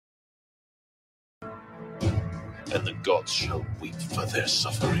and the gods shall weep for their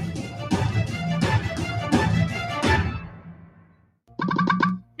suffering.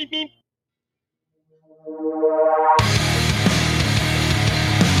 Beep, beep.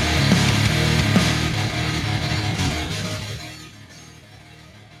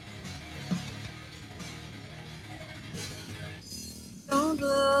 Don't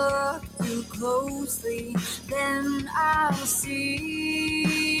look too closely, then I'll see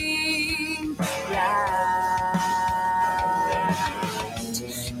light.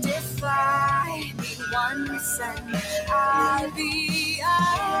 Defy me once and I'll be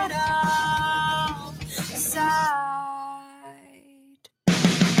out of sight.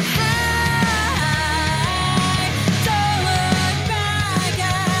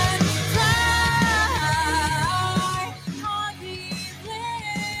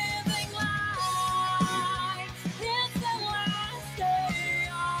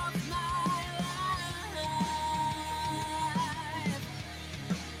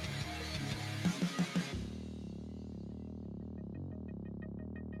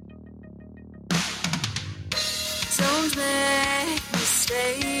 Don't make me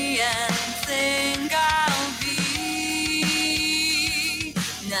stay and think I'll be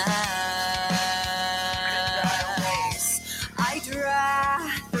nice. I'd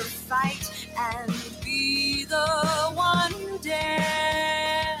rather fight and be the one who despise.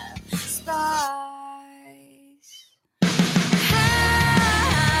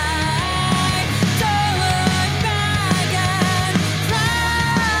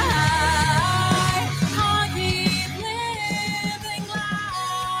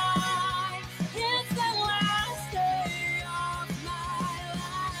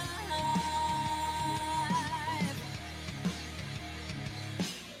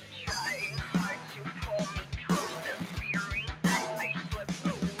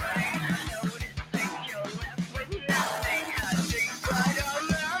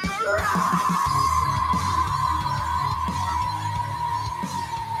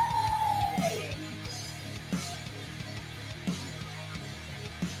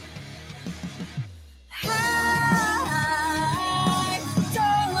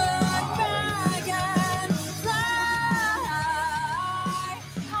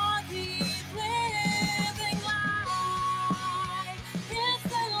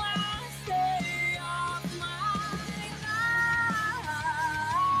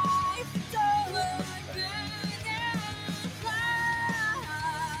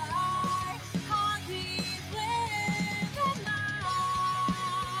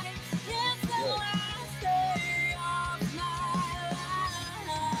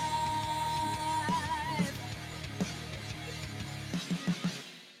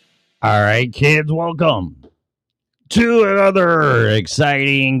 All right, kids, welcome to another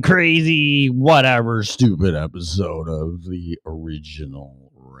exciting, crazy, whatever, stupid episode of the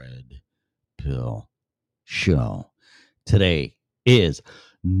original Red Pill Show. Today is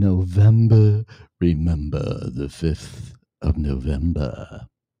November, remember the 5th of November.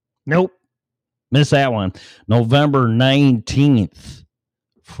 Nope, missed that one. November 19th,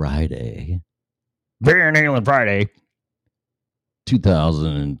 Friday. Van Halen Friday.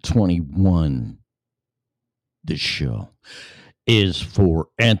 2021. This show is for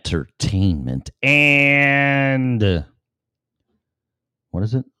entertainment and what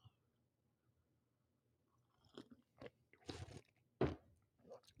is it?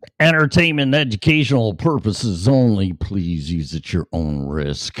 Entertainment and educational purposes only. Please use at your own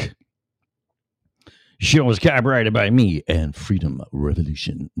risk. Show is copyrighted by me and Freedom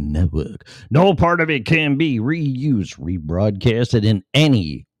Revolution Network. No part of it can be reused, rebroadcasted in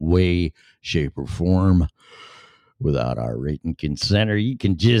any way, shape, or form without our written consent, or you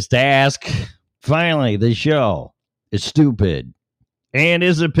can just ask. Finally, the show is stupid and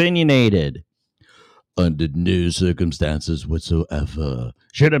is opinionated. Under no circumstances whatsoever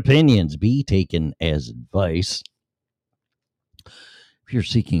should opinions be taken as advice. If you're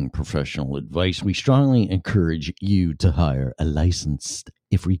seeking professional advice, we strongly encourage you to hire a licensed,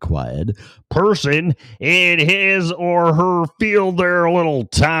 if required, person in his or her field there, little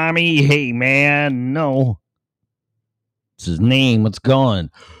Tommy. Hey, man, no. It's his name. What's going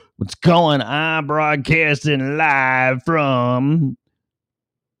on? Broadcasting live from,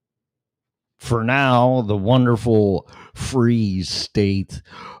 for now, the wonderful free state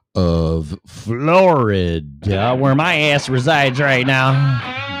of Florida, where my ass resides right now.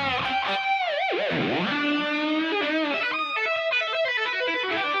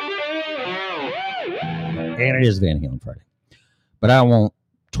 And it is Van Halen Friday. But I won't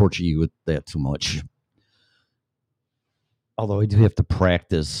torture you with that too much. Although I do have to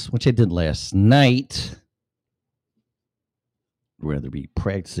practice, which I did last night. rather be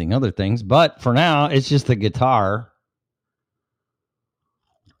practicing other things. But for now, it's just the guitar.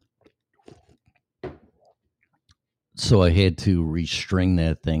 So I had to restring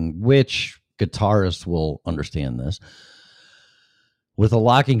that thing, which guitarists will understand this. With a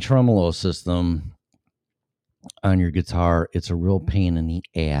locking tremolo system on your guitar, it's a real pain in the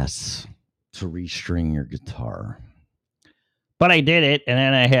ass to restring your guitar. But I did it, and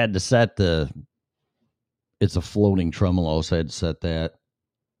then I had to set it's a floating tremolo, so I had to set that.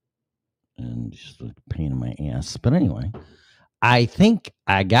 And just a pain in my ass. But anyway, I think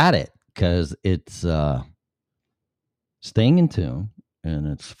I got it because it's staying in tune and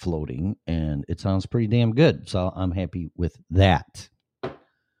it's floating and it sounds pretty damn good. So I'm happy with that.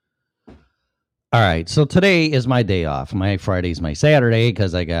 All right. So today is my day off. My Friday's my Saturday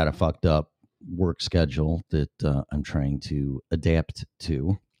because I got a fucked up work schedule that I'm trying to adapt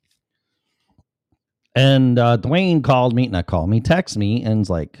to. And Dwayne text me and is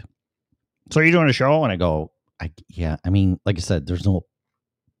like, so are you doing a show? And I go, yeah. I mean, like I said, there's no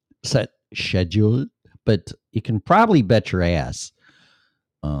set schedule, but you can probably bet your ass.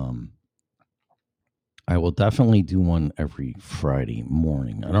 I will definitely do one every Friday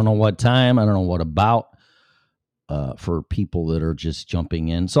morning. I don't know what time. I don't know what about for people that are just jumping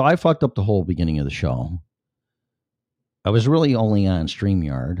in. So I fucked up the whole beginning of the show. I was really only on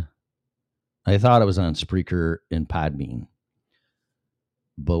StreamYard. I thought I was on Spreaker and Podbean.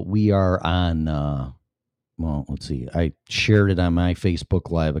 But we are on, well, let's see. I shared it on my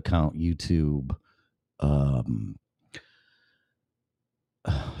Facebook Live account, YouTube,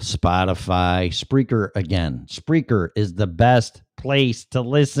 Spotify, Spreaker again. Spreaker is the best place to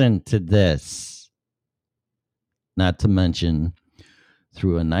listen to this. Not to mention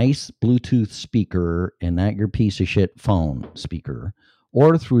through a nice Bluetooth speaker and not your piece of shit phone speaker,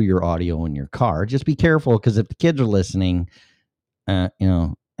 or through your audio in your car. Just be careful because if the kids are listening, I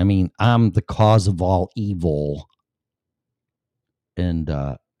mean, I'm the cause of all evil. And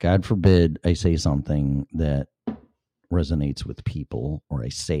God forbid I say something that resonates with people, or I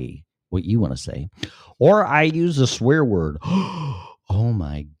say what you want to say, or I use a swear word. Oh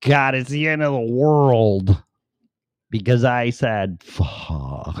my God, it's the end of the world because I said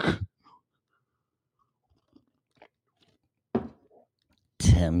fuck.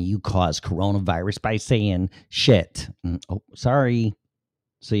 Tim, you caused coronavirus by saying shit. Oh, sorry.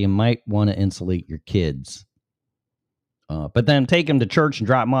 So you might want to insulate your kids. But then take them to church and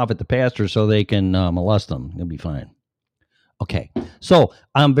drop them off at the pastor so they can molest them. It'll be fine. Okay, so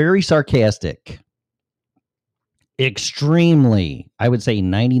I'm very sarcastic. Extremely, I would say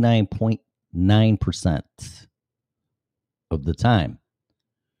 99.9% of the time.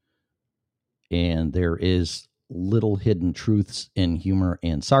 And there is little hidden truths in humor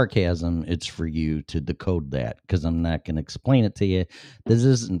and sarcasm. It's for you to decode that because I'm not going to explain it to you. This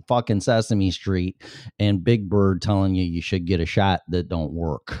isn't fucking Sesame Street and Big Bird telling you should get a shot that don't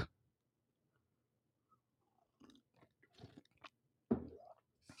work.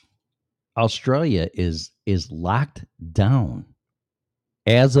 Australia is locked down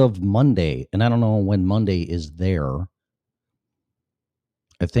as of Monday, and I don't know when Monday is there.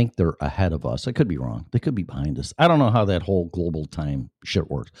 I think they're ahead of us. I could be wrong. They could be behind us. I don't know how that whole global time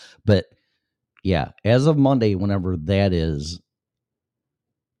shit works. But yeah, as of Monday, whenever that is,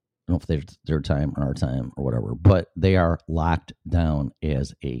 I don't know if their time or our time or whatever, but they are locked down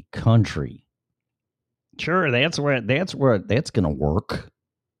as a country. Sure, that's where that's going to work.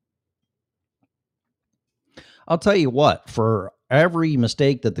 I'll tell you what, for every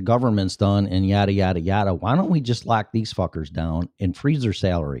mistake that the government's done and yada, yada, yada, why don't we just lock these fuckers down and freeze their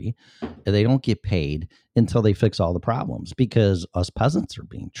salary and they don't get paid until they fix all the problems? Because us peasants are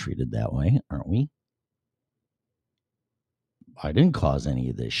being treated that way, aren't we? I didn't cause any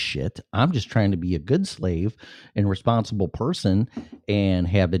of this shit. I'm just trying to be a good slave and responsible person and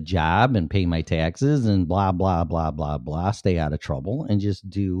have a job and pay my taxes and blah, blah, blah, blah, blah, stay out of trouble and just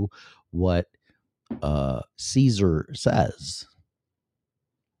do what Caesar says.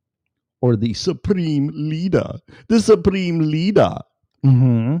 Or the supreme leader. The supreme leader.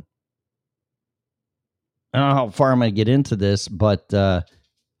 Mm-hmm. I don't know how far I'm going to get into this, but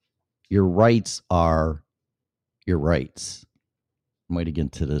your rights are your rights. I might get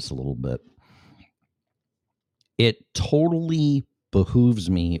into this a little bit. It totally behooves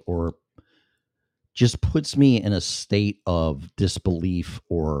me or just puts me in a state of disbelief,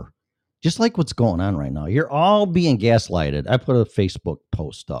 or just like what's going on right now. You're all being gaslighted. I put a Facebook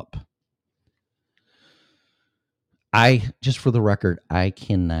post up. Just for the record, I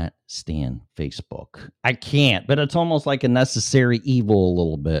cannot stand Facebook. I can't, but it's almost like a necessary evil a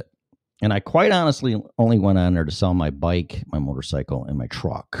little bit. And I quite honestly only went on there to sell my bike, my motorcycle, and my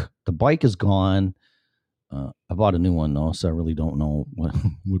truck. The bike is gone. I bought a new one, though, so I really don't know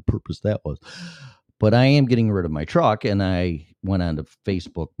what purpose that was. But I am getting rid of my truck, and I went on to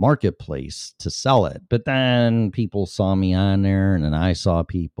Facebook Marketplace to sell it. But then people saw me on there, and then I saw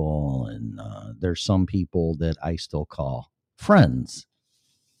people, and there's some people that I still call friends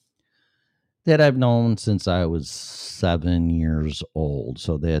that I've known since I was 7 years old.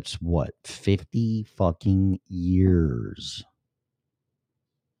 So that's what, 50 fucking years.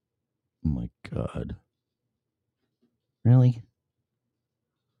 Oh my God. Really?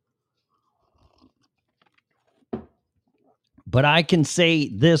 But I can say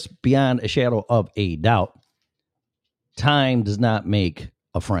this beyond a shadow of a doubt. Time does not make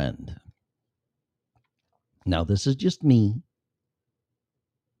a friend. Now, this is just me.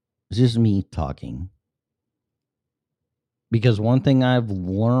 It's just me talking. Because one thing I've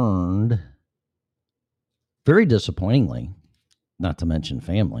learned, very disappointingly, not to mention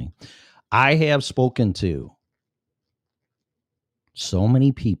family, I have spoken to so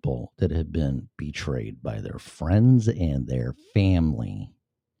many people that have been betrayed by their friends and their family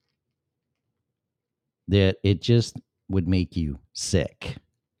that it just would make you sick.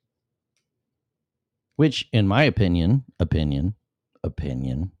 Which, in my opinion,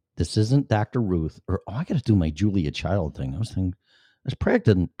 this isn't Dr. Ruth, or I got to do my Julia Child thing. I was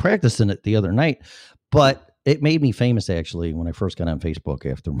practicing it the other night, but it made me famous actually when I first got on Facebook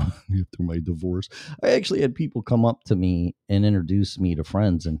after my divorce. I actually had people come up to me and introduce me to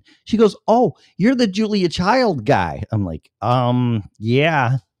friends, and she goes, "Oh, you're the Julia Child guy." I'm like,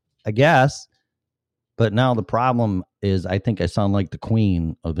 yeah, I guess. But now the problem is I think I sound like the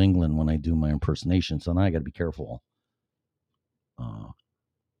Queen of England when I do my impersonation. So now I got to be careful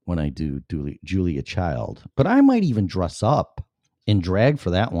when I do Julia Child. But I might even dress up in drag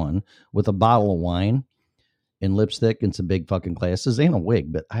for that one with a bottle of wine and lipstick and some big fucking glasses and a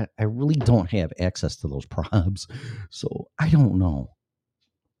wig. But I really don't have access to those props. So I don't know.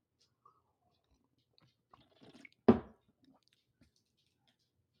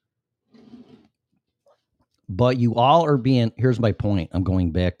 But you all are being, here's my point. I'm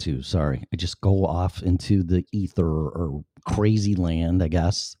going back to, sorry, I just go off into the ether or crazy land, I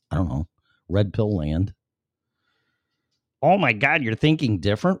guess. I don't know. Red pill land. Oh my God, you're thinking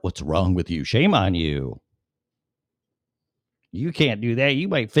different? What's wrong with you? Shame on you. You can't do that. You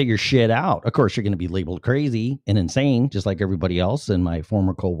might figure shit out. Of course, you're going to be labeled crazy and insane, just like everybody else and my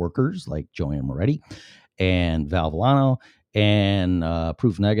former co-workers like Joanne Moretti and Val Villano and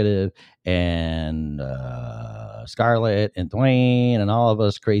Proof Negative and Scarlett and Dwayne and all of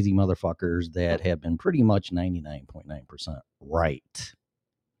us crazy motherfuckers that have been pretty much 99.9% right.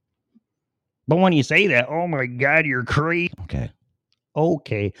 But when you say that, oh my God, you're crazy.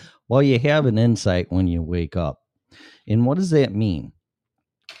 Okay. Well, you have an insight when you wake up. And what does that mean?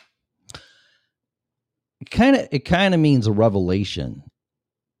 It kind of means a revelation.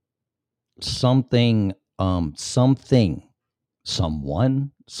 Something,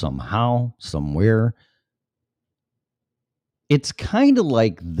 someone, somehow, somewhere. It's kind of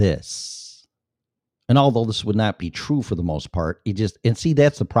like this. And although this would not be true for the most part, and see,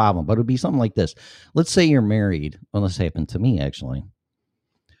 that's the problem. But it would be something like this. Let's say you're married. Well, this happened to me, actually.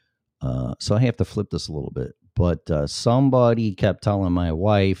 So I have to flip this a little bit. But somebody kept telling my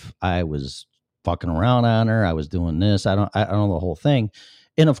wife I was fucking around on her. I was doing this. I don't know the whole thing.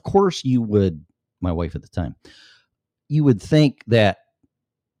 And of course you would, my wife at the time, you would think that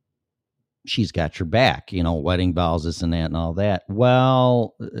she's got your back, wedding vows, this and that and all that.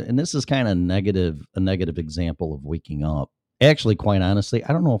 Well, and this is kind of a negative example of waking up. Actually, quite honestly,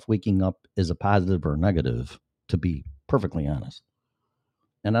 I don't know if waking up is a positive or a negative, to be perfectly honest.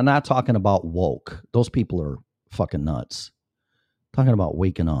 And I'm not talking about woke. Those people are fucking nuts. I'm talking about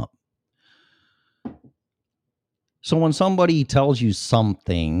waking up. So when somebody tells you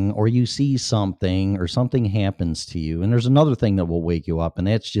something or you see something or something happens to you, and there's another thing that will wake you up, and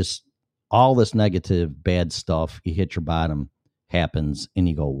that's just all this negative, bad stuff. You hit your bottom, happens, and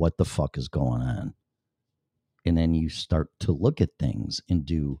you go, what the fuck is going on? And then you start to look at things and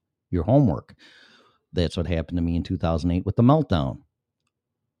do your homework. That's what happened to me in 2008 with the meltdown.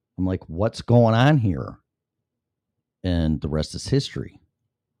 I'm like, what's going on here? And the rest is history.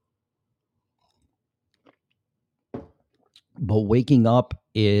 But waking up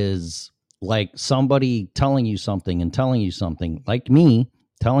is like somebody telling you something, like me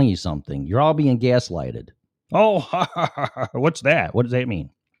telling you something. You're all being gaslighted. Oh, what's that? What does that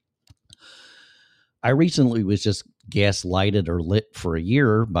mean? I recently was just gaslighted or lit for a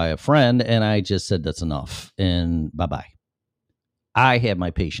year by a friend, and I just said, that's enough, and bye-bye. I have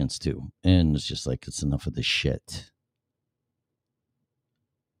my patients too. And it's just like, it's enough of this shit.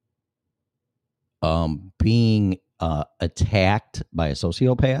 Being attacked by a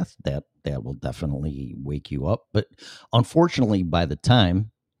sociopath, that will definitely wake you up. But unfortunately, by the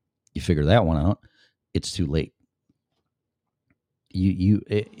time you figure that one out, it's too late.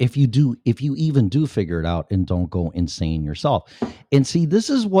 If you even do figure it out and don't go insane yourself. And see, this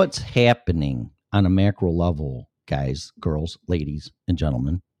is what's happening on a macro level, guys, girls, ladies, and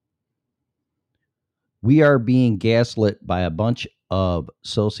gentlemen. We are being gaslit by a bunch of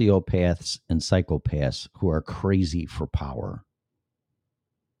sociopaths and psychopaths who are crazy for power.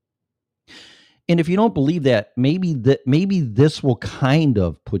 And if you don't believe that, maybe this will kind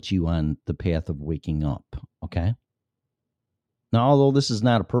of put you on the path of waking up, okay? Now, although this is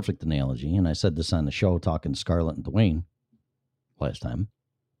not a perfect analogy, and I said this on the show talking to Scarlett and Dwayne last time,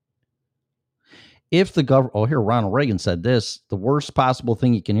 if the government, here Ronald Reagan said this, the worst possible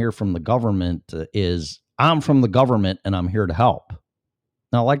thing you can hear from the government is, I'm from the government and I'm here to help.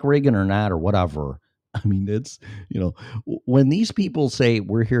 Now, like Reagan or not or whatever, I mean, it's, when these people say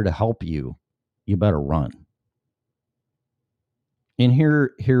we're here to help you, you better run. And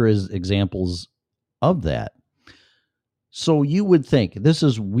here is examples of that. So you would think this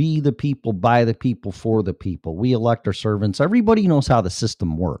is we the people, by the people, for the people. We elect our servants. Everybody knows how the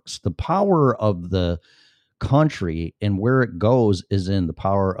system works. The power of the country and where it goes is in the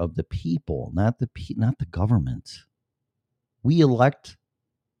power of the people, not the government. We elect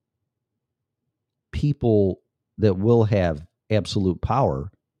people that will have absolute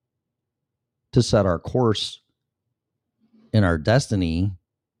power to set our course and our destiny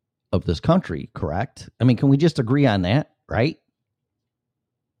of this country, correct? I mean, can we just agree on that, right?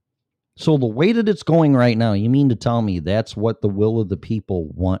 So the way that it's going right now, you mean to tell me that's what the will of the people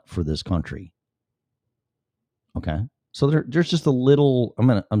want for this country? Okay. So there's just a little,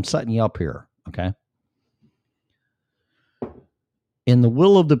 I'm setting you up here, okay? And the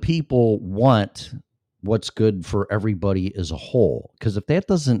will of the people want what's good for everybody as a whole. Because if that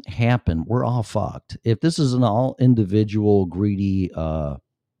doesn't happen, we're all fucked. If this is an all individual, greedy,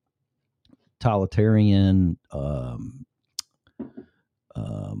 totalitarian,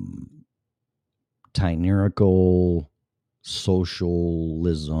 tyrannical,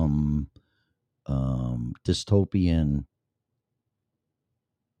 socialism, dystopian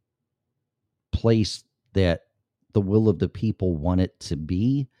place that the will of the people want it to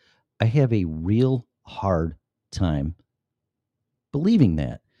be, I have a real hard time believing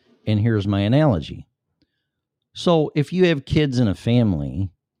that. And here's my analogy. So if you have kids in a family,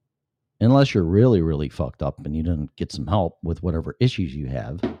 unless you're really, really fucked up and you didn't get some help with whatever issues you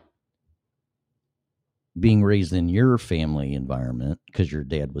have, being raised in your family environment because your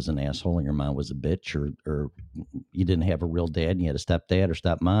dad was an asshole and your mom was a bitch, or you didn't have a real dad and you had a stepdad or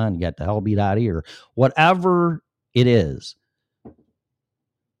stepmom and you got the hell beat out of you, or whatever it is,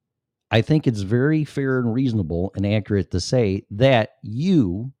 I think it's very fair and reasonable and accurate to say that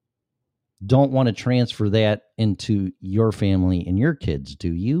you don't want to transfer that into your family and your kids,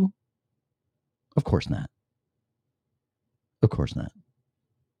 do you? Of course not. Of course not.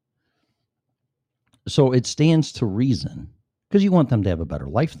 So it stands to reason, because you want them to have a better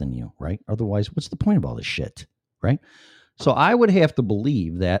life than you, right? Otherwise, what's the point of all this shit, right? So I would have to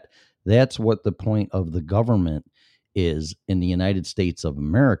believe that that's what the point of the government is in the United States of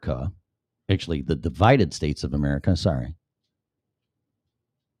America, actually the divided states of America,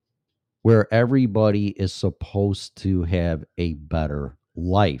 where everybody is supposed to have a better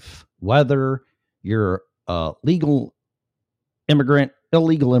life, whether you're a legal immigrant,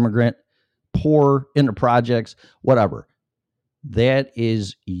 illegal immigrant, poor, into projects, whatever. That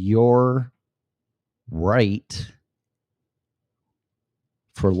is your right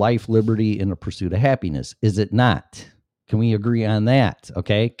for life, liberty, and the pursuit of happiness. Is it not? Can we agree on that?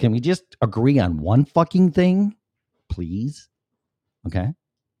 Okay. Can we just agree on one fucking thing, please? Okay.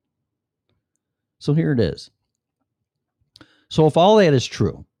 So here it is. So if all that is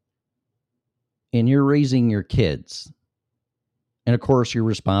true and you're raising your kids, and of course you're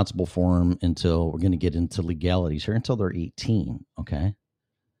responsible for them until we're going to get into legalities here, until they're 18. Okay.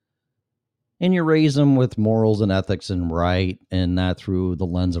 And you raise them with morals and ethics and right, and not through the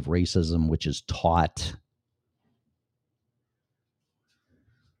lens of racism, which is taught.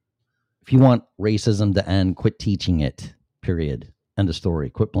 If you want racism to end, quit teaching it, period. End of story.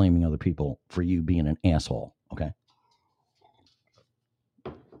 Quit blaming other people for you being an asshole, okay?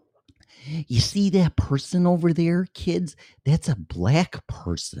 You see that person over there, kids? That's a black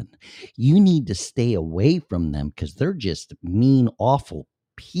person. You need to stay away from them because they're just mean, awful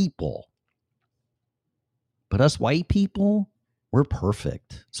people. But us white people, We're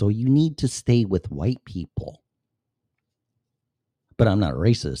perfect. So you need to stay with white people. But I'm not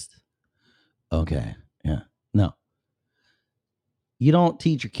racist. Okay. Yeah. No. You don't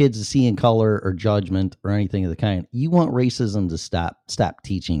teach your kids to see in color or judgment or anything of the kind. You want racism to stop. Stop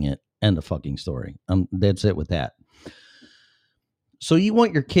teaching it. End of fucking story. That's it with that. So you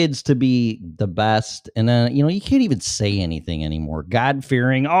want your kids to be the best, and then you can't even say anything anymore. God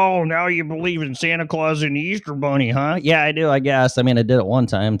fearing. Oh, now you believe in Santa Claus and the Easter Bunny, huh? Yeah, I do. I guess. I mean, I did it one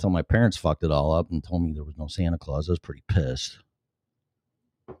time until my parents fucked it all up and told me there was no Santa Claus. I was pretty pissed.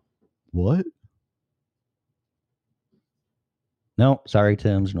 What? No, sorry,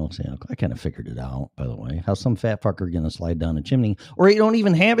 Tim's no Santa Claus. I kind of figured it out, by the way. How some fat fucker going to slide down a chimney, or you don't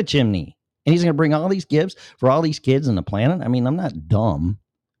even have a chimney, and he's going to bring all these gifts for all these kids on the planet? I mean, I'm not dumb.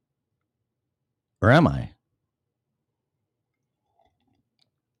 Or am I?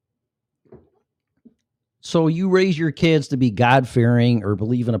 So you raise your kids to be God-fearing or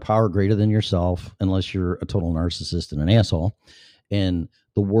believe in a power greater than yourself, unless you're a total narcissist and an asshole, and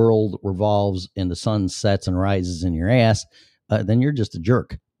the world revolves and the sun sets and rises in your ass, then you're just a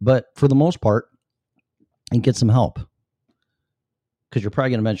jerk. But for the most part, and get some help, because you're probably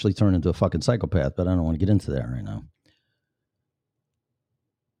going to eventually turn into a fucking psychopath, but I don't want to get into that right now.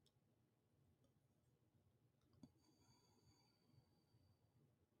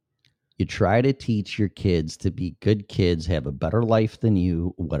 You try to teach your kids to be good kids, have a better life than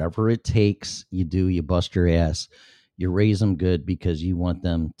you, whatever it takes, you do, you bust your ass. You raise them good because you want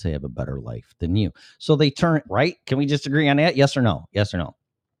them to have a better life than you. So they turn, right? Can we just agree on that? Yes or no? Yes or no?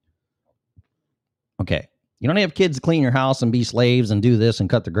 Okay. You don't have kids clean your house and be slaves and do this and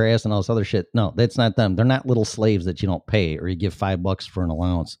cut the grass and all this other shit. No, that's not them. They're not little slaves that you don't pay or you give $5 for an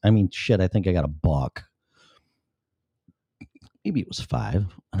allowance. I mean, shit, I think I got $1. Maybe it was 5.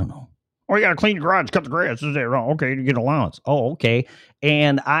 I don't know. Oh, you got to clean your garage, cut the grass. Is that wrong? Okay, you get allowance. Oh, okay.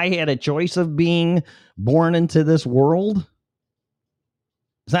 And I had a choice of being born into this world.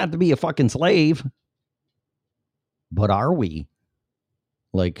 It's not to be a fucking slave. But are we?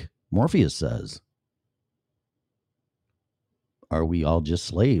 Like Morpheus says. Are we all just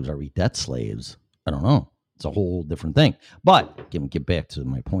slaves? Are we debt slaves? I don't know. It's a whole different thing. But get back to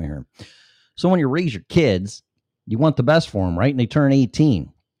my point here. So when you raise your kids, you want the best for them, right? And they turn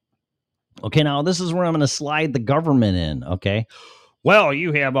 18. Okay, now this is where I'm going to slide the government in, okay? Well,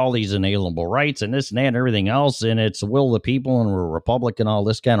 you have all these inalienable rights and this and that and everything else, and it's the will of the people, and we're a republic and all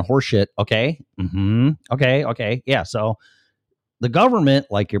this kind of horseshit. Okay. Okay. Yeah. So the government,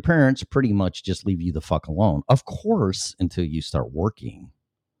 like your parents, pretty much just leave you the fuck alone. Of course, until you start working.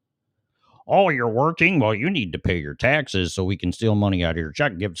 Oh, you're working? Well, you need to pay your taxes so we can steal money out of your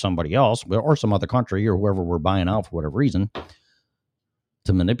check, give somebody else or some other country or whoever we're buying out for whatever reason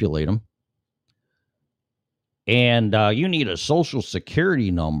to manipulate them. And you need a social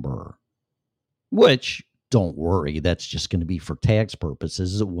security number, which, don't worry, that's just going to be for tax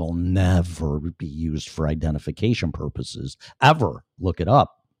purposes. It will never be used for identification purposes, ever. Look it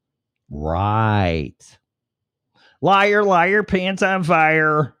up. Right. Liar, liar, pants on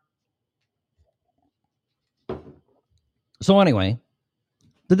fire. So anyway,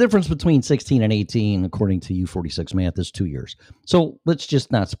 the difference between 16 and 18, according to U46 math, is 2 years. So let's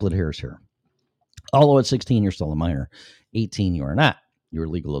just not split hairs here. Although at 16, you're still a minor. 18, you are not. You're a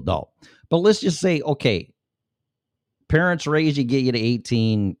legal adult. But let's just say, okay, parents raise you, get you to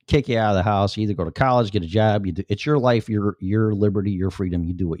 18, kick you out of the house. You either go to college, get a job. It's your life, your liberty, your freedom.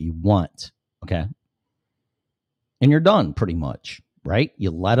 You do what you want, okay? And you're done pretty much, right?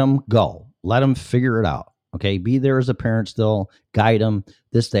 You let them go. Let them figure it out, okay? Be there as a parent still. Guide them,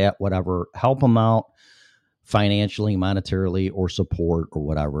 this, that, whatever. Help them out financially, monetarily, or support or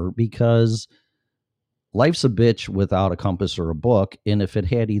whatever, because life's a bitch without a compass or a book. And if it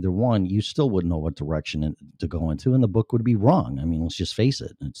had either one, you still wouldn't know what direction to go into, and the book would be wrong. I mean, let's just face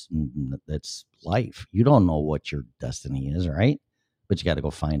it. That's life. You don't know what your destiny is, right? But you got to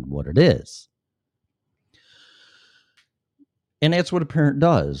go find what it is. And that's what a parent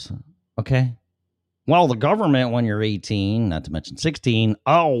does. Okay. Well, the government, when you're 18, not to mention 16,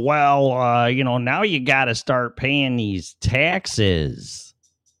 oh, well, now you got to start paying these taxes.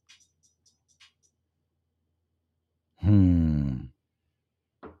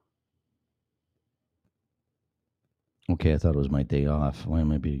 Okay, I thought it was my day off. Why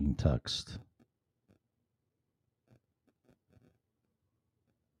am I being text?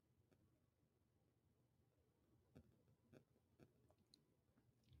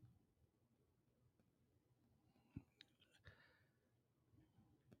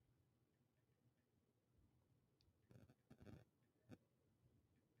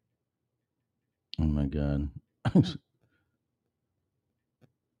 Oh my God.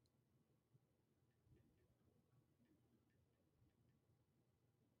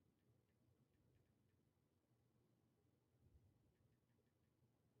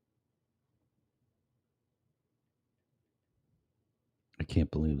 can't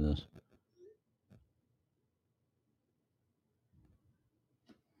believe this.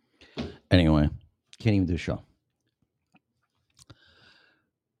 Anyway, can't even do a show.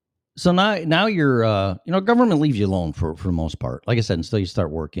 So now you're, government leaves you alone for the most part. Like I said, until you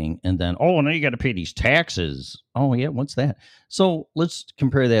start working, and then now you got to pay these taxes. Oh yeah, what's that? So let's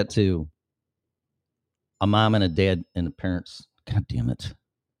compare that to a mom and a dad and the parents. God damn it!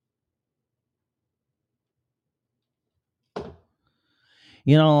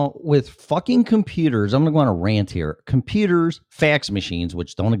 With fucking computers, I'm going to go on a rant here. Computers, fax machines,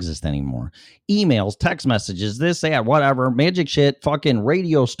 which don't exist anymore, emails, text messages, this, that, whatever, magic shit, fucking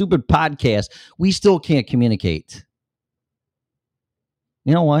radio, stupid podcast. We still can't communicate.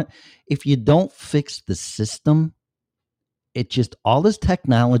 You know what? If you don't fix the system, all this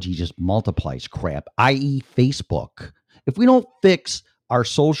technology just multiplies crap, i.e. Facebook. If we don't fix our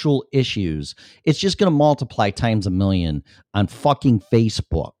social issues, it's just going to multiply times a million on fucking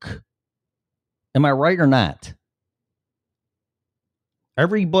Facebook. Am I right or not?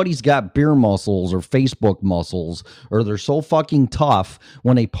 Everybody's got beer muscles or Facebook muscles, or they're so fucking tough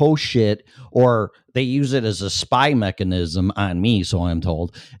when they post shit, or they use it as a spy mechanism on me, so I'm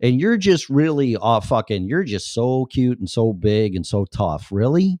told. And you're just really you're just so cute and so big and so tough.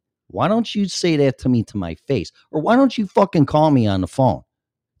 Really? Why don't you say that to me to my face? Or why don't you fucking call me on the phone?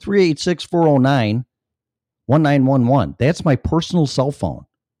 386-409-1911. That's my personal cell phone.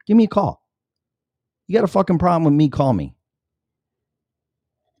 Give me a call. You got a fucking problem with me, call me.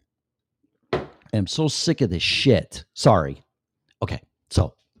 I'm so sick of this shit. Sorry. Okay,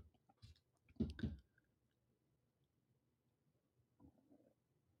 so.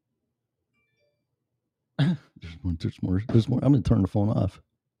 There's more. I'm going to turn the phone off.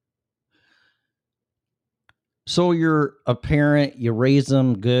 So you're a parent, you raise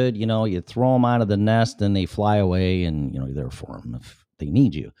them good, you throw them out of the nest and they fly away, and, you're there for them if they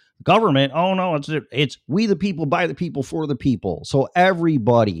need you. Government, oh no, it's we the people, by the people, for the people. So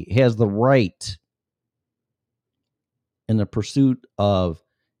everybody has the right in the pursuit of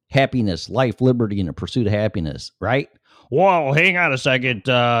happiness, life, liberty, and the pursuit of happiness, right? Whoa, hang on a second.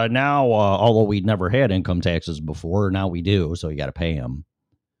 Now, although we'd never had income taxes before, now we do, so you got to pay them.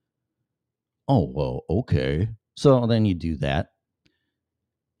 Oh, well, okay. So then you do that.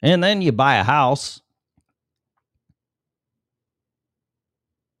 And then you buy a house.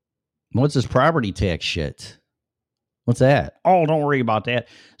 What's this property tax shit? What's that? Oh, don't worry about that.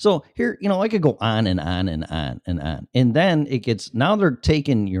 So here, I could go on and on and on and on. And then now they're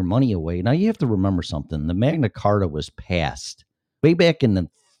taking your money away. Now you have to remember something. The Magna Carta was passed way back in the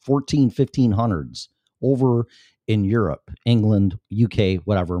 1500s over in Europe, England, UK,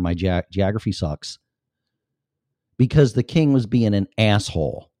 whatever. My geography sucks. Because the king was being an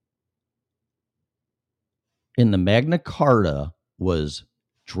asshole. And the Magna Carta was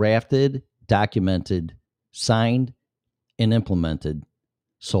drafted, documented, signed, and implemented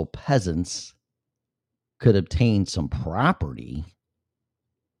so peasants could obtain some property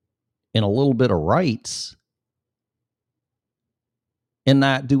and a little bit of rights and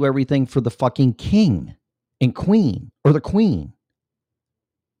not do everything for the fucking king and queen or the queen,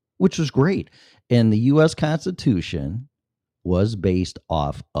 which was great. And the U.S. Constitution was based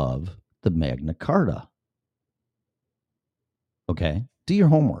off of the Magna Carta. Okay, do your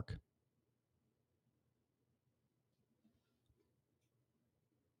homework.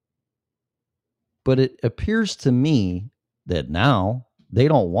 But it appears to me that now they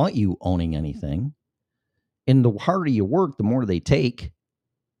don't want you owning anything. And the harder you work, the more they take.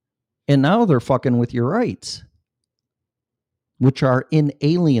 And now they're fucking with your rights, which are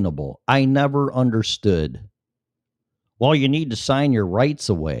inalienable. I never understood. Well, you need to sign your rights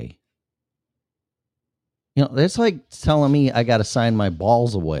away. That's like telling me I got to sign my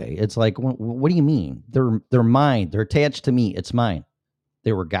balls away. It's like, what do you mean? They're mine. They're attached to me. It's mine.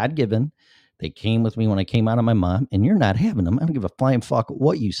 They were God-given. They came with me when I came out of my mom, and you're not having them. I don't give a flying fuck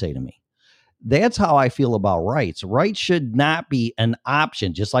what you say to me. That's how I feel about rights. Rights should not be an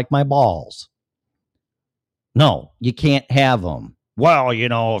option, just like my balls. No, you can't have them. Well,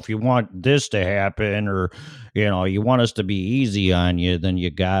 if you want this to happen, or, you want us to be easy on you, then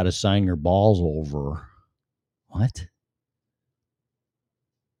you got to sign your balls over. What?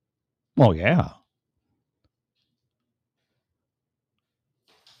 Well, yeah.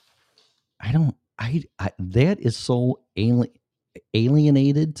 That is so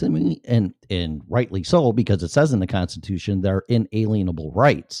alienated to me, and rightly so, because it says in the Constitution they're inalienable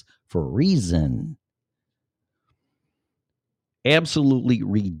rights for a reason. Absolutely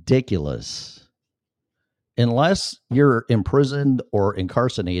ridiculous unless you're imprisoned or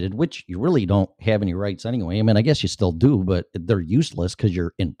incarcerated, which you really don't have any rights anyway. I mean, I guess you still do, but they're useless because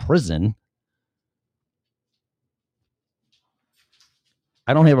you're in prison.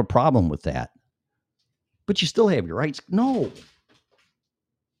 I don't have a problem with that. But you still have your rights. No.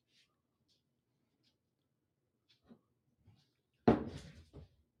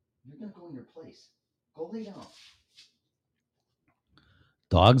 You're going to go in your place. Go lay down.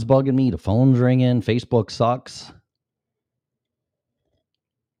 Dog's bugging me. The phone's ringing. Facebook sucks.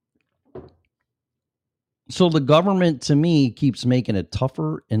 So the government, to me, keeps making it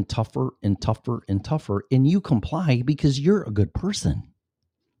tougher and tougher and tougher and tougher. And you comply because you're a good person.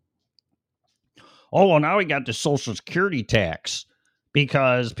 Oh, well, now we got the Social Security tax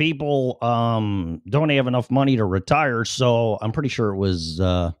because people don't have enough money to retire. So I'm pretty sure it was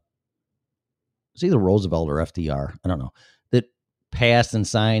either Roosevelt or FDR. I don't know. That passed and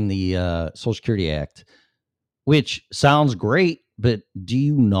signed the Social Security Act, which sounds great. But do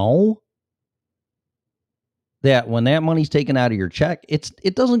you know that when that money's taken out of your check,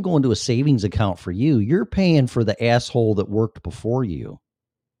 it doesn't go into a savings account for you. You're paying for the asshole that worked before you.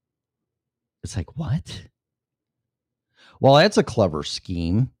 It's like, what? Well, that's a clever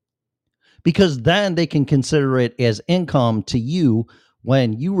scheme because then they can consider it as income to you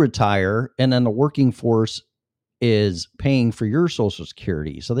when you retire, and then the working force is paying for your Social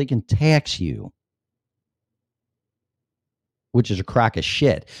Security. So they can tax you, which is a crock of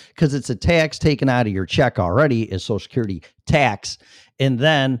shit because it's a tax taken out of your check already as Social Security tax. And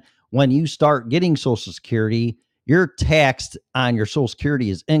then when you start getting Social Security, you're taxed on your Social Security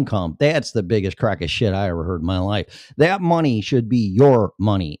as income. That's the biggest crock of shit I ever heard in my life. That money should be your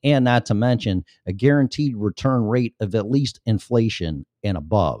money, and not to mention a guaranteed return rate of at least inflation and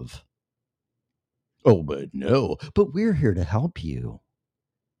above. Oh, but no. But we're here to help you.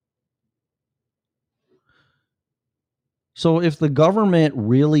 So if the government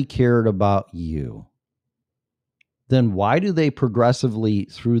really cared about you, then why do they progressively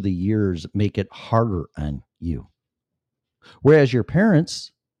through the years make it harder on you? Whereas your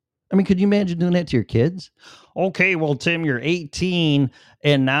parents, I mean, could you imagine doing that to your kids? Okay, well, Tim, you're 18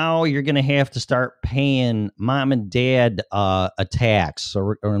 and now you're going to have to start paying mom and dad a tax,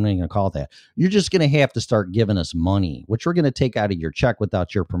 or I'm not going to call it that. You're just going to have to start giving us money, which we're going to take out of your check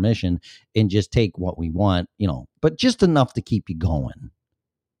without your permission and just take what we want, but just enough to keep you going.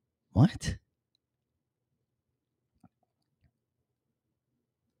 What?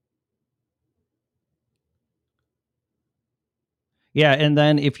 Yeah, and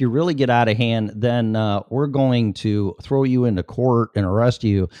then if you really get out of hand, then we're going to throw you into court and arrest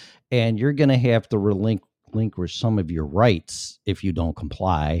you, and you're going to have to relinquish some of your rights if you don't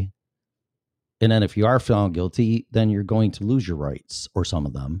comply. And then if you are found guilty, then you're going to lose your rights, or some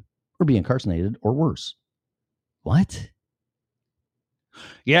of them, or be incarcerated, or worse. What?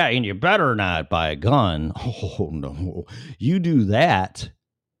 Yeah, and you better not buy a gun. Oh, no. You do that,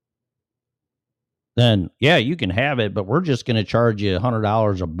 then yeah, you can have it, but we're just going to charge you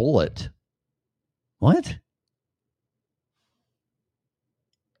 $100 a bullet. What?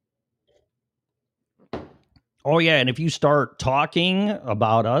 Oh, yeah, and if you start talking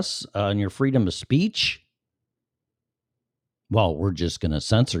about us and your freedom of speech, well, we're just going to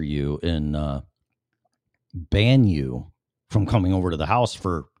censor you and ban you from coming over to the house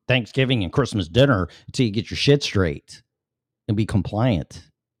for Thanksgiving and Christmas dinner until you get your shit straight and be compliant.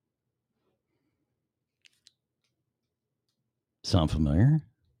 Sound familiar?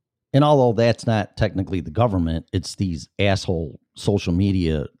 And although that's not technically the government, it's these asshole social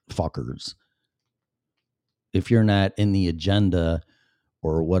media fuckers. If you're not in the agenda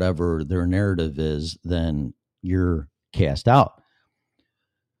or whatever their narrative is, then you're cast out.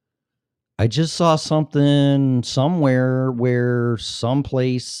 I just saw something somewhere where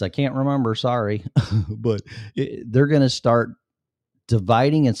someplace, I can't remember, sorry, but they're going to start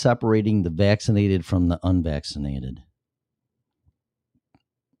dividing and separating the vaccinated from the unvaccinated.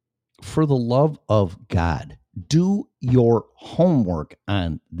 For the love of God, do your homework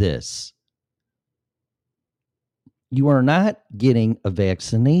on this. You are not getting a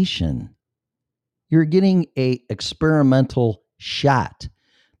vaccination. You're getting a experimental shot.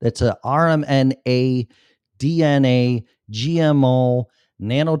 That's a RMNA, DNA, GMO,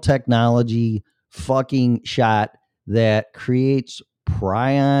 nanotechnology fucking shot that creates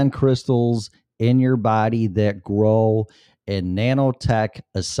prion crystals in your body that grow, and nanotech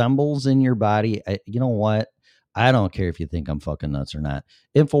assembles in your body. You know what? I don't care if you think I'm fucking nuts or not.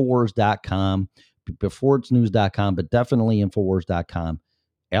 Infowars.com, before it's news.com, but definitely Infowars.com.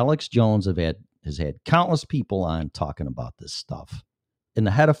 Alex Jones has had countless people on talking about this stuff. And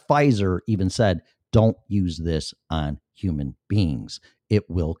the head of Pfizer even said, don't use this on human beings. It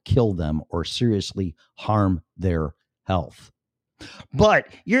will kill them or seriously harm their health. But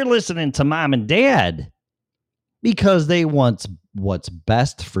you're listening to mom and dad because they want what's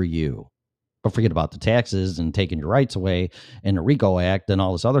best for you. But forget about the taxes and taking your rights away and the RICO Act and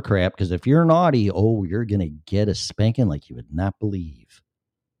all this other crap. Because if you're naughty, you're going to get a spanking like you would not believe.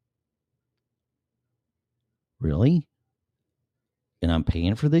 Really? And I'm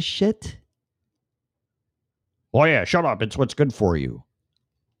paying for this shit? Oh, yeah, shut up. It's what's good for you.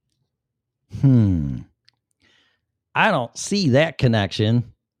 I don't see that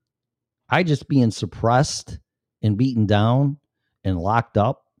connection. I just being suppressed and beaten down and locked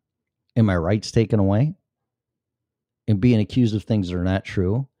up and my rights taken away and being accused of things that are not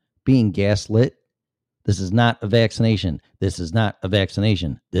true, being gaslit. This is not a vaccination. This is not a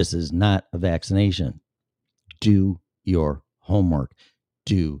vaccination. This is not a vaccination. Do your homework.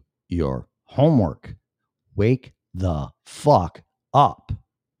 Do your homework. Wake the fuck up.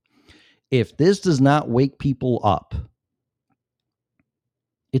 If this does not wake people up,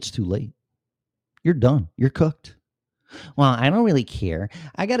 it's too late. You're done. You're cooked. Well, I don't really care.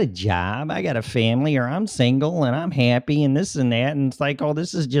 I got a job, I got a family, or I'm single and I'm happy and this and that. And it's like,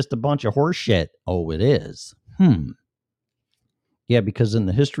 this is just a bunch of horse shit. Oh, it is. Yeah, because in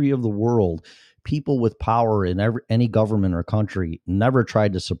the history of the world, people with power in any government or country never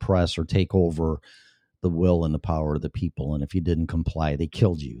tried to suppress or take over the will and the power of the people. And if you didn't comply, they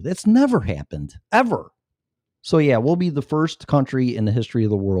killed you. That's never happened, ever. So, yeah, we'll be the first country in the history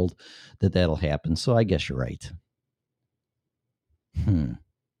of the world that'll happen. So I guess you're right.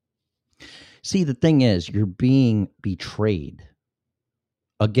 See, the thing is, you're being betrayed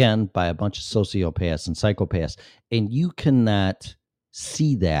again by a bunch of sociopaths and psychopaths, and you cannot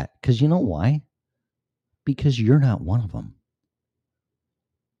see that because you know why? Because you're not one of them.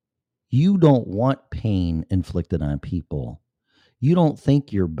 You don't want pain inflicted on people. You don't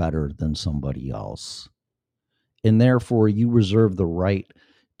think you're better than somebody else, and therefore you reserve the right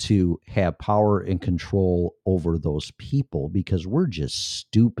to have power and control over those people because we're just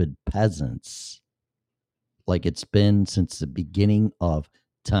stupid peasants like it's been since the beginning of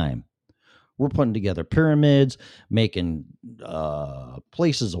time. We're putting together pyramids, making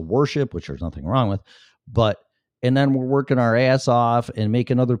places of worship, which there's nothing wrong with, and then we're working our ass off and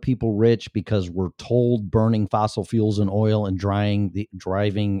making other people rich because we're told burning fossil fuels and oil and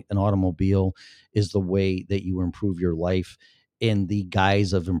driving an automobile is the way that you improve your life in the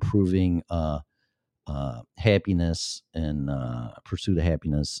guise of improving happiness and pursuit of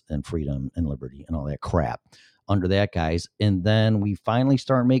happiness and freedom and liberty and all that crap under that guise. And then we finally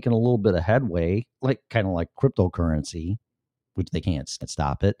start making a little bit of headway, kind of like cryptocurrency, which they can't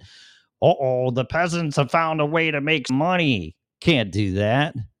stop it. The peasants have found a way to make money. Can't do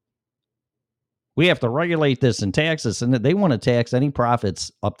that. We have to regulate this and tax this. And they want to tax any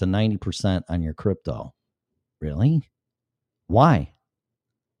profits up to 90% on your crypto. Really? Why?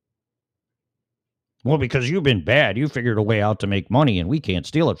 Well, because you've been bad. You figured a way out to make money and we can't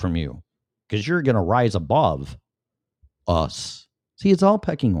steal it from you because you're going to rise above us. See, it's all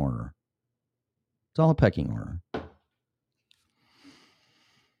pecking order. It's all a pecking order.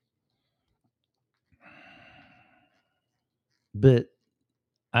 But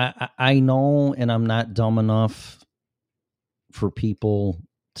I know, and I'm not dumb enough for people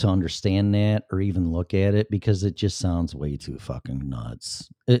to understand that or even look at it because it just sounds way too fucking nuts.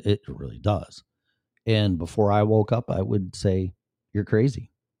 It really does. And before I woke up, I would say, you're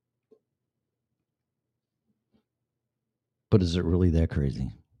crazy. But is it really that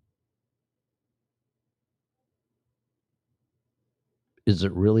crazy? Is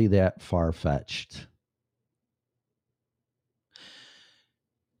it really that far-fetched?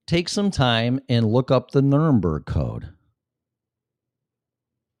 Take some time and look up the Nuremberg Code.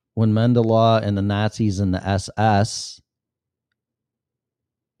 When Mendele and the Nazis and the SS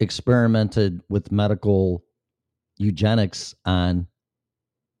experimented with medical eugenics on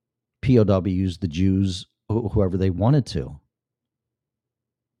POWs, the Jews, whoever they wanted to.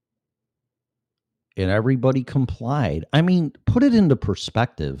 And everybody complied. I mean, put it into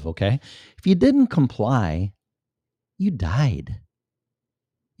perspective, okay? If you didn't comply, you died.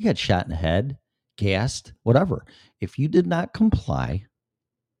 You got shot in the head, gassed, whatever. If you did not comply,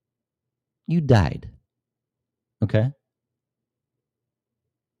 you died. Okay?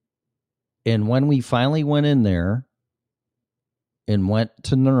 And when we finally went in there and went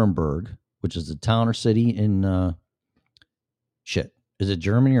to Nuremberg, which is a town or city in is it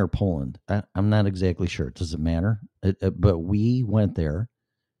Germany or Poland? I'm not exactly sure. Does it matter? But we went there,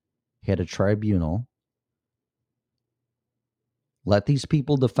 had a tribunal, Let these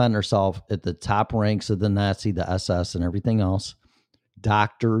people defend themselves at the top ranks of the Nazi, the SS, and everything else.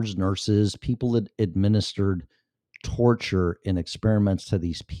 Doctors, nurses, people that administered torture and experiments to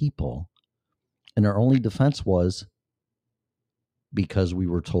these people. And their only defense was because we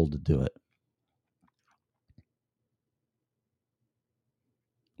were told to do it.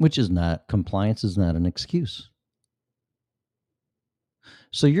 Which is not, compliance is not an excuse.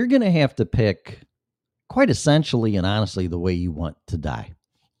 So you're going to have to pick quite essentially and honestly the way you want to die.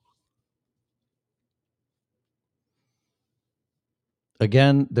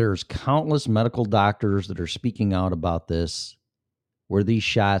 Again, there's countless medical doctors that are speaking out about this, where these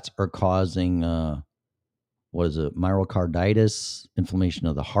shots are causing, myocarditis, inflammation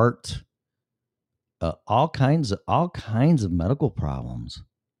of the heart, all kinds of medical problems,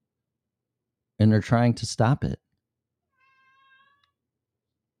 and they're trying to stop it.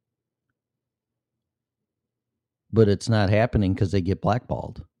 But it's not happening because they get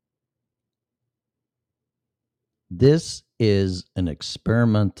blackballed. This is an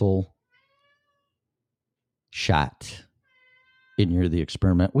experimental shot. And you're the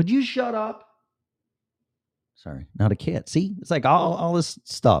experiment. Would you shut up? Sorry, not a cat. See, it's like all this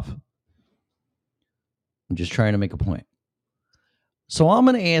stuff. I'm just trying to make a point. So all I'm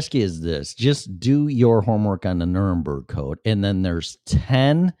going to ask you is this. Just do your homework on the Nuremberg Code. And then there's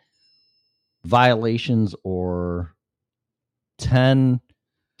 10 violations or 10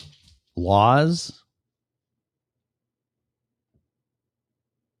 laws.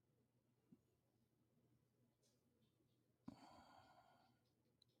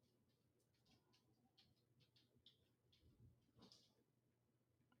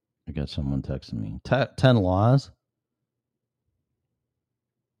 I got someone texting me. 10 laws.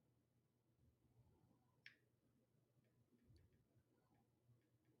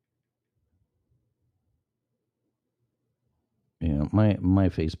 Yeah, my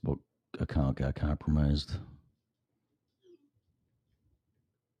Facebook account got compromised.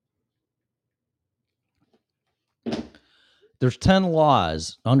 There's 10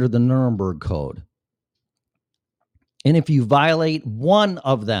 laws under the Nuremberg Code. And if you violate one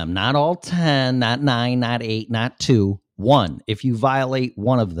of them, not all 10, not 9, not 8, not 2, one, if you violate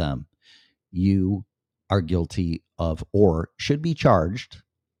one of them, you are guilty of or should be charged,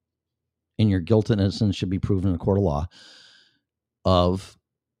 and your guilt and innocence should be proven in a court of law, of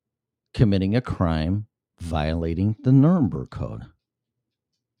committing a crime violating the Nuremberg Code.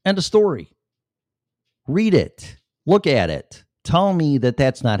 End of story. Read it. Look at it. Tell me that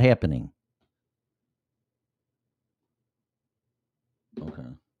that's not happening. Okay.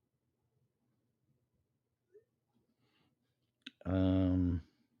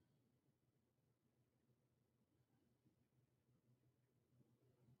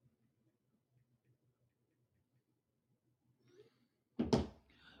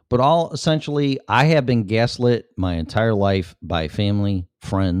 But all essentially, I have been gaslit my entire life by family,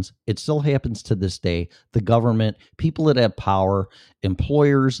 friends. It still happens to this day. The government, people that have power,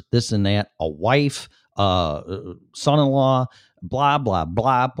 employers, this and that, a wife, son-in-law, blah, blah,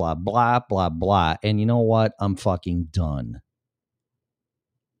 blah, blah, blah, blah, blah. And you know what? I'm fucking done.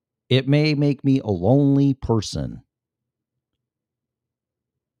 It may make me a lonely person,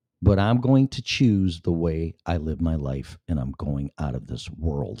 but I'm going to choose the way I live my life, and I'm going out of this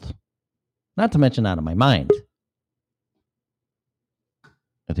world. Not to mention out of my mind.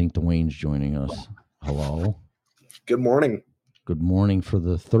 I think Dwayne's joining us. Hello. Good morning. Good morning for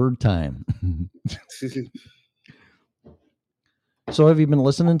the third time. So have you been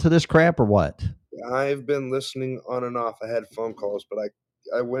listening to this crap or what? I've been listening on and off. I had phone calls, but I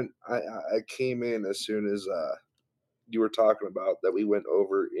came in as soon as you were talking about that. We went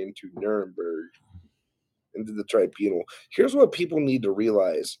over into Nuremberg, into the tribunal. Here's what people need to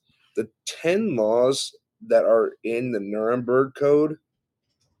realize. The 10 laws that are in the Nuremberg Code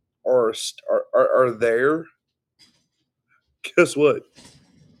are there. Guess what?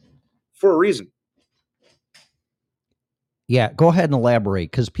 For a reason. Yeah, go ahead and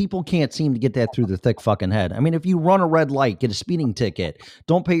elaborate, because people can't seem to get that through their thick fucking head. I mean, if you run a red light, get a speeding ticket,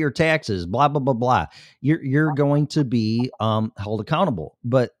 don't pay your taxes, blah, blah, blah, blah, you're going to be held accountable.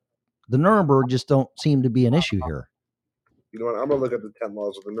 But the Nuremberg just don't seem to be an issue here. You know what? I'm going to look at the 10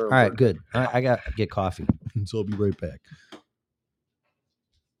 laws of the Nuremberg. All right, good. I got to get coffee, so I'll be right back.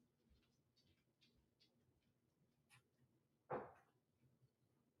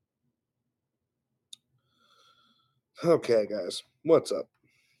 Okay, guys, what's up?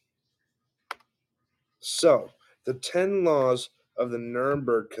 So, the 10 laws of the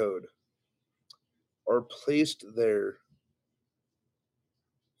Nuremberg Code are placed there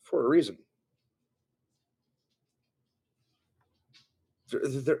for a reason.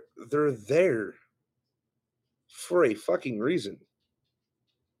 they're there for a fucking reason.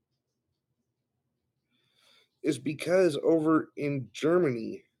 Is because over in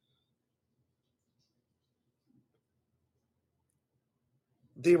Germany,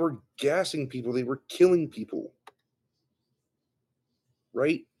 they were gassing people, they were killing people,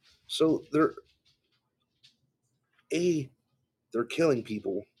 right? So they're killing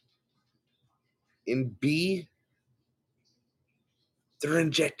people, and B, they're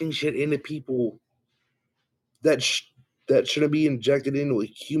injecting shit into people that that shouldn't be injected into a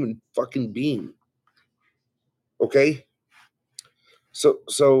human fucking being. Okay, so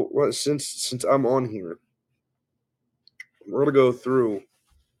well, since I'm on here, we're gonna go through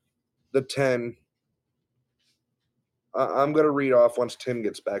the 10. I'm gonna read off once Tim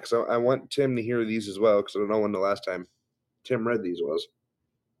gets back. So I want Tim to hear these as well because I don't know when the last time Tim read these was.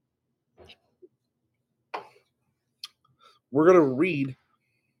 We're gonna read.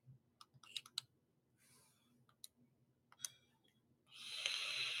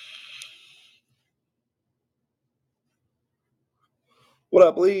 What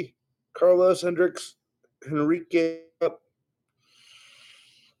up, Lee? Carlos Hendricks, Enrique. Up.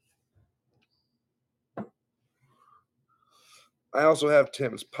 I also have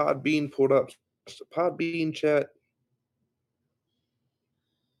Tim's Podbean pulled up. Podbean chat.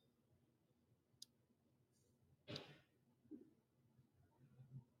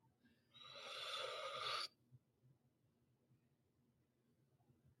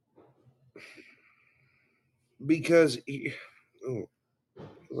 Because oh, I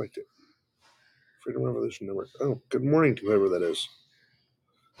liked it. Freedom Revolution Network. Oh, good morning to whoever that is.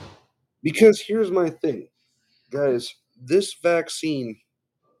 Because here's my thing, guys. This vaccine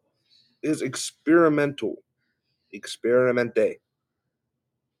is experimental. Experimente.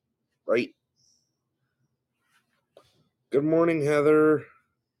 Right? Good morning, Heather.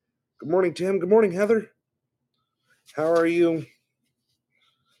 Good morning, Tim. Good morning, Heather. How are you?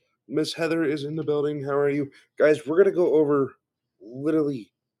 Miss Heather is in the building. How are you? Guys, we're going to go over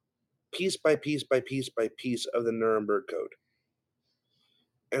literally piece by piece by piece by piece of the Nuremberg Code.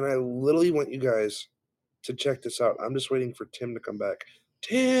 And I literally want you guys to check this out. I'm just waiting for Tim to come back.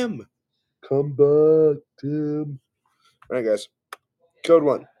 Tim! Come back, Tim. All right, guys. Code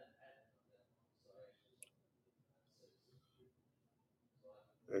 1.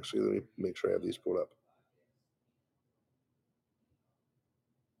 Actually, let me make sure I have these pulled up.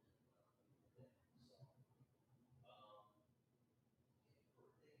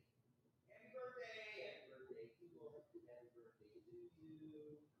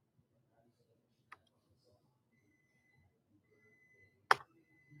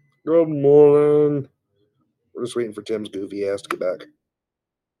 Good morning. We're just waiting for Tim's goofy ass to get back.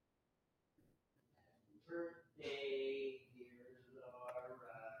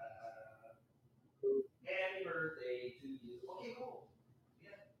 Happy birthday to you. Okay, cool. Yeah.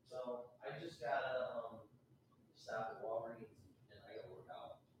 So I just gotta stop at Walgreens and I gotta work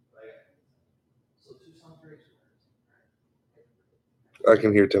out. So 2 songs for each. I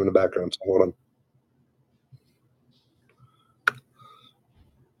can hear Tim in the background, so hold on.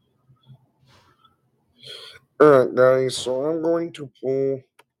 Alright, guys, so I'm going to pull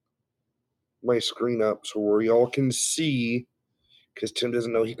my screen up so where y'all can see, because Tim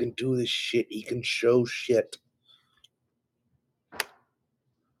doesn't know he can do this shit. He can show shit. I'm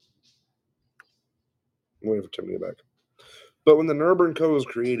waiting for Tim to get back. But when the Nuremberg Code was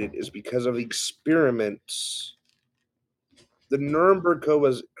created, is because of experiments. The Nuremberg Code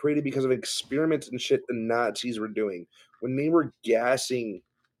was created because of experiments and shit the Nazis were doing. When they were gassing,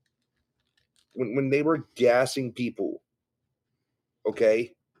 when they were gassing people,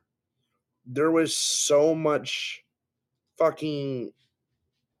 okay, there was so much fucking.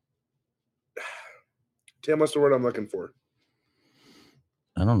 Tim, what's the word I'm looking for?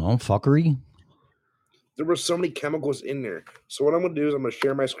 I don't know, fuckery? There were so many chemicals in there. So what I'm gonna do is I'm gonna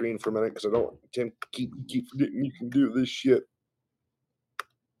share my screen for a minute because I don't Tim keep forgetting you can do this shit.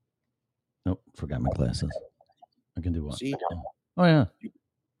 Oh, forgot my glasses. I can do what? See? Oh yeah.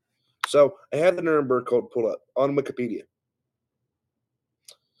 So I have the Nuremberg Code pulled up on Wikipedia.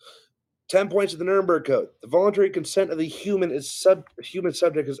 10 points of the Nuremberg Code. The voluntary consent of the human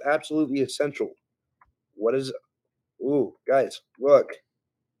subject is absolutely essential. What is? Ooh, guys, look.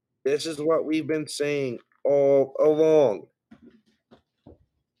 This is what we've been saying all along.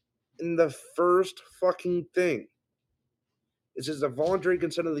 In the first fucking thing, it says the voluntary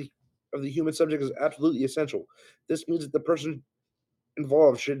consent of the human subject is absolutely essential. This means that the person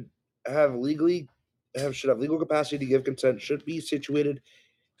involved should have legal capacity to give consent, should be situated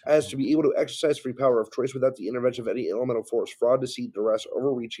as to be able to exercise free power of choice without the intervention of any elemental force, fraud, deceit, duress,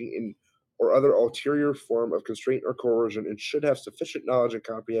 overreaching, or other ulterior form of constraint or coercion, and should have sufficient knowledge and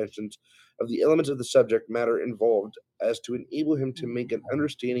comprehensions of the elements of the subject matter involved as to enable him to make an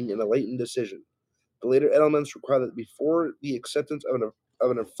understanding and enlightened decision. The later elements require that before the acceptance of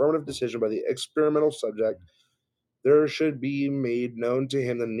an affirmative decision by the experimental subject, there should be made known to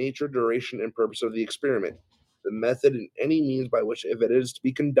him the nature, duration, and purpose of the experiment, the method, and any means by which, if it is to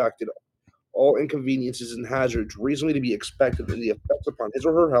be conducted, all inconveniences and hazards reasonably to be expected, and the effects upon his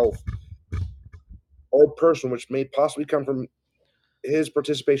or her health, or person which may possibly come from his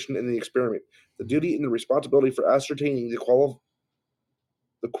participation in the experiment. The duty and the responsibility for ascertaining the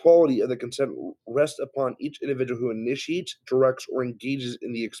quality of the consent rests upon each individual who initiates, directs, or engages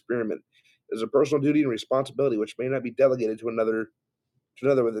in the experiment. It is a personal duty and responsibility which may not be delegated to another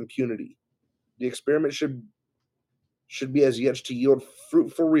with impunity. The experiment should be as yet to yield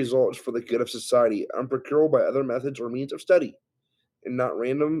fruitful results for the good of society, unprocurable by other methods or means of study, and not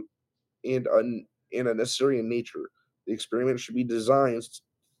random and unnecessary in nature. The experiment should be designed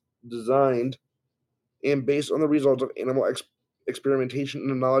and based on the results of animal experimentation and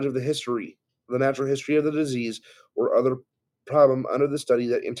the knowledge of the natural history of the disease, or other problem under the study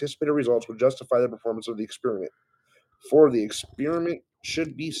that anticipated results would justify the performance of the experiment. 4. The experiment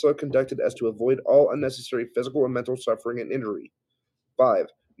should be so conducted as to avoid all unnecessary physical and mental suffering and injury. 5.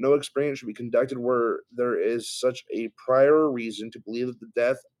 No experiment should be conducted where there is such a prior reason to believe that the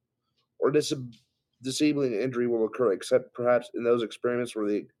death or disabling injury will occur, except perhaps in those experiments where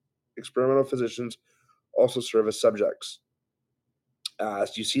the experimental physicians also serve as subjects. Do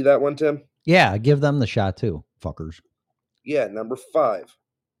you see that one, Tim? Yeah, give them the shot too, fuckers. Yeah, number 5.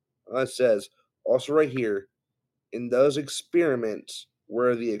 It says, also right here, in those experiments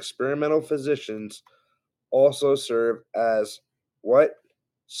where the experimental physicians also serve as what?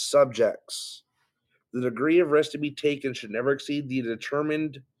 Subjects. The degree of risk to be taken should never exceed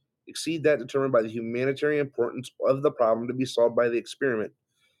that determined by the humanitarian importance of the problem to be solved by the experiment.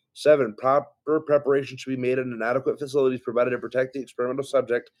 7. Proper preparation should be made in inadequate facilities provided to protect the experimental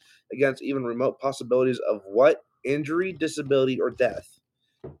subject against even remote possibilities of what? Injury, disability, or death.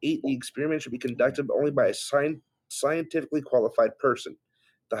 8. The experiment should be conducted only by a scientifically qualified person.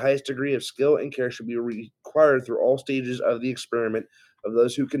 The highest degree of skill and care should be required through all stages of the experiment of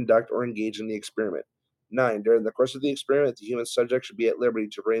those who conduct or engage in the experiment. 9. During the course of the experiment, the human subject should be at liberty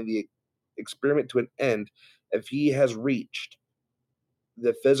to bring the experiment to an end if he has reached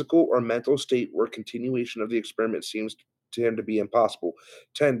the physical or mental state where continuation of the experiment seems to him to be impossible.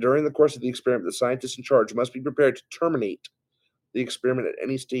 10. During the course of the experiment, the scientist in charge must be prepared to terminate the experiment at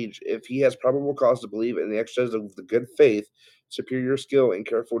any stage if he has probable cause to believe in the exercise of the good faith, superior skill, and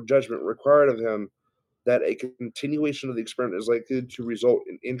careful judgment required of him that a continuation of the experiment is likely to result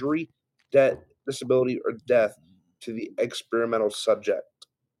in injury, disability, or death to the experimental subject.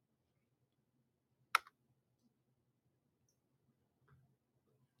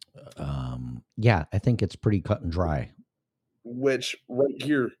 Yeah, I think it's pretty cut and dry. Which, right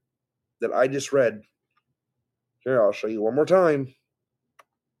here, that I just read, here, I'll show you one more time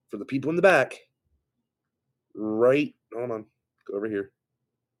for the people in the back. Right, hold on, go over here.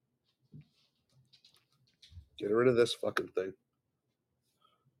 Get rid of this fucking thing.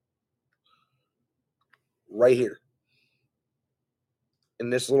 Right here.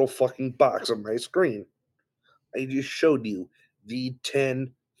 In this little fucking box on my screen. I just showed you the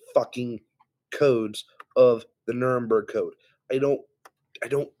 10 fucking codes of the Nuremberg Code. I don't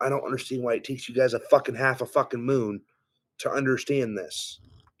understand why it takes you guys a fucking half a fucking moon to understand this.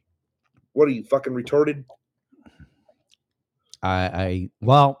 What are you, fucking retarded?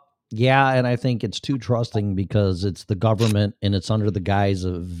 Well, yeah, and I think it's too trusting because it's the government and it's under the guise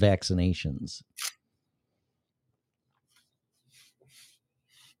of vaccinations.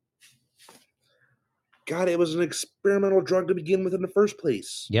 God, it was an experimental drug to begin with in the first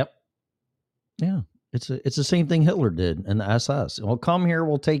place. Yep. Yeah. It's the same thing Hitler did in the SS. Well, come here,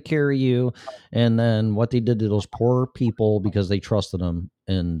 we'll take care of you. And then what they did to those poor people because they trusted them,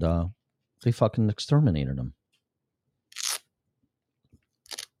 and they fucking exterminated them.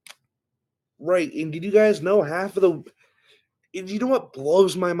 Right. And did you guys know half of the... You know what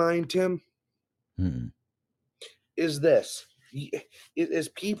blows my mind, Tim? Is this. Is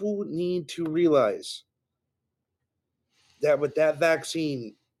people need to realize that with that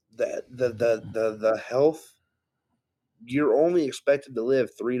vaccine, that the health, you're only expected to live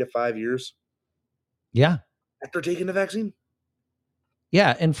 3 to 5 years. Yeah. After taking the vaccine.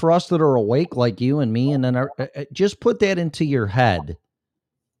 Yeah, and for us that are awake like you and me, and then just put that into your head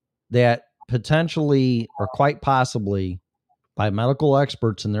that potentially or quite possibly by medical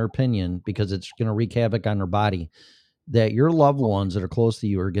experts in their opinion, because it's going to wreak havoc on their body, that your loved ones that are close to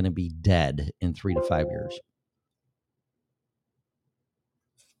you are going to be dead in 3 to 5 years.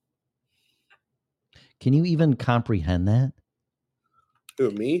 Can you even comprehend that?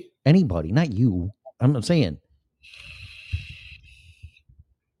 Who, me? Anybody, not you. I'm not saying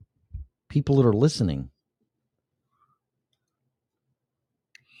people that are listening.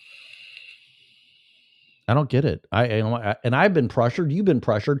 I don't get it. And I've been pressured. You've been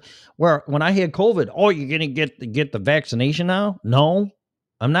pressured. Where when I had COVID, oh, you're gonna get the vaccination now? No,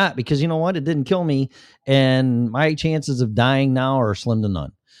 I'm not, because you know what? It didn't kill me, and my chances of dying now are slim to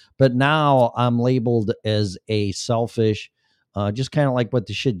none. But now I'm labeled as a selfish, just kind of like what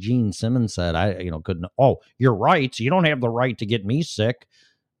the shit Gene Simmons said. I couldn't. Oh, you're right. You don't have the right to get me sick.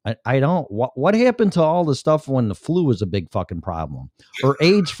 I don't. What happened to all the stuff when the flu was a big fucking problem, or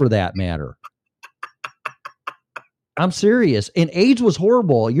AIDS for that matter? I'm serious. And AIDS was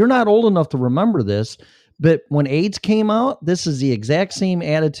horrible. You're not old enough to remember this, but when AIDS came out, this is the exact same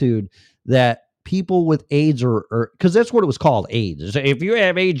attitude that people with AIDS are, because that's what it was called, AIDS. If you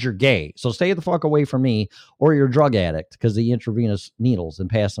have AIDS, you're gay. So stay the fuck away from me, or you're a drug addict because the intravenous needles and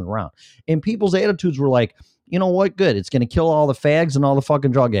passing around. And people's attitudes were like, you know what? Good. It's going to kill all the fags and all the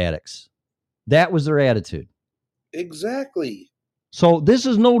fucking drug addicts. That was their attitude. Exactly. So this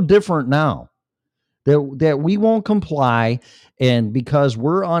is no different now. That we won't comply, and because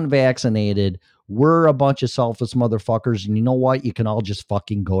we're unvaccinated, we're a bunch of selfish motherfuckers, and you know what? You can all just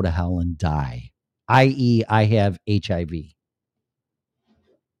fucking go to hell and die, i.e. I have HIV.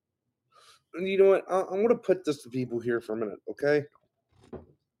 And you know what? I'm going to put this to people here for a minute, okay?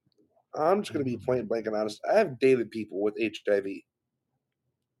 I'm just going to be point blank and honest. I have dated people with HIV.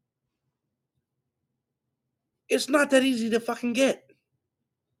 It's not that easy to fucking get.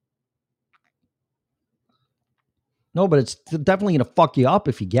 No, but it's definitely going to fuck you up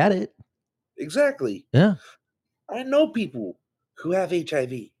if you get it. Exactly. Yeah. I know people who have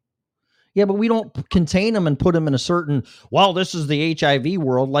HIV. Yeah, but we don't contain them and put them in a certain, well, this is the HIV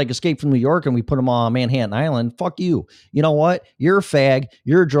world, like Escape from New York, and we put them on Manhattan Island. Fuck you. You know what? You're a fag.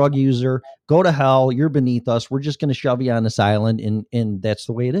 You're a drug user. Go to hell. You're beneath us. We're just going to shove you on this island, and that's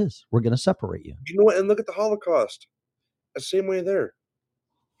the way it is. We're going to separate you. You know what? And look at the Holocaust. The same way there.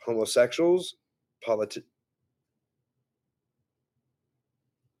 Homosexuals,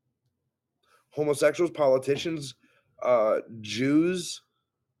 politicians, Jews,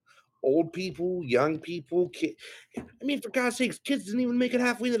 old people, young people, kids. I mean, for God's sakes, kids didn't even make it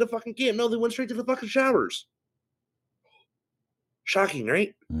halfway to the fucking camp. No, they went straight to the fucking showers. Shocking,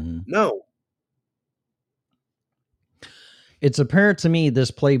 right? Mm-hmm. No. It's apparent to me this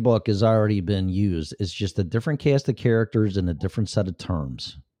playbook has already been used. It's just a different cast of characters and a different set of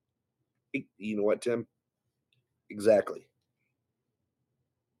terms. You know what, Tim? Exactly.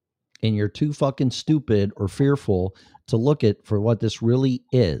 And you're too fucking stupid or fearful to look at for what this really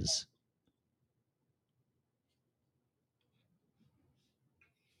is.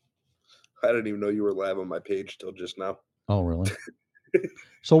 I didn't even know you were live on my page till just now. Oh, really?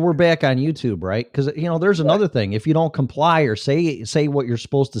 So we're back on YouTube, right? Because, there's another thing. If you don't comply or say what you're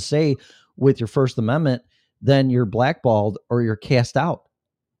supposed to say with your First Amendment, then you're blackballed or you're cast out.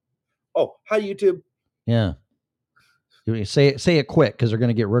 Oh, hi, YouTube. Yeah. Say it quick, because they're going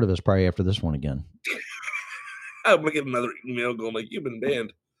to get rid of us probably after this one again. I'm going to get another email going like, you've been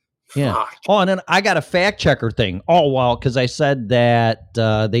banned. Yeah. Fuck. Oh, and then I got a fact checker thing. Oh, well, because I said that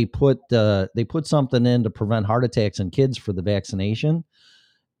they put something in to prevent heart attacks in kids for the vaccination.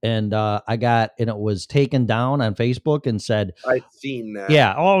 And it was taken down on Facebook and said, I've seen that.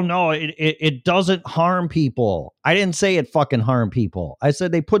 Yeah. Oh, no, it doesn't harm people. I didn't say it fucking harm people. I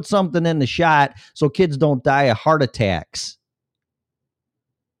said they put something in the shot so kids don't die of heart attacks.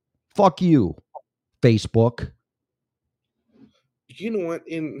 Fuck you, Facebook. You know what?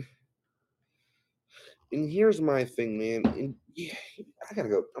 And here's my thing, man. And I gotta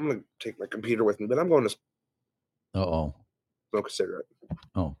go. I'm gonna take my computer with me, but I'm going to smoke a cigarette.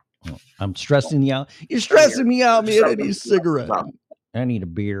 Oh, I'm stressing you out. You're stressing me out, man. I need a cigarette. I need a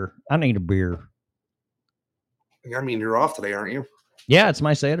beer. I mean, you're off today, aren't you? Yeah, it's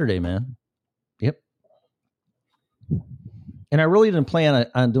my Saturday, man. Yep. And I really didn't plan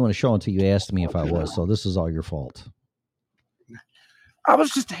on doing a show until you asked me if I was. So this is all your fault.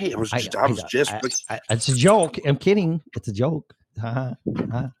 It's a joke. I'm kidding. It's a joke. I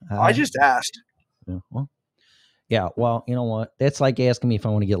just asked. Yeah, well, you know what? That's like asking me if I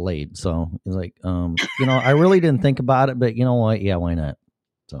want to get laid. So it's like, I really didn't think about it, but you know what? Yeah, why not?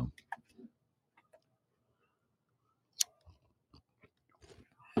 So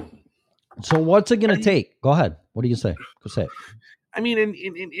what's it going to take? Go ahead. What do you say? Go say it. I mean,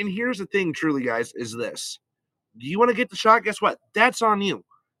 and here's the thing, truly, guys, is this. Do you want to get the shot? Guess what? That's on you.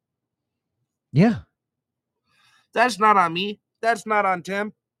 Yeah. That's not on me. That's not on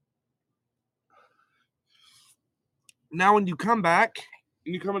Tim. Now, when you come back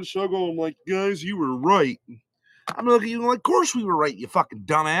and you come on the show going like, guys, you were right. I'm looking at you like, of course we were right, you fucking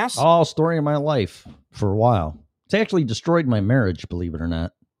dumbass. Oh, story of my life for a while. It's actually destroyed my marriage, believe it or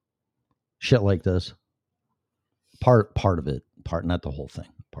not. Shit like this. Part of it. Not the whole thing.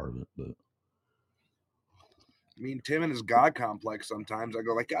 Part of it, but. I mean, Tim and his God complex sometimes. I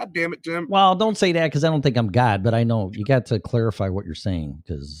go like, God damn it, Tim. Well, don't say that because I don't think I'm God, but I know you got to clarify what you're saying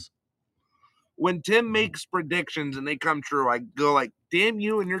because. When Tim makes predictions and they come true, I go like, damn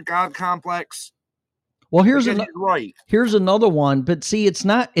you and your God complex. Well, here's another one, but see, it's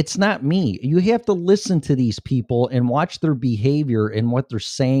not me. You have to listen to these people and watch their behavior and what they're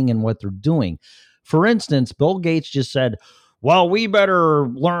saying and what they're doing. For instance, Bill Gates just said, well, we better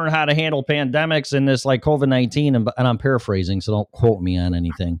learn how to handle pandemics in this like COVID-19. And I'm paraphrasing, so don't quote me on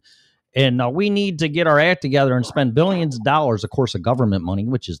anything. And we need to get our act together and spend billions of dollars, of course, of government money,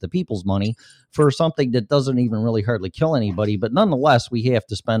 which is the people's money, for something that doesn't even really hardly kill anybody. But nonetheless, we have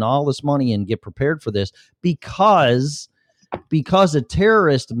to spend all this money and get prepared for this because a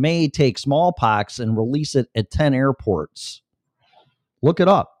terrorist may take smallpox and release it at 10 airports. Look it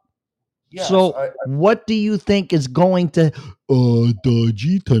up. Yes, so what do you think is going to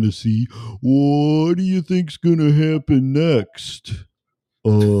Dodgy, Tennessee? What do you think's going to happen next?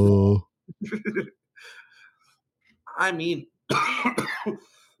 I mean,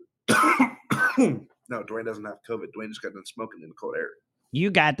 no, Dwayne doesn't have COVID. Dwayne just got done smoking in the cold air. You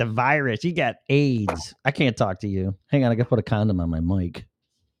got the virus. You got AIDS. I can't talk to you. Hang on, I got to put a condom on my mic.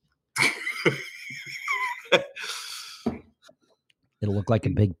 It'll look like a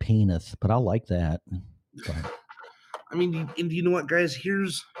big penis, but I like that. So. I mean, and you know what, guys?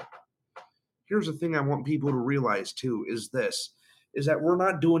 Here's the thing I want people to realize, too, is that we're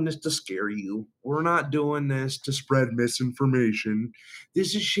not doing this to scare you. We're not doing this to spread misinformation.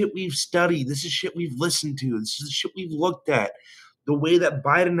 This is shit we've studied. This is shit we've listened to. This is shit we've looked at. The way that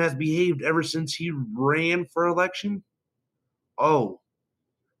Biden has behaved ever since he ran for election. Oh,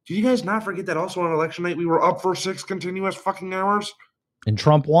 do you guys not forget that also on election night we were up for 6 continuous fucking hours? And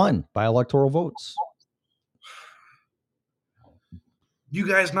Trump won by electoral votes. You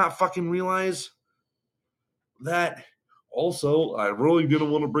guys not fucking realize that? Also, I really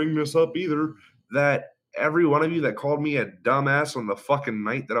didn't want to bring this up either, that every one of you that called me a dumbass on the fucking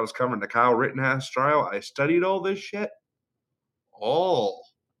night that I was covering the Kyle Rittenhouse trial, I studied all this shit. Oh.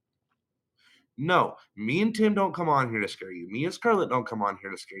 No, me and Tim don't come on here to scare you. Me and Scarlett don't come on here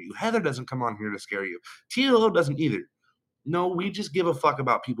to scare you. Heather doesn't come on here to scare you. TLO doesn't either. No, we just give a fuck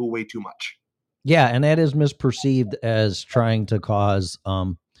about people way too much. Yeah, and that is misperceived as trying to cause,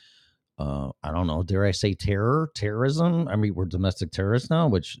 I don't know, dare I say terrorism? I mean, we're domestic terrorists now,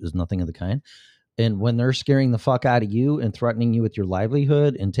 which is nothing of the kind. And when they're scaring the fuck out of you and threatening you with your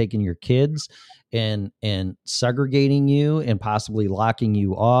livelihood and taking your kids and segregating you and possibly locking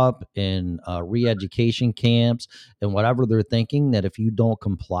you up in re-education camps and whatever they're thinking that if you don't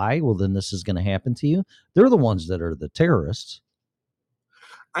comply, well, then this is going to happen to you. They're the ones that are the terrorists.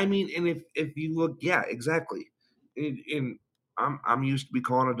 I mean, and if you look, yeah, exactly. I'm used to be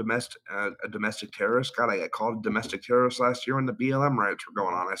calling a domestic terrorist. God, I got called a domestic terrorist last year when the BLM riots were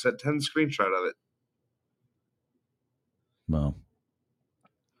going on. I sent 10 screenshot of it. Well,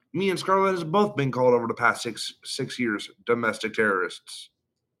 me and Scarlett has both been called over the past six years domestic terrorists.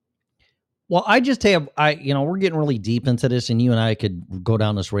 Well, we're getting really deep into this, and you and I could go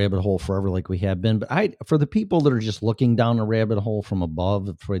down this rabbit hole forever like we have been. But for the people that are just looking down the rabbit hole from above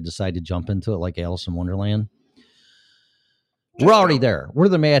before they decide to jump into it like Alice in Wonderland, we're already there. We're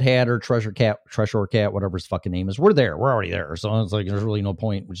the Mad Hatter, Treasure Cat, whatever his fucking name is. We're there. We're already there. So it's like there's really no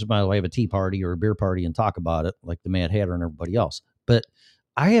point. We just might as well have a tea party or a beer party and talk about it like the Mad Hatter and everybody else. But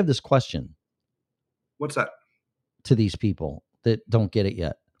I have this question. What's that? To these people that don't get it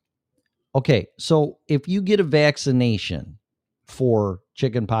yet. Okay, so if you get a vaccination for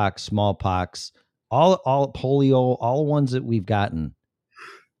chickenpox, smallpox, all polio, all the ones that we've gotten,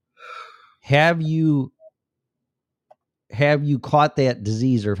 have you caught that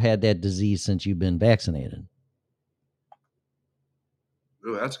disease or have had that disease since you've been vaccinated?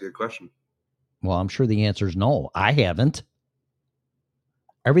 Oh, that's a good question. Well, I'm sure the answer is no. I haven't.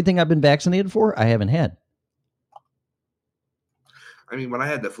 Everything I've been vaccinated for, I haven't had. I mean, when I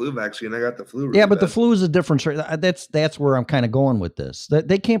had the flu vaccine, I got the flu. Really yeah, but bad. The flu is a different strain. That's where I'm kind of going with this.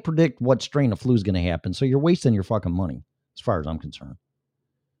 They can't predict what strain of flu is going to happen, so you're wasting your fucking money, as far as I'm concerned.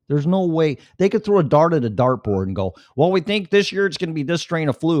 There's no way they could throw a dart at a dartboard and go, well, we think this year it's going to be this strain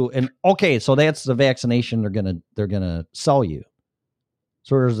of flu. And okay, so that's the vaccination they're gonna sell you.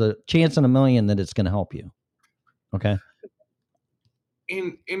 So there's a chance in a million that it's going to help you. Okay.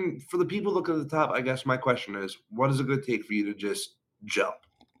 And for the people looking at the top, I guess my question is, what is it going to take for you to just jump?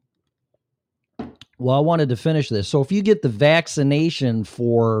 Well, I wanted to finish this. So if you get the vaccination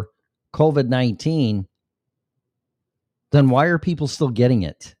for COVID-19, then why are people still getting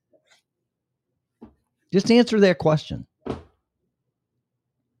it? Just answer that question.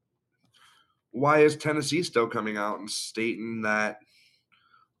 Why is Tennessee still coming out and stating that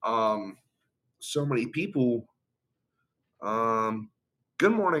so many people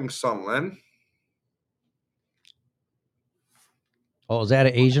good morning, Sunlen. Oh, is that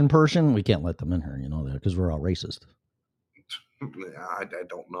an Asian person? We can't let them in here, you know that, because we're all racist. I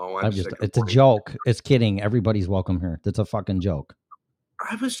don't know. It's a joke. It's kidding. Everybody's welcome here. That's a fucking joke.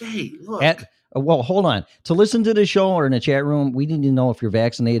 I was hey, look. Well, hold on. To listen to the show or in the chat room, we need to know if you're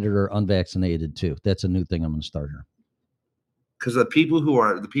vaccinated or unvaccinated too. That's a new thing I'm going to start here. Because the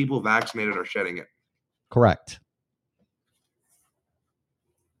people vaccinated are shedding it. Correct.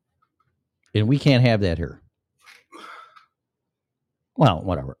 And we can't have that here. Well,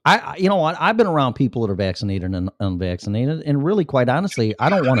 whatever. You know what? I've been around people that are vaccinated and unvaccinated, and really, quite honestly, I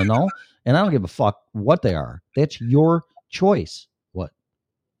don't want to know, and I don't give a fuck what they are. That's your choice. What?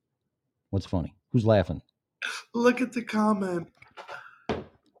 What's funny? Who's laughing? Look at the comment.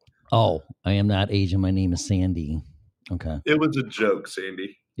 Oh, I am not Asian. My name is Sandy. Okay. It was a joke,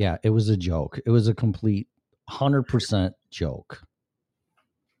 Sandy. Yeah, it was a joke. It was a complete 100% joke.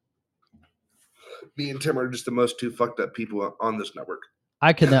 Me and Tim are just the most two fucked up people on this network.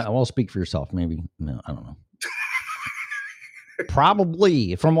 I could not. Well, speak for yourself. Maybe. No, I don't know.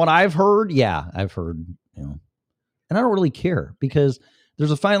 Probably. From what I've heard, yeah, I've heard, you know. And I don't really care because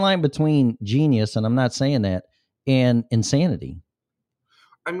there's a fine line between genius, and I'm not saying that, and insanity.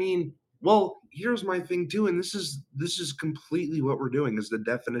 I mean, well, here's my thing too, and this is completely what we're doing is the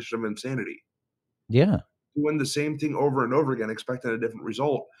definition of insanity. Yeah. Doing the same thing over and over again, expecting a different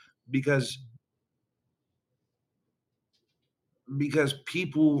result because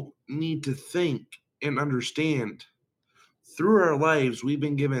people need to think and understand through our lives, we've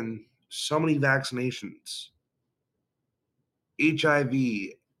been given so many vaccinations,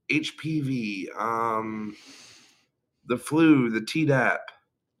 HIV, HPV, the flu, the Tdap.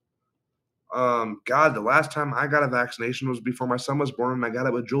 God, the last time I got a vaccination was before my son was born, and I got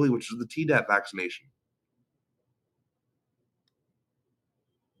it with Julie, which was the Tdap vaccination.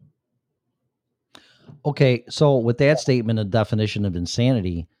 Okay, so with that statement, a definition of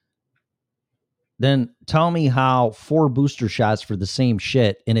insanity, then tell me how 4 booster shots for the same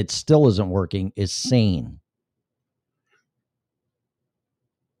shit and it still isn't working is sane.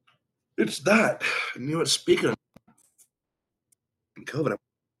 It's that. And you know what? Speaking of COVID, I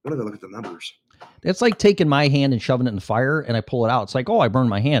want to go look at the numbers. That's like taking my hand and shoving it in the fire and I pull it out. It's like, oh, I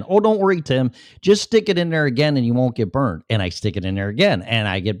burned my hand. Oh, don't worry, Tim. Just stick it in there again and you won't get burned. And I stick it in there again and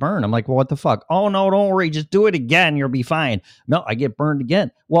I get burned. I'm like, well, what the fuck? Oh, no, don't worry. Just do it again. You'll be fine. No, I get burned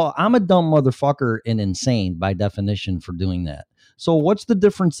again. Well, I'm a dumb motherfucker and insane by definition for doing that. So what's the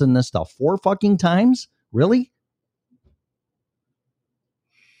difference in this stuff? 4 fucking times? Really?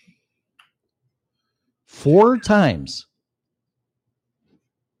 4 times.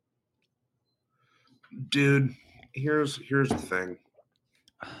 Dude, here's the thing.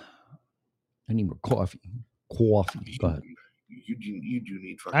 I need more coffee. Go ahead. You do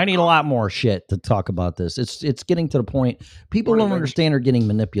need fucking I need coffee. a lot more shit to talk about this. It's getting to the point people don't understand are getting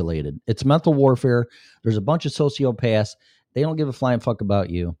manipulated. It's mental warfare. There's a bunch of sociopaths. They don't give a flying fuck about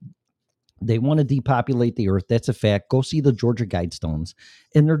you. They want to depopulate the earth. That's a fact. Go see the Georgia Guidestones.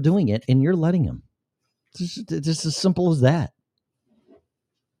 And they're doing it, and you're letting them. It's as simple as that.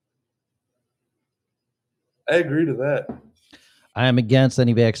 I agree to that. I am against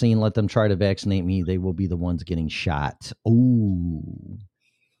any vaccine. Let them try to vaccinate me. They will be the ones getting shot. Ooh.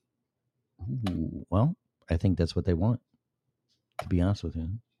 Well, I think that's what they want, to be honest with you.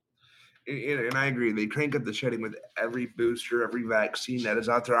 And I agree. They crank up the shedding with every booster, every vaccine that is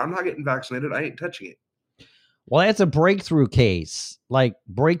out there. I'm not getting vaccinated. I ain't touching it. Well, that's a breakthrough case. Like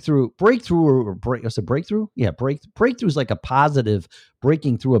breakthrough. What's a breakthrough? Yeah, breakthrough is like a positive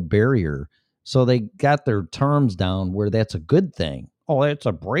breaking through a barrier. So they got their terms down where that's a good thing. Oh, that's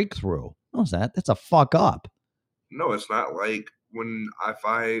a breakthrough. What's that? That's a fuck up. No, it's not. Like if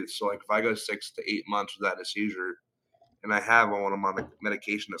I go 6 to 8 months without a seizure, and I have one on my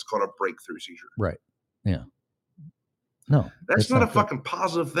medication, that's called a breakthrough seizure. Right. Yeah. No, that's not a fucking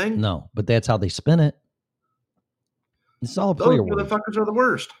positive thing. No, but that's how they spin it. It's all a Those player word. motherfuckers are the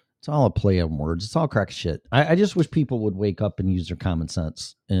worst. It's all a play on words. It's all crack shit. I just wish people would wake up and use their common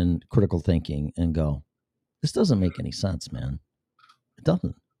sense and critical thinking and go, this doesn't make any sense, man. It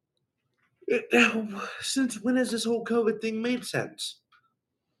doesn't. Since when has this whole COVID thing made sense?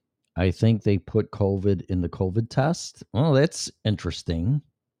 I think they put COVID in the COVID test. Well, that's interesting.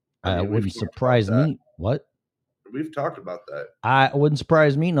 I mean, It we've wouldn't talked about surprise that. me. What? We've talked about that. It wouldn't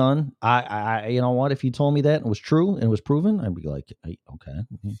surprise me none. You know what? If you told me that and it was true and it was proven, I'd be like, okay.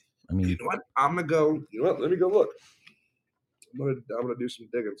 I mean, You know what? I'm gonna go. You know what? Let me go look. I'm gonna do some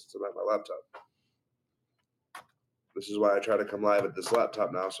digging since I'm at my laptop. This is why I try to come live at this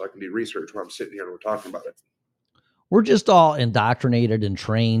laptop now, so I can do research while I'm sitting here and we're talking about it. we're just all indoctrinated and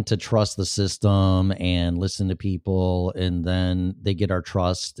trained to trust the system and listen to people, and then they get our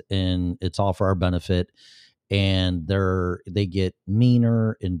trust, and it's all for our benefit. And they get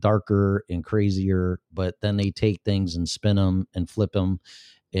meaner and darker and crazier, but then they take things and spin them and flip them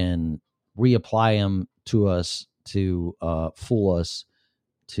and reapply them to us to fool us,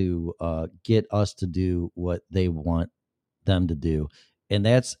 to get us to do what they want them to do. And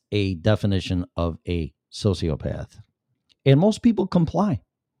that's a definition of a sociopath. And most people comply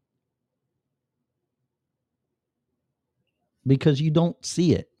because you don't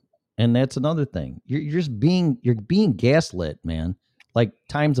see it. And that's another thing. You're being gaslit, man, like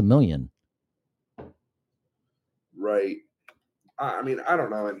times a million. Right. I mean, I don't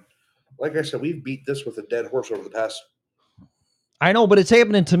know. And like I said, we've beat this with a dead horse over the past. I know, but it's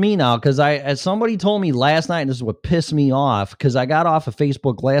happening to me now because as somebody told me last night, and this is what pissed me off, because I got off of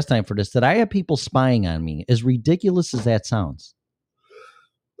Facebook last time for this, that I have people spying on me. As ridiculous as that sounds.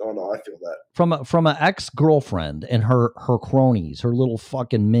 Oh no, I feel that. From an ex-girlfriend and her cronies, her little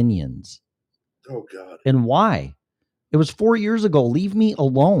fucking minions. Oh God. And why? It was 4 years ago. Leave me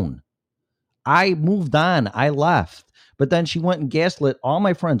alone. I moved on. I left. But then she went and gaslit all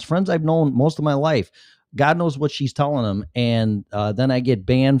my friends I've known most of my life. God knows what she's telling them. And then I get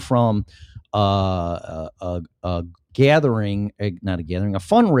banned from a gathering, not a gathering, a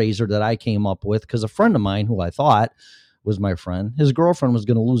fundraiser that I came up with because a friend of mine who I thought was my friend, his girlfriend was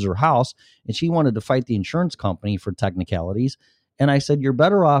going to lose her house, and she wanted to fight the insurance company for technicalities. And I said, you're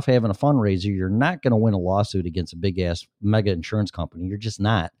better off having a fundraiser. You're not going to win a lawsuit against a big ass mega insurance company. You're just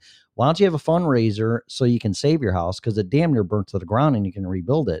not. Why don't you have a fundraiser so you can save your house? Because it damn near burnt to the ground and you can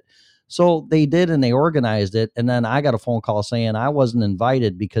rebuild it. So they did, and they organized it. And then I got a phone call saying I wasn't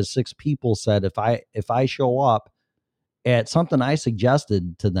invited because 6 people said if I show up at something I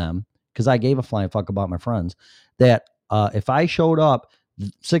suggested to them, because I gave a flying fuck about my friends, that if I showed up,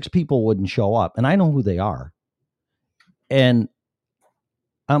 6 people wouldn't show up. And I know who they are. And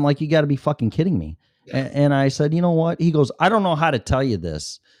I'm like, you got to be fucking kidding me. And I said, you know what? He goes, I don't know how to tell you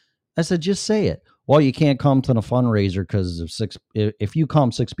this. I said, just say it. Well, you can't come to the fundraiser because if you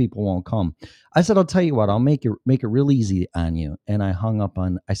come, 6 people won't come. I said, I'll tell you what, I'll make it real easy on you. And I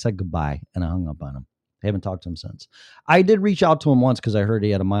said goodbye, and I hung up on him. I haven't talked to him since. I did reach out to him once because I heard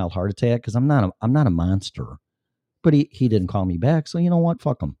he had a mild heart attack, because I'm not a monster. But he didn't call me back. So you know what?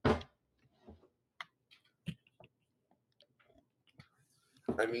 Fuck him.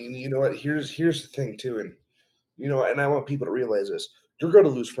 I mean, you know what? Here's the thing too, and you know, and I want people to realize this: you're going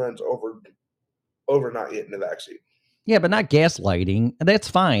to lose friends over not getting the vaccine. Yeah, but not gaslighting. That's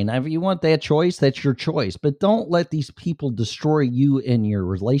fine. If you want that choice, that's your choice. But don't let these people destroy you in your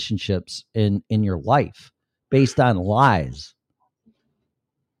relationships in your life based on lies.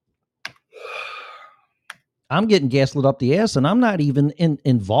 I'm getting gaslit up the ass, and I'm not even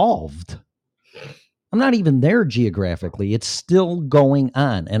involved. I'm not even there geographically. It's still going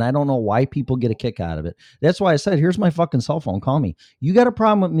on, and I don't know why people get a kick out of it. That's why I said, here's my fucking cell phone. Call me. You got a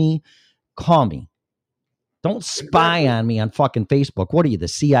problem with me? Call me. Don't spy on me on fucking Facebook. What are you, the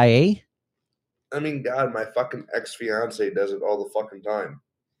CIA? I mean, God, my fucking ex-fiance does it all the fucking time.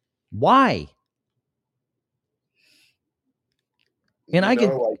 Why? And I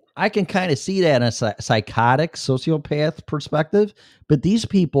can kind of see that in a psychotic sociopath perspective, but these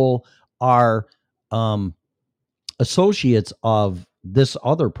people are associates of this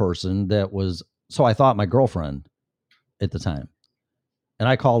other person that was, so I thought, my girlfriend at the time. And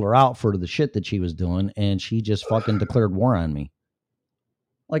I called her out for the shit that she was doing, and she just fucking declared war on me.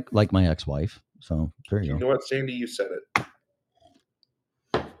 Like my ex-wife. So there you go. You know what, Sandy? You said it.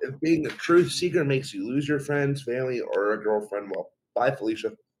 If being a truth seeker makes you lose your friends, family, or a girlfriend, well, bye,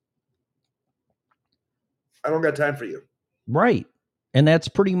 Felicia. I don't got time for you. Right. And that's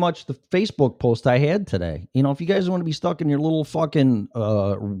pretty much the Facebook post I had today. You know, if you guys want to be stuck in your little fucking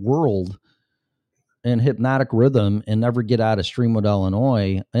world and hypnotic rhythm and never get out of Streamwood,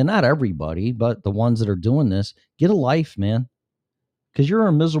 Illinois, and not everybody, but the ones that are doing this, get a life, man. because you're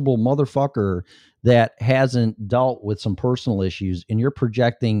a miserable motherfucker that hasn't dealt with some personal issues, and you're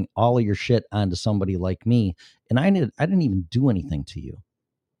projecting all of your shit onto somebody like me. And I didn't even do anything to you.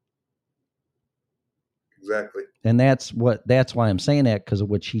 Exactly. And that's why I'm saying that, because of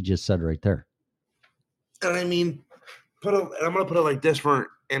what she just said right there. And I mean, I'm going to put it like this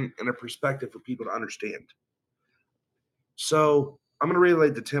in a perspective for people to understand. So I'm going to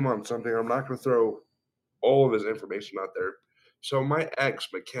relate to Tim on something. I'm not going to throw all of his information out there. So my ex,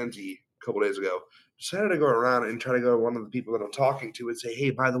 Mackenzie, a couple days ago, decided to go around and try to go to one of the people that I'm talking to and say, hey,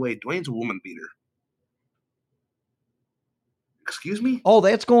 by the way, Dwayne's a woman beater. Excuse me? Oh,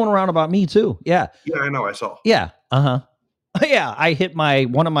 that's going around about me too. Yeah. Yeah, I know. I saw. Yeah. Uh-huh. Yeah. I hit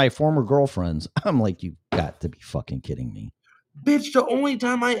one of my former girlfriends. I'm like, you got to be fucking kidding me. Bitch, the only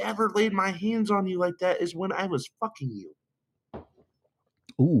time I ever laid my hands on you like that is when I was fucking you.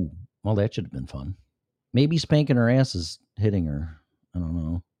 Ooh, well, that should have been fun. Maybe spanking her ass is hitting her. I don't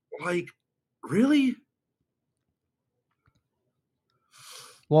know. Like, really?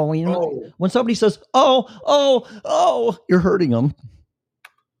 Well, when somebody says, oh, you're hurting them.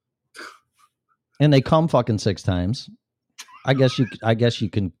 And they come fucking 6 times. I guess you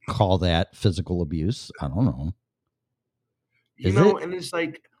can call that physical abuse. I don't know. And it's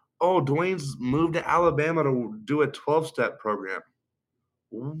like, oh, Dwayne's moved to Alabama to do a 12-step program.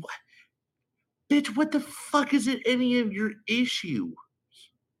 What? Bitch, what the fuck is it any of your issue?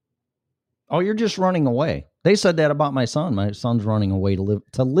 Oh, you're just running away. They said that about my son. My son's running away to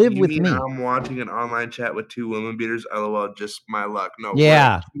live with me. I'm watching an online chat with 2 women beaters. LOL, just my luck. No.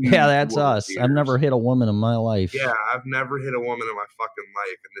 Yeah, that's us. Beaters. I've never hit a woman in my life. Yeah, I've never hit a woman in my fucking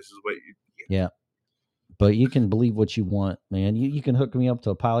life, and this is what you. Yeah. But you can believe what you want, man. You can hook me up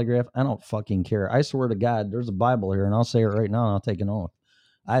to a polygraph. I don't fucking care. I swear to God, there's a Bible here, and I'll say it right now, and I'll take an oath.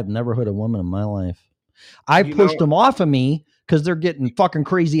 I've never hit a woman in my life. I pushed them off of me because they're getting fucking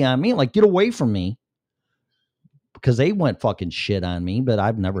crazy on me. Like, get away from me. Because they went fucking shit on me, but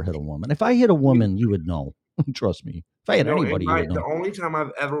I've never hit a woman. If I hit a woman, you would know. Trust me. If I hit anybody, you would know. The only time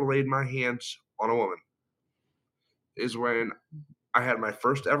I've ever laid my hands on a woman is when I had my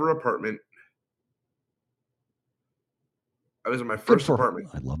first ever apartment. I was in my first apartment.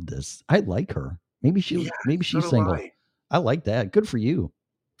 I love this. I like her. Maybe she's single. I like that. Good for you.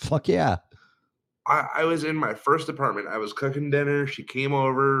 Fuck yeah. I was in my first apartment. I was cooking dinner. She came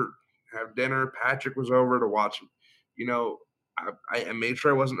over, have dinner. Patrick was over to watch. I made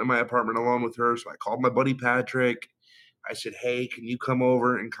sure I wasn't in my apartment alone with her. So I called my buddy Patrick. I said, hey, can you come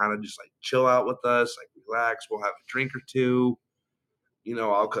over and kind of just like chill out with us? Like relax. We'll have a drink or two.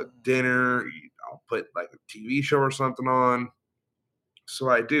 I'll cook dinner. I'll put like a TV show or something on. So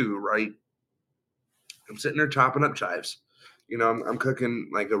I do, right? I'm sitting there chopping up chives. I'm cooking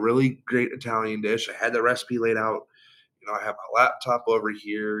like a really great Italian dish. I had the recipe laid out. I have my laptop over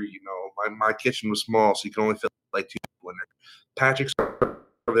here. My kitchen was small, so you can only fit like 2 people in there. Patrick's over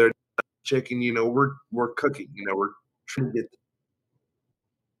there, chicken. We're cooking. We're trying to get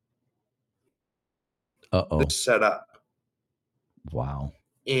this set up. Wow.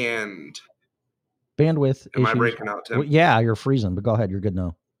 And bandwidth am issues. I breaking out, Tim? Well, yeah, you're freezing, but go ahead. You're good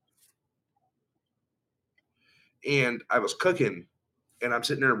now. And I was cooking, and I'm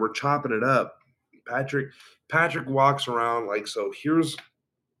sitting there, we're chopping it up. Patrick walks around like, so here's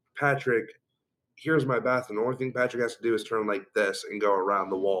Patrick, here's my bathroom. The only thing Patrick has to do is turn like this and go around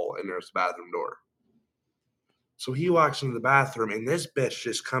the wall, and there's the bathroom door. So he walks into the bathroom, and this bitch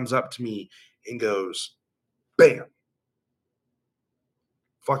just comes up to me and goes, bam.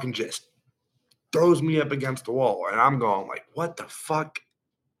 Fucking just throws me up against the wall, and I'm going like, what the fuck?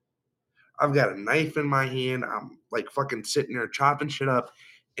 I've got a knife in my hand. I'm like fucking sitting there chopping shit up.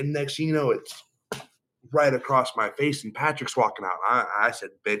 And next thing you know, it's right across my face, and Patrick's walking out. I said,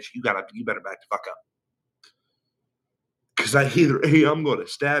 bitch, you better back the fuck up. Because either A, I'm going to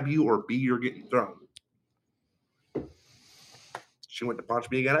stab you, or B, you're getting thrown. She went to punch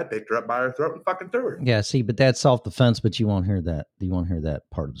me again. I picked her up by her throat and fucking threw her. Yeah, see, but that's self-defense, but you won't hear that. You won't hear that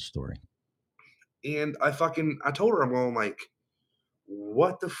part of the story. And I told her, I'm going like,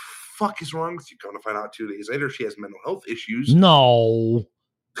 what the fuck is wrong with you? Going to find out 2 days later, she has mental health issues. No.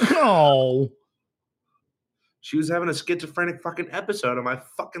 She was having a schizophrenic fucking episode in my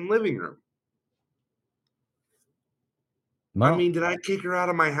fucking living room. Well, I mean, did I kick her out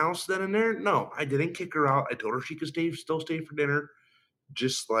of my house then and there? No, I didn't kick her out. I told her she could still stay for dinner.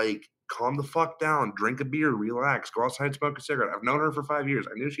 Just like calm the fuck down, drink a beer, relax, go outside, smoke a cigarette. I've known her for 5 years.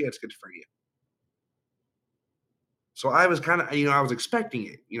 I knew she had schizophrenia. So I was kind of, I was expecting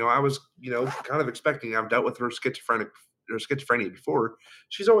it. I was, kind of expecting. I've dealt with her schizophrenia before.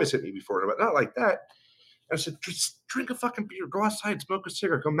 She's always hit me before, but not like that. I said, just drink a fucking beer, go outside, smoke a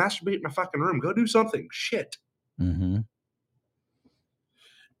cigarette, go masturbate in my fucking room, go do something. Shit. Mm-hmm.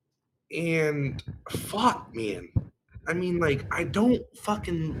 And fuck, man. I mean, like, I don't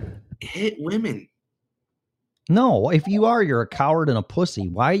fucking hit women. No, if you are, you're a coward and a pussy.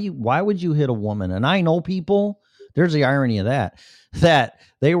 Why would you hit a woman? And I know people, there's the irony of that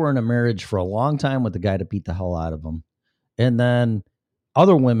they were in a marriage for a long time with the guy to beat the hell out of them. And then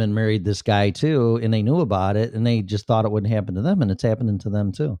other women married this guy too, and they knew about it, and they just thought it wouldn't happen to them, and it's happening to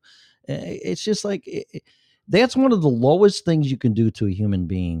them too. It's just like that's one of the lowest things you can do to a human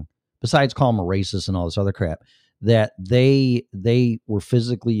being, besides call them a racist and all this other crap. That they were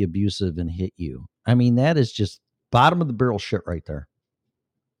physically abusive and hit you. I mean, that is just bottom of the barrel shit right there.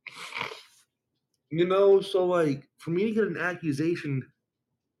 You know, so like for me to get an accusation,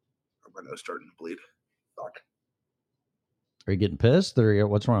 my nose starting to bleed. Fuck. Are you getting pissed or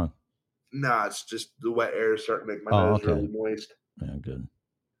what's wrong? Nah, it's just the wet air is starting to make my nose really moist. Yeah, good.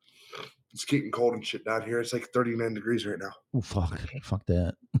 It's getting cold and shit down here. It's like 39 degrees right now. Oh, fuck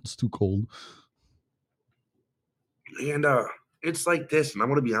that. It's too cold. And it's like this, and I'm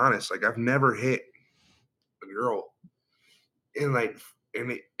gonna be honest, like I've never hit a girl. And like and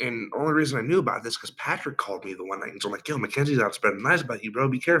the only reason I knew about this because Patrick called me the one night and so I'm like, yo, Mackenzie's out spreading lies about you, bro.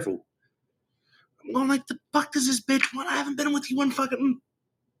 Be careful. I'm going like, the fuck does this bitch want? I haven't been with you in fucking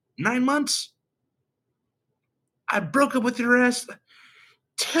 9 months. I broke up with your ass.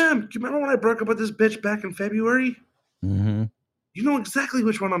 Tim, you remember when I broke up with this bitch back in February? Mm-hmm. You know exactly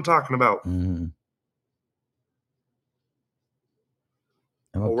which one I'm talking about. Mm-hmm.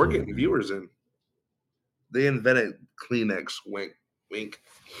 Oh, we're getting viewers in. They invented Kleenex. Wink, wink.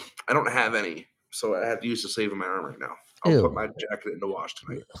 I don't have any, so I have to use the sleeve of my arm right now. I'll put my jacket in the wash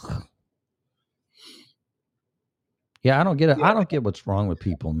tonight. Yeah, I don't get it. Yeah. I don't get what's wrong with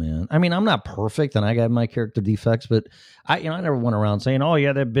people, man. I mean, I'm not perfect and I got my character defects, but I never went around saying, oh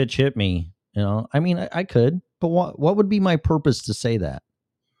yeah, that bitch hit me. You know, I mean, I could, but what would be my purpose to say that?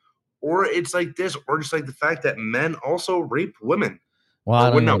 Or it's like this, or just like the fact that men also rape women. Well,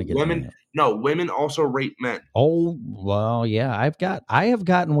 I don't want to get women. No, women also rape men. Oh, well, yeah. I have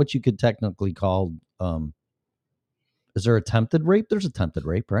gotten what you could technically call, is there attempted rape? There's attempted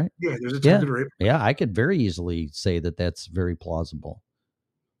rape, right? Yeah, there's attempted rape. Yeah, I could very easily say that that's very plausible.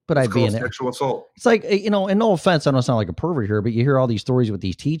 But I'd be sexual assault. It's like, you know, and no offense, I don't sound like a pervert here, but you hear all these stories with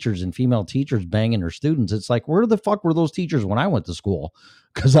these teachers and female teachers banging their students. It's like, where the fuck were those teachers when I went to school?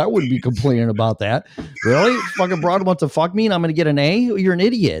 Because I wouldn't be complaining about that. Really? Fucking broad wants to fuck me and I'm going to get an A? You're an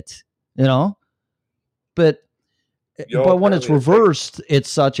idiot, you know? But when it's reversed, it's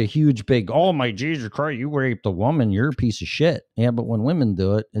such a huge big, oh my Jesus Christ, you raped a woman, you're a piece of shit. Yeah, but when women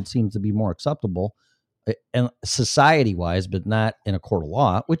do it, it seems to be more acceptable. And society-wise, but not in a court of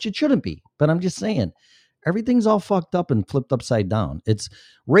law, which it shouldn't be. But I'm just saying, everything's all fucked up and flipped upside down. It's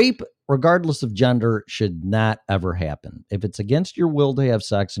rape, regardless of gender, should not ever happen. If it's against your will to have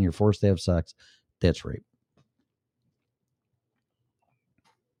sex and you're forced to have sex, that's rape.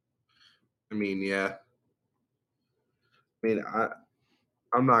 I mean, yeah. I mean,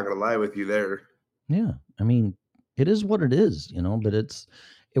 I'm not gonna lie with you there. Yeah, I mean, it is what it is, you know. But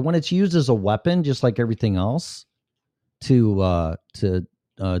when it's used as a weapon, just like everything else, to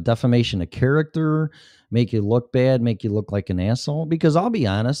defamation of character, make you look bad, make you look like an asshole. Because I'll be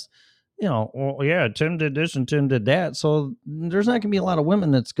honest, you know, well, yeah, Tim did this and Tim did that, so there's not gonna be a lot of women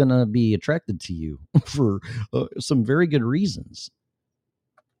that's gonna be attracted to you for some very good reasons.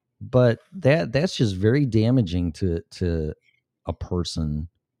 But that's just very damaging to a person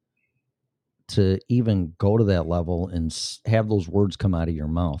to even go to that level and have those words come out of your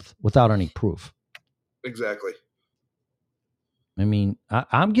mouth without any proof. Exactly. I mean,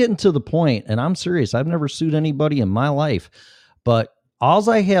 I'm getting to the point, and I'm serious. I've never sued anybody in my life, but all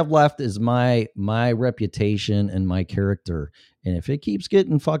I have left is my reputation and my character. And if it keeps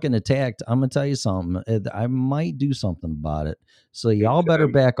getting fucking attacked, I'm gonna tell you something. I might do something about it. So y'all better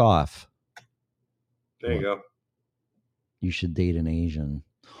back off. There you go. You should date an Asian.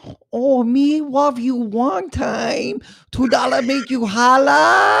 Oh, me love you one time. $2 make you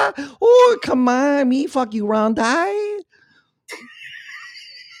holla. Oh, come on, me fuck you round eye.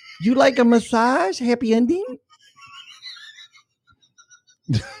 You like a massage? Happy ending?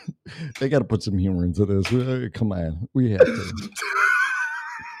 They got to put some humor into this. Come on, we have to.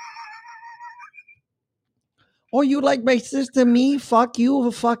 Oh, you like my sister? Me? Fuck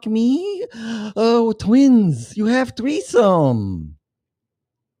you? Fuck me? Oh, twins. You have threesome.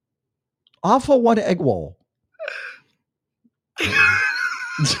 Offer one egg roll.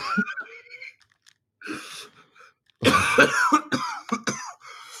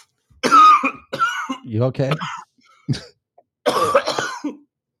 You You okay?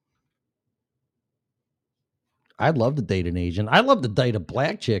 I'd love to date an Asian. I'd love to date a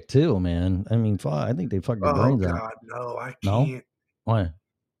black chick too, man. I mean, fuck, I think they fuck your Oh brains out. God, no, I No? can't. Why?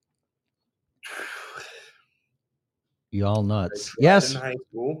 You all I nuts. tried Yes. in high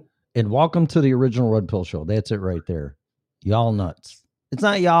school. And welcome to the original Red Pill Show. That's it right there. Y'all nuts. It's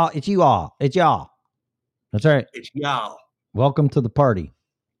not y'all. It's you all. It's y'all. That's right. It's y'all. Welcome to the party.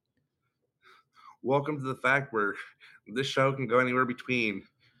 Welcome to the fact where this show can go anywhere between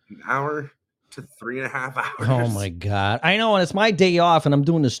an hour to 3.5 hours. Oh my God. I know. And it's my day off and I'm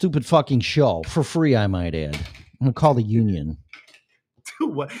doing this stupid fucking show for free, I might add. I'm going to call the union.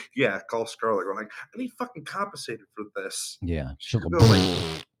 What? Yeah, call Scarlett. We're like, I need fucking compensated for this. Yeah. She'll go,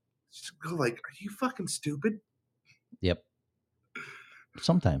 She'll go like, are you fucking stupid? Yep.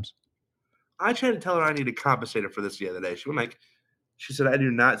 Sometimes. I tried to tell her I needed compensated for this the other day. She said, I do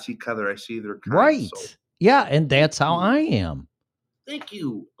not see color. I see their kind. Right. So, yeah. And that's how I am. thank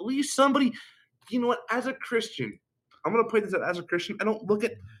you. At least somebody, you know what? As a Christian, I'm gonna put this out. As a Christian, I don't look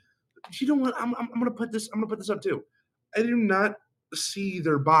at. You know what? I'm gonna put this. I'm gonna put this up too. I do not see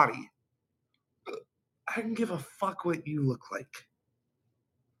their body. I can give a fuck what you look like.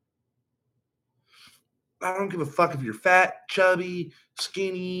 I don't give a fuck if you're fat, chubby,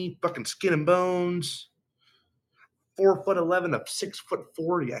 skinny, fucking skin and bones. 4'11" of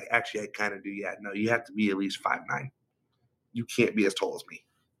 6'4". Yeah, actually, I kind of do. Yeah, no, you have to be at least 5'9". You can't be as tall as me.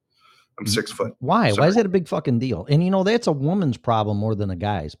 I'm 6 foot. Why? Sorry. Why is that a big fucking deal? And you know, that's a woman's problem more than a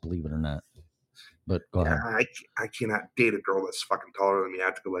guy's, believe it or not. But go ahead. I cannot date a girl that's fucking taller than me. I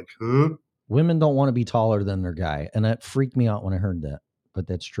have to go like, huh? Women don't want to be taller than their guy, and that freaked me out when I heard that. But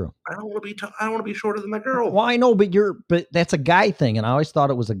that's true. I don't want to be. I don't want to be shorter than that girl. Well, I know, but that's a guy thing, and I always thought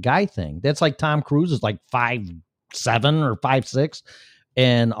it was a guy thing. That's like Tom Cruise is like 5'7" or 5'6",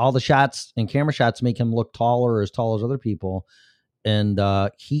 and all the shots and camera shots make him look taller or as tall as other people, and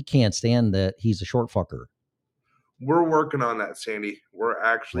he can't stand that he's a short fucker. We're working on that, Sandy. We're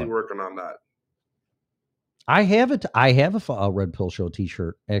actually working on that. I have it. I have a Red Pill Show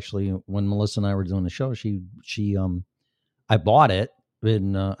T-shirt. Actually, when Melissa and I were doing the show, I bought it,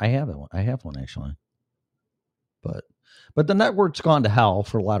 and I have it. I have one actually. But the network's gone to hell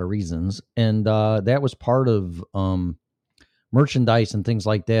for a lot of reasons, and that was part of merchandise and things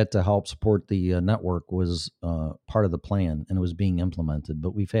like that to help support the network was part of the plan, and it was being implemented.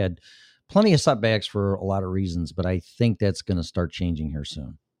 But we've had plenty of setbacks for a lot of reasons, but I think that's going to start changing here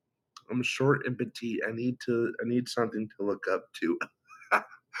soon. I'm short and petite. I need something to look up to.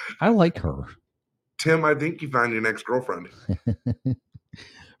 I like her. Tim, I think you found your next girlfriend.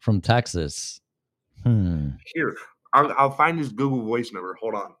 From Texas. Here, I'll find his Google Voice number.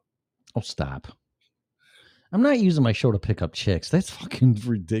 Hold on. Oh, stop. I'm not using my show to pick up chicks. That's fucking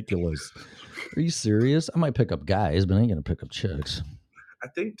ridiculous. Are you serious? I might pick up guys, but I ain't going to pick up chicks. I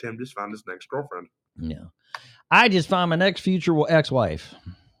think Tim just found his next girlfriend. Yeah. I just found my next future ex-wife.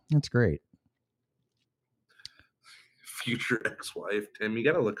 That's great. Future ex-wife. Tim, you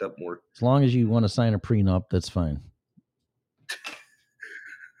got to look up more. As long as you want to sign a prenup, that's fine.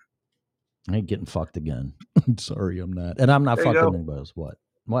 I ain't getting fucked again. I'm sorry, I'm not. And I'm not fucking anybody else. What?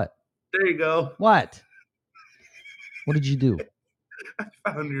 There you go. What did you do? I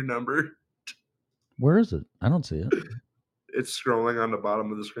found your number. Where is it? I don't see it. It's scrolling on the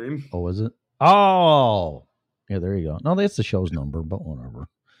bottom of the screen. Oh, is it? Oh, yeah, there you go. No, that's the show's number, but whatever.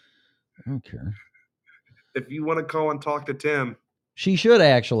 I don't care. If you want to call and talk to Tim. She should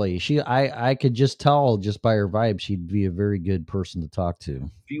actually. I could just tell just by her vibe, she'd be a very good person to talk to.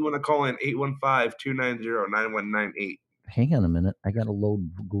 If you want to call in 815-290-9198. Hang on a minute. I got to load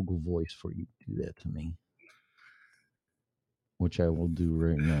Google Voice for you to do that to me. Which I will do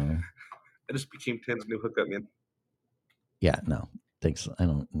right now. I just became Tim's new hookup man. Yeah, no. Thanks. I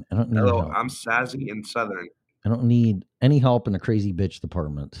don't need Hello, help. I'm sassy and southern. I don't need any help in the crazy bitch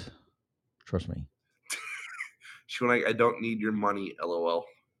department. Trust me. She went like, I don't need your money, LOL.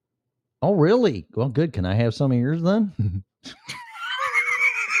 Oh, really? Well, good. Can I have some of yours then?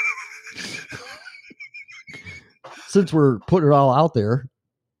 Since we're putting it all out there.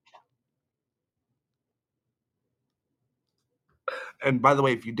 And by the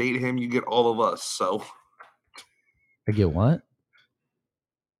way, if you date him, you get all of us. So I get what?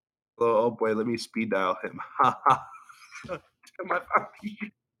 Oh boy, let me speed dial him.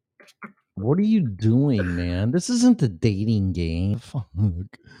 What are you doing, man? This isn't the dating game. Fuck.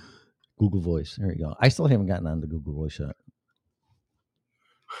 Google Voice. There you go. I still haven't gotten on the Google Voice yet.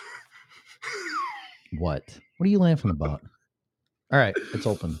 What? What are you laughing about? All right, it's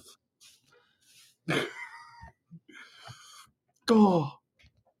open. Oh.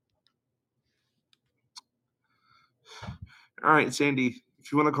 All right, Sandy,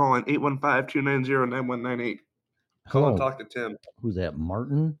 if you want to call in 815-290-9198. Call and Hello. talk to Tim. Who's that?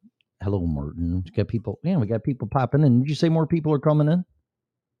 Martin? Hello, Martin. We got people. Yeah, we got people popping in. Did you say more people are coming in?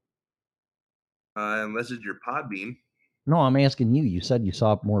 Unless it's your Podbean. No, I'm asking you. You said you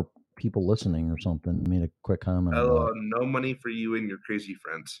saw more people listening or something. You made a quick comment about No money for you and your crazy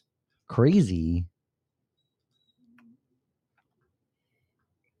friends. crazy.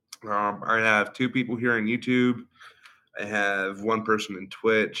 I have 2 people here on YouTube. I have 1 person in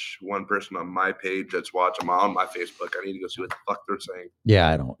Twitch, 1 person on my page that's watching on my Facebook. I need to go see what the fuck they're saying. Yeah,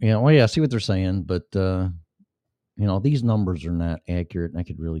 I don't. Yeah, well, yeah, I see what they're saying, but these numbers are not accurate, and I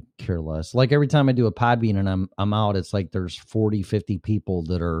could really care less. Like every time I do a Podbean and I'm out, it's like there's 40, 50 people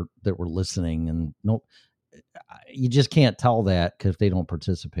that were listening, and nope, you just can't tell that because they don't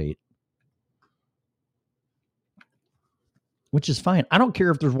participate. Which is fine. I don't care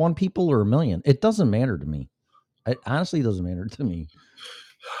if there's 1 people or 1,000,000. It doesn't matter to me. It honestly doesn't matter to me.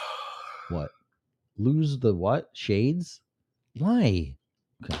 What? Lose the what? Shades? Why?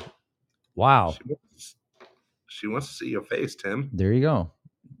 Okay. Wow. She wants to see your face, Tim. There you go.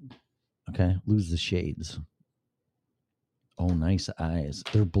 Okay. Lose the shades. Oh, nice eyes.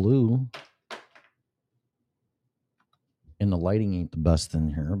 They're blue. And the lighting ain't the best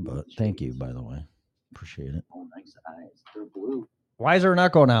in here, but thank you, by the way. Appreciate it. Oh, nice eyes. They're blue. Why is there an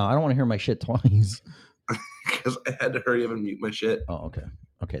echo now? I don't want to hear my shit twice. Because I had to hurry up and mute my shit. Oh, okay.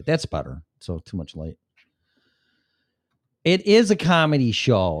 Okay, that's better. So too much light. It is a comedy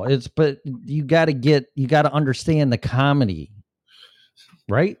show. But you got to understand the comedy,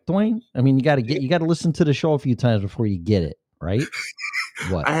 right, Dwayne? I mean, you got to listen to the show a few times before you get it, right?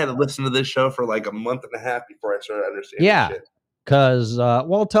 What? I had to listen to this show for like a month and a half before I started understanding. Yeah, shit. Because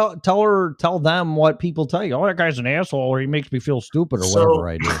tell them what people tell you. Oh, that guy's an asshole, or he makes me feel stupid, or whatever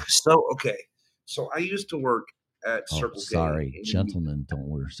I do. So I used to work at Circle K. Sorry, gentlemen, don't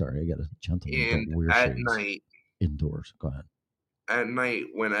wear. Sorry, I got a gentleman. Don't wear at shades night indoors. Go ahead. At night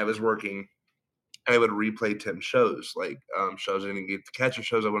when I was working, I would replay Tim's shows, like shows I didn't get to catch or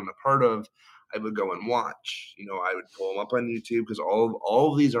shows I wasn't a part of. I would go and watch. I would pull them up on YouTube because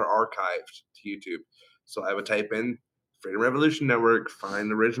all of these are archived to YouTube. So I would type in Freedom Revolution Network, find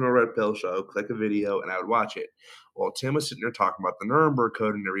the original Red Pill show, click a video, and I would watch it. While Tim was sitting there talking about the Nuremberg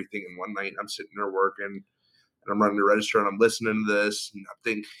Code and everything, and one night I'm sitting there working, and I'm running the register, and I'm listening to this, and I'm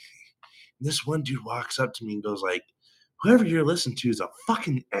thinking, this one dude walks up to me and goes like, whoever you're listening to is a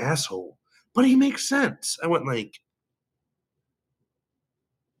fucking asshole, but he makes sense. I went like,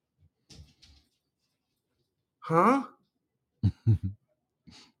 huh?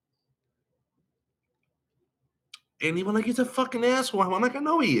 And he went like, he's a fucking asshole. I went like, I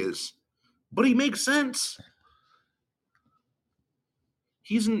know he is, but he makes sense.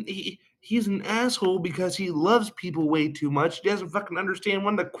 He's an asshole because he loves people way too much. He doesn't fucking understand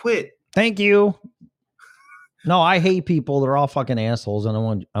when to quit. Thank you. No, I hate people. They're all fucking assholes,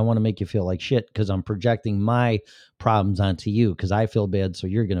 and I want to make you feel like shit because I'm projecting my problems onto you because I feel bad, so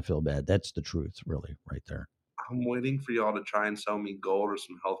you're gonna feel bad. That's the truth, really, right there. I'm waiting for y'all to try and sell me gold or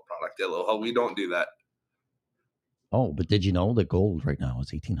some health product. Aloha, we don't do that. Oh, but did you know that gold right now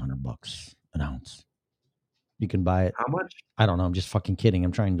is $1,800 an ounce? You can buy it. How much? I don't know. I'm just fucking kidding.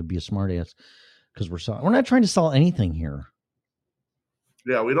 I'm trying to be a smart ass because we're not trying to sell anything here.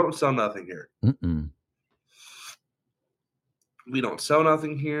 Yeah, we don't sell nothing here. We don't sell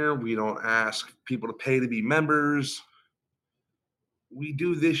nothing here. We don't ask people to pay to be members. We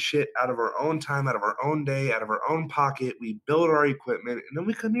do this shit out of our own time, out of our own day, out of our own pocket. We build our equipment, and then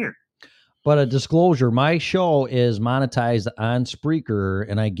we come here. But a disclosure, my show is monetized on Spreaker,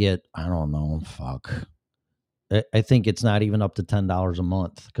 and I get, I don't know, I think it's not even up to $10 a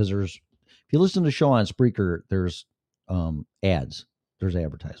month because if you listen to the show on Spreaker, there's ads, there's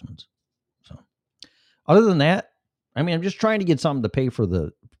advertisements. So other than that, I mean, I'm just trying to get something to pay for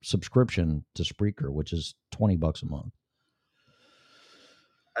the subscription to Spreaker, which is $20 a month.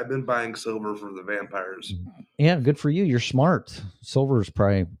 I've been buying silver for the vampires. Yeah, good for you. You're smart. Silver is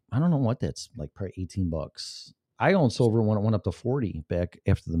probably, I don't know what that's like, probably $18. I owned silver when it went up to 40 back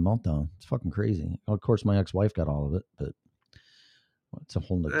after the meltdown. It's fucking crazy. Of course, my ex-wife got all of it, but it's a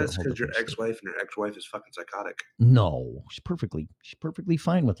whole nother. That's because your ex-wife and your ex-wife is fucking psychotic. No, she's perfectly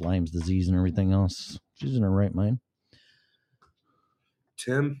fine with Lyme's disease and everything else. She's in her right mind.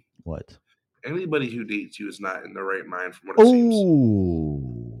 Tim, what? Anybody who dates you is not in the right mind from what it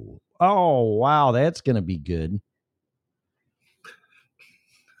seems. Oh, wow, that's gonna be good.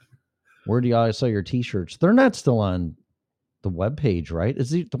 Where do y'all sell your t-shirts? They're not still on the webpage, right? Is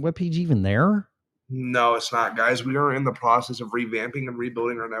the webpage even there? No, it's not, guys. We are in the process of revamping and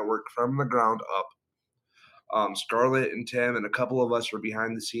rebuilding our network from the ground up. Scarlett and Tim and a couple of us are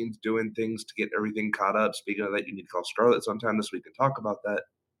behind the scenes doing things to get everything caught up. Speaking of that, you need to call Scarlett sometime this week and talk about that,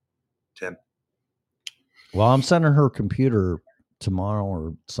 Tim. Well, I'm sending her computer tomorrow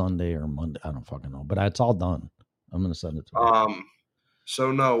or Sunday or Monday. I don't fucking know, but it's all done. I'm going to send it to her.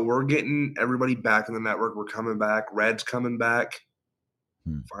 So no, we're getting everybody back in the network. We're coming back. Red's coming back.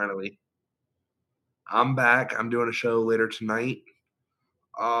 Finally. I'm back. I'm doing a show later tonight.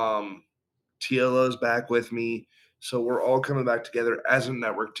 TLO's back with me. So we're all coming back together as a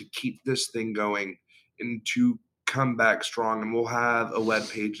network to keep this thing going and to come back strong. And we'll have a web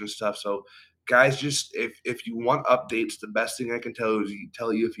page and stuff. So guys, just if you want updates, the best thing I can tell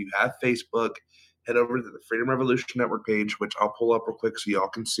you if you have Facebook, head over to the Freedom Revolution Network page, which I'll pull up real quick so y'all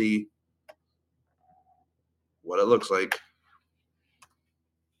can see what it looks like.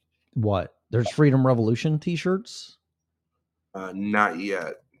 What? There's Freedom Revolution t-shirts? Not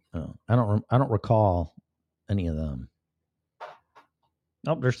yet. Oh, I don't recall any of them.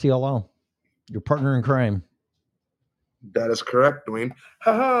 Oh, there's TLO. Your partner in crime. That is correct, Dwayne.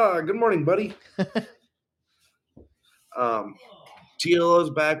 Haha, good morning, buddy. TLO's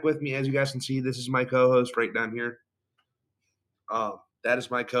back with me. As you guys can see, this is my co-host right down here. That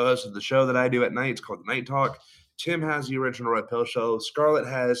is my co-host of the show that I do at night. It's called The Night Talk. Tim has the original Red Pill Show. Scarlett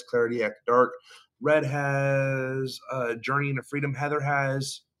has Clarity After Dark. Red has Journey into Freedom. Heather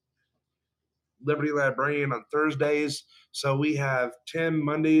has Liberty Librarian on Thursdays. So we have Tim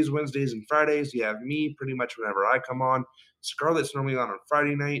Mondays, Wednesdays, and Fridays. You have me pretty much whenever I come on. Scarlett's normally on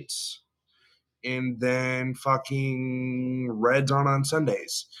Friday nights. And then fucking Red's on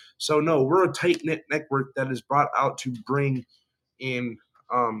Sundays. So no, we're a tight-knit network that is brought out to bring in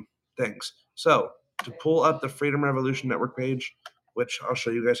things. So to pull up the Freedom Revolution Network page, which I'll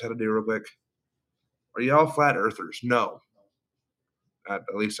show you guys how to do real quick. Are y'all flat earthers? No. At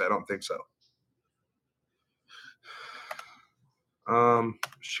least I don't think so.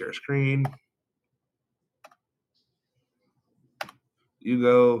 Share screen.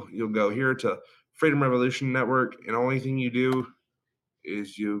 You'll go here to Freedom Revolution Network, and the only thing you do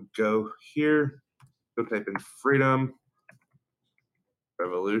is you go here, go type in Freedom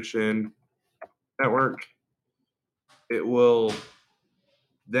Revolution Network. It will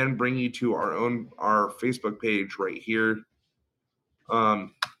then bring you to our Facebook page right here.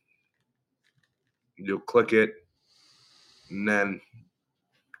 You'll click it, and then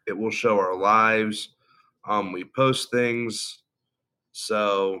it will show our lives. We post things.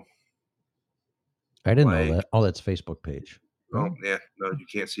 So I didn't know that. Oh, that's Facebook page. Oh, yeah. No, you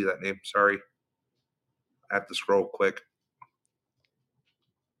can't see that name. Sorry. I have to scroll quick.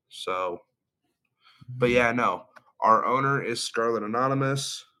 So, but yeah, no. Our owner is Scarlet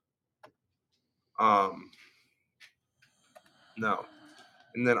Anonymous. No.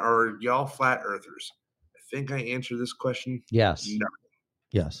 And then are y'all flat earthers? I think I answered this question. Yes. No.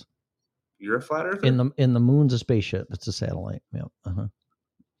 Yes. You're a flat earther? In the moon's a spaceship. It's a satellite. Yep. Uh-huh.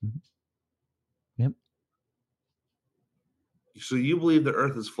 Mm-hmm. Yep. So you believe the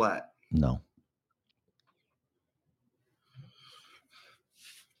earth is flat? No.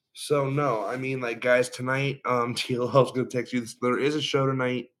 So no, I mean, like, guys, tonight, TLO's gonna text you. There is a show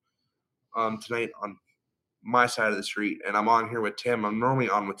tonight on my side of the street, and I'm on here with Tim. I'm normally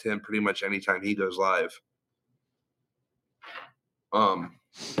on with Tim pretty much anytime he goes live.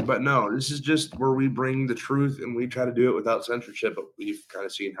 But no, this is just where we bring the truth and we try to do it without censorship. But we've kind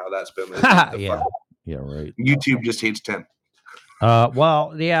of seen how that's been. Yeah, right. YouTube just hates Tim.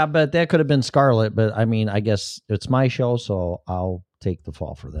 Well, yeah, but that could have been Scarlett. But I mean, I guess it's my show, so I'll take the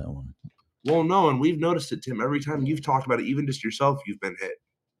fall for that one. Well, no, and we've noticed it, Tim. Every time you've talked about it, even just yourself, you've been hit.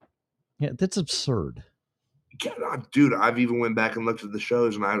 Yeah, that's absurd. Yeah, dude, I've even went back and looked at the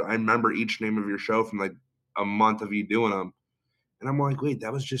shows, and I remember each name of your show from like a month of you doing them, and I'm like, wait,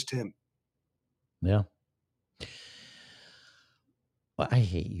 that was just Tim. Yeah. Well, I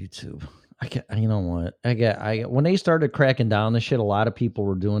hate YouTube. You know what? When they started cracking down this shit, a lot of people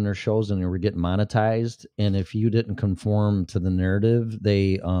were doing their shows and they were getting monetized. And if you didn't conform to the narrative,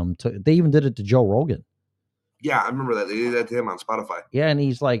 they even did it to Joe Rogan. Yeah, I remember that. They did that to him on Spotify. Yeah, and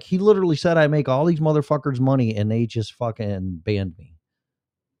he's like, he literally said, I make all these motherfuckers money, and they just fucking banned me.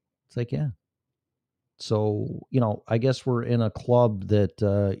 It's like, yeah. So, I guess we're in a club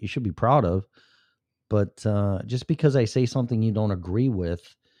that you should be proud of. But just because I say something you don't agree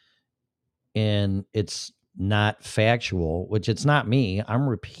with, and it's not factual, which it's not me, I'm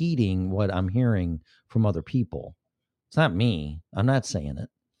repeating what I'm hearing from other people. It's not me. I'm not saying it.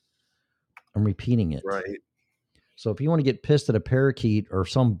 I'm repeating it. Right. So if you want to get pissed at a parakeet or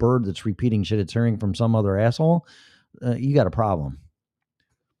some bird that's repeating shit it's hearing from some other asshole, you got a problem.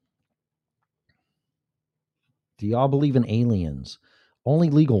 Do y'all believe in aliens? Only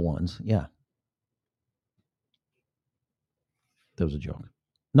legal ones. Yeah. That was a joke.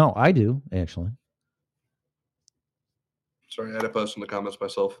 No, I do, actually. Sorry, I had to post in the comments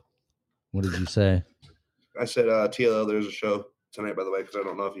myself. What did you say? I said, TLL, there's a show tonight, by the way, because I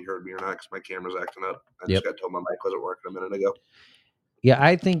don't know if you heard me or not, because my camera's acting up. I just got told my mic wasn't working a minute ago. Yeah,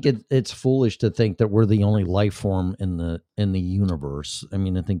 I think it's foolish to think that we're the only life form in the universe. I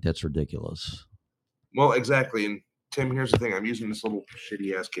mean, I think that's ridiculous. Well, exactly. And Tim, here's the thing: I'm using this little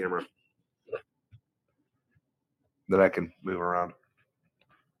shitty ass camera that I can move around.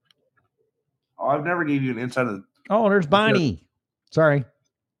 Oh, I've never gave you an inside of. Oh, there's Bonnie. Sorry.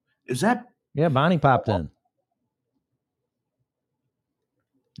 Is that? Yeah, Bonnie popped in.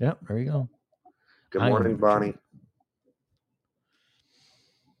 Yep, there you go. Good morning, Bonnie.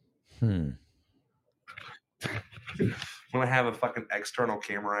 When I have a fucking external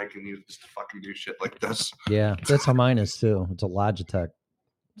camera, I can use just to fucking do shit like this. Yeah, that's how mine is too. It's a Logitech.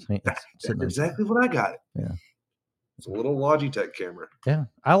 That's exactly what I got. Yeah. It's a little Logitech camera. Yeah,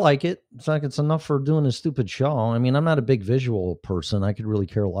 I like it. It's like it's enough for doing a stupid show. I mean, I'm not a big visual person. I could really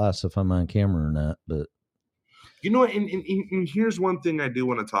care less if I'm on camera or not. But you know what? And here's one thing I do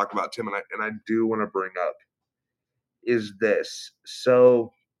want to talk about, Tim, and I do want to bring up is this.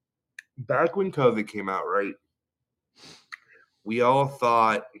 So back when COVID came out, right? We all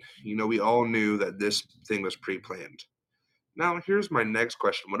thought, we all knew that this thing was pre-planned. Now, here's my next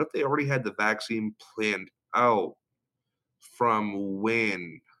question. What if they already had the vaccine planned out from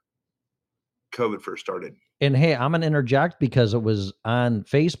when COVID first started? And hey, I'm going to interject because it was on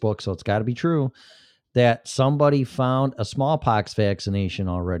Facebook, so it's got to be true, that somebody found a smallpox vaccination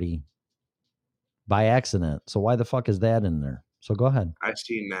already by accident. So why the fuck is that in there? So go ahead. I've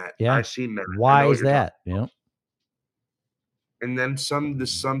seen that. Yeah. I've seen that. Why is that? Yeah. And then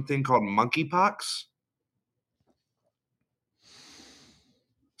there's something called monkeypox.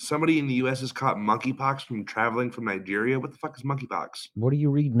 Somebody in the U.S. has caught monkeypox from traveling from Nigeria. What the fuck is monkeypox? What are you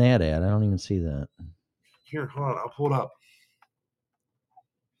reading that at? I don't even see that. Here, hold on. I'll pull it up.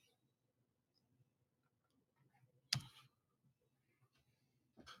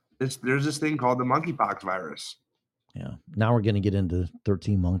 There's this thing called the monkeypox virus. Yeah. Now we're going to get into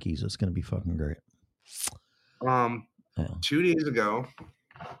 13 monkeys. It's going to be fucking great. 2 days ago,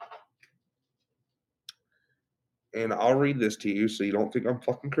 and I'll read this to you so you don't think I'm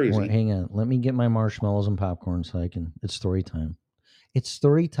fucking crazy. Well, hang on. Let me get my marshmallows and popcorn so I can. It's story time. It's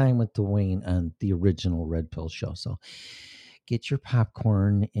story time with Dwayne on the original Red Pill show. So get your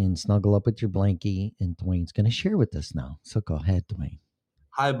popcorn and snuggle up with your blankie, and Dwayne's going to share with us now. So go ahead, Dwayne.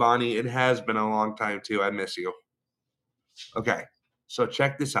 Hi, Bonnie. It has been a long time, too. I miss you. Okay, so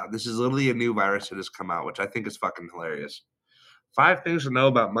check this out. This is literally a new virus that has come out, which I think is fucking hilarious. 5 things to know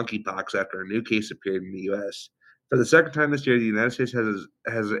about monkeypox after a new case appeared in the U.S. For the second time this year, the United States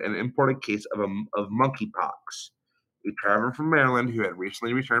has an imported case of monkeypox. A traveler from Maryland who had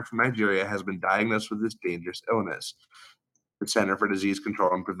recently returned from Nigeria has been diagnosed with this dangerous illness, the Center for Disease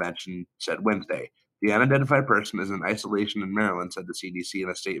Control and Prevention said Wednesday. The unidentified person is in isolation in Maryland, said the CDC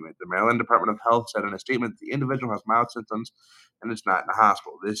in a statement. The Maryland Department of Health said in a statement that the individual has mild symptoms and is not in a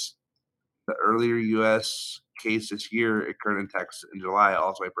hospital. The earlier U.S. case this year occurred in Texas in July,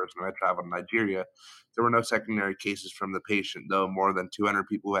 also a person who had traveled to Nigeria. There were no secondary cases from the patient, though more than 200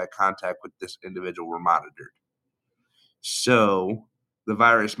 people who had contact with this individual were monitored. So, the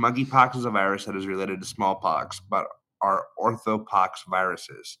virus, monkeypox, is a virus that is related to smallpox, but are orthopox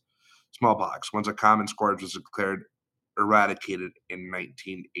viruses. Smallpox, once a common scourge, was declared eradicated in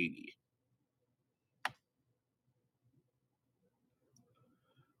 1980.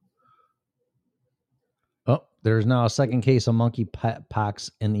 Oh, there's now a second case of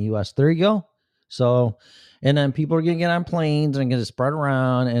monkeypox in the U.S. There you go. So, and then people are going to get on planes and going to spread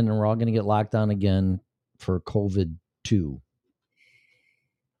around, and we're all going to get locked down again for COVID-2.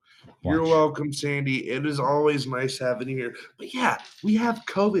 You're welcome, Sandy. It is always nice having you here. But yeah, we have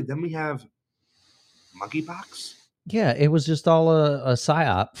COVID. Then we have monkeypox. Yeah, it was just all a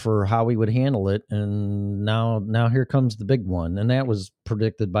psyop for how we would handle it. And now here comes the big one. And that was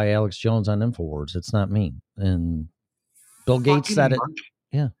predicted by Alex Jones on InfoWars. It's not me. And Bill Gates said it.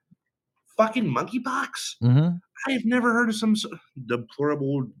 Yeah. Fucking monkeypox? Mm-hmm. I have never heard of some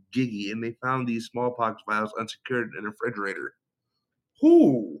deplorable giggy, and they found these smallpox vials unsecured in a refrigerator.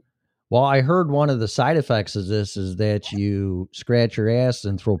 Who? Well, I heard one of the side effects of this is that you scratch your ass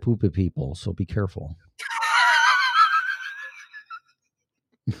and throw poop at people. So be careful.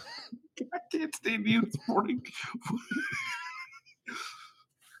 I can't stand you this morning.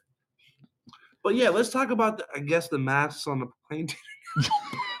 But yeah, let's talk about, the masks on the plane.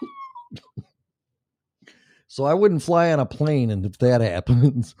 So I wouldn't fly on a plane, and if that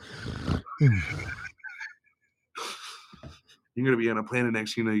happens, you're gonna be on a plane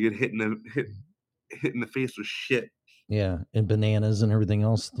next. You know, you get hit in the face with shit. yeah, and bananas and everything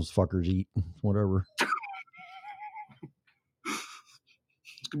else those fuckers eat, whatever.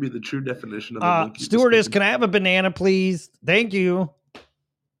 It's gonna be the true definition of a monkey. Stewardess, can I have a banana, please? Thank you.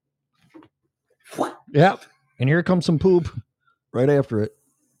 Yep. And here comes some poop right after it.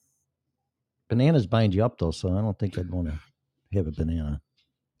 Bananas bind you up, though, so I don't think I'd want to have a banana.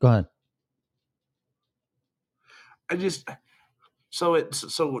 Go ahead. So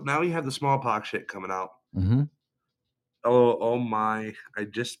now you have the smallpox shit coming out. Mm-hmm. Oh my! I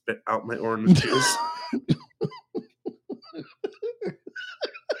just spit out my orange juice.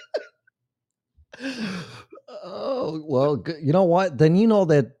 Oh, well, you know what? Then you know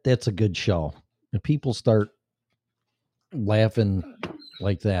that's a good show. If people start laughing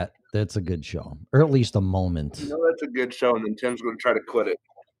like that, that's a good show. Or at least a moment. You know that's a good show, and then Tim's going to try to quit it.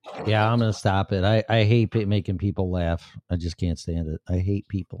 Yeah, I'm going to stop it. I hate making people laugh. I just can't stand it. I hate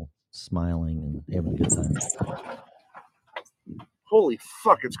people smiling and having a good time. Holy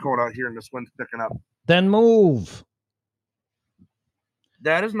fuck, it's cold out here and this wind's picking up. Then move.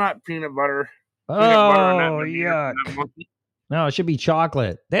 That is not peanut butter. Oh, yuck. No, it should be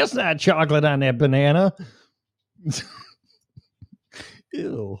chocolate. That's not chocolate on that banana.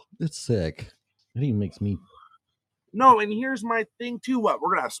 Ew, it's sick. It even makes me. No, and here's my thing too. What?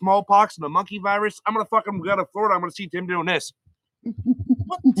 We're going to have smallpox and the monkey virus. I'm going to fucking go to Florida. I'm going to see Tim doing this.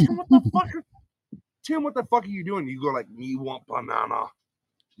 What, Tim, what the fuck? Tim, what the fuck are you doing? You go like, me want banana.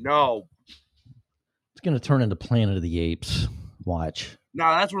 No. It's going to turn into Planet of the Apes. Watch. No,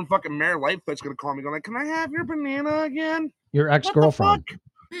 that's when fucking Mayor Lightfoot's going to call me going like, can I have your banana again? Your ex-girlfriend.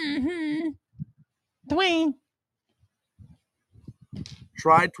 Mm-hmm. Dwayne.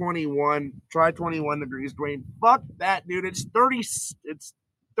 Try 21 degrees, Dwayne. Fuck that, dude. It's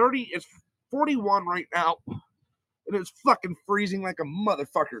 41 right now. And it's fucking freezing like a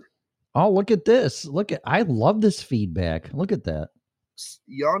motherfucker. Oh, look at this. I love this feedback. Look at that.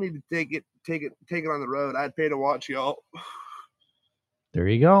 Y'all need to take it on the road. I'd pay to watch y'all. There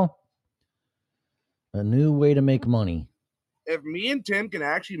you go. A new way to make money. If me and Tim can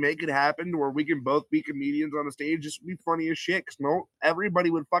actually make it happen where we can both be comedians on the stage, this would be funny as shit. Cause no, everybody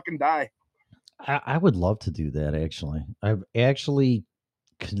would fucking die. I would love to do that, actually. I've actually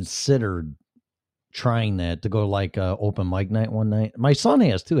considered trying that, to go like open mic night one night. My son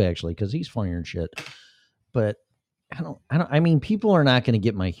has too, actually, because he's funnier and shit. But I mean, people are not going to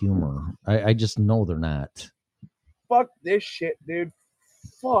get my humor. I just know they're not. Fuck this shit, dude.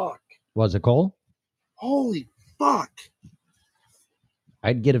 Fuck. Was it cold? Holy fuck.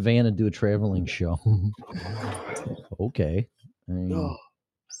 I'd get a van and do a traveling show. Okay. What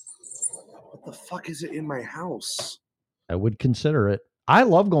the fuck is it in my house? I would consider it. I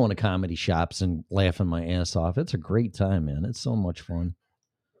love going to comedy shops and laughing my ass off. It's a great time, man. It's so much fun.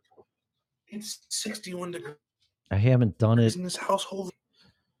 It's 61 degrees. I haven't done it in this household.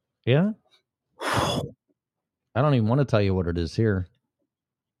 Yeah. I don't even want to tell you what it is here.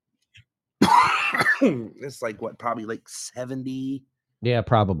 It's like what, probably like 70. Yeah,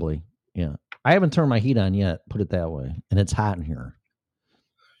 probably. Yeah. I haven't turned my heat on yet, put it that way. And it's hot in here.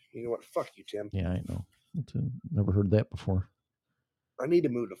 You know what? Fuck you, Tim. Yeah, I know. Never heard that before. I need to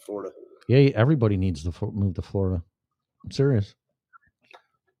move to Florida. Yeah, everybody needs to move to Florida. I'm serious.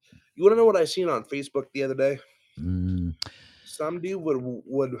 You want to know what I seen on Facebook the other day? Mm. Some dude would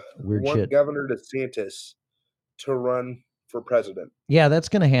Weird want shit. Governor DeSantis to run for president. Yeah, that's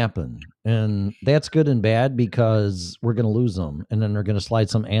going to happen. And that's good and bad, because we're going to lose them. And then they're going to slide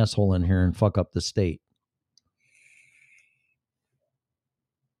some asshole in here and fuck up the state.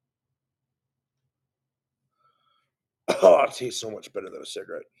 Oh, it tastes so much better than a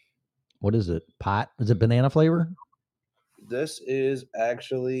cigarette. What is it? Pot? Is it banana flavor? This is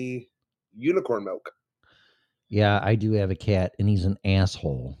actually unicorn milk. Yeah, I do have a cat, and he's an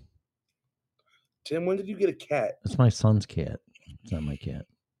asshole. Tim, when did you get a cat? It's my son's cat. It's not my cat.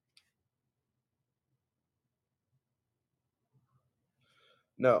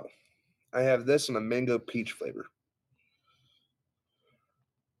 No, I have this in a mango peach flavor.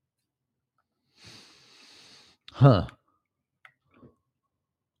 Huh.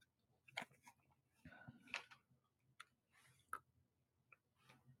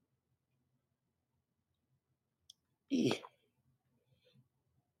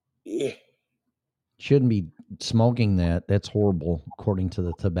 Yeah. Shouldn't be smoking that. That's horrible, according to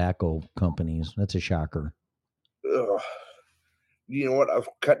the tobacco companies. That's a shocker. Ugh. You know what? I've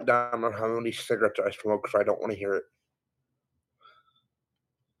cut down on how many cigarettes I smoke because I don't want to hear it.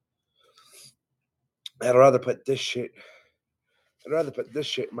 I'd rather put this shit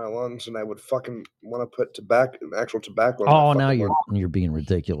in my lungs than I would fucking want to put actual tobacco in my Oh, fucking now lungs. you're being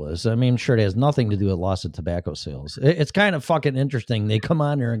ridiculous. I mean, sure, it has nothing to do with loss of tobacco sales. It's kind of fucking interesting. They come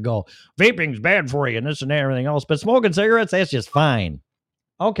on there and go, vaping's bad for you and this and that, everything else, but smoking cigarettes, that's just fine.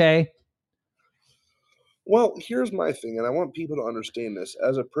 Okay. Well, here's my thing, and I want people to understand this.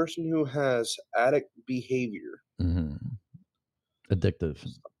 As a person who has addict behavior, Mm-hmm. Addictive.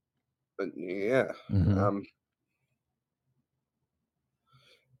 but yeah, Mm-hmm.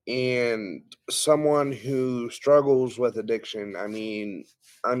 and someone who struggles with addiction, I mean,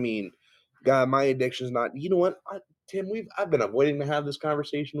 God, my addiction is not. You know what, Tim? I've been avoiding to have this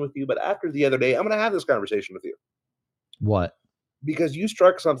conversation with you, but after the other day, I'm going to have this conversation with you What? because you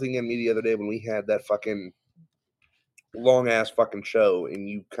struck something in me the other day when we had that fucking long ass fucking show, and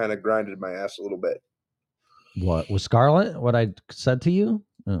you kind of grinded my ass a little bit. What was Scarlet? What I said to you?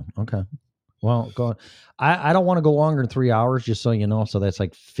 Oh, okay. Well, go on. I don't want to go longer than 3 hours, just so you know. So that's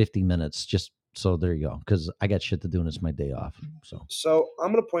like 50 minutes. Just so there you go. Because I got shit to do and it's my day off. So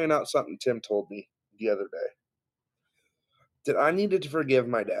I'm going to point out something Tim told me the other day that I needed to forgive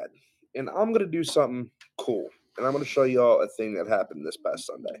my dad, and I'm going to do something cool, and I'm going to show you all a thing that happened this past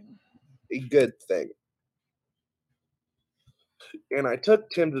Sunday, a good thing. And I took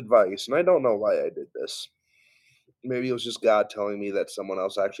Tim's advice, and I don't know why I did this. Maybe it was just God telling me that someone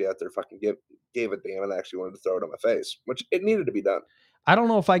else actually out there fucking gave a damn and actually wanted to throw it on my face, which it needed to be done. I don't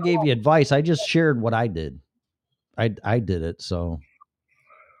know if I gave you advice. I just shared what I did. I did it. So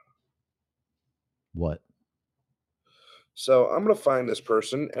what? So I'm going to find this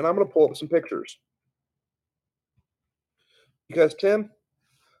person, and I'm going to pull up some pictures. Because, Tim,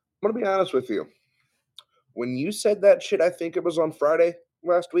 I'm going to be honest with you. When you said that shit, I think it was on Friday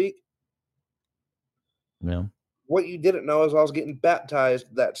last week, Yeah. what you didn't know is I was getting baptized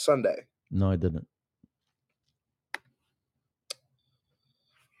that Sunday. No, I didn't.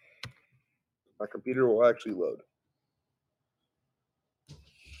 My computer will actually load.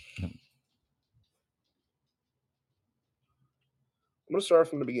 Yep. I'm going to start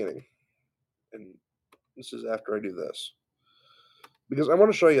from the beginning. And this is after I do this. Because I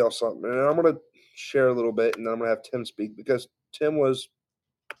want to show y'all something. And I'm going to share a little bit, and then I'm going to have Tim speak. Because Tim was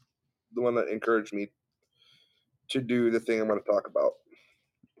the one that encouraged me to do the thing I'm going to talk about.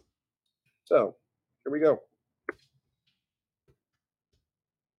 So, here we go.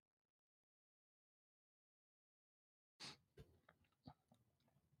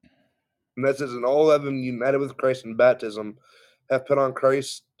 And that says, and all of them united with Christ in baptism have put on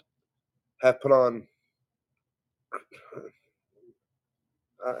Christ, have put on.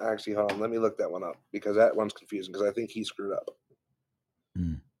 Actually, hold on. Let me look that one up because that one's confusing because I think he screwed up.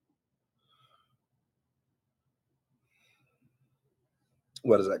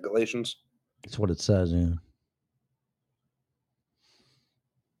 What is that, Galatians? That's what it says. Yeah.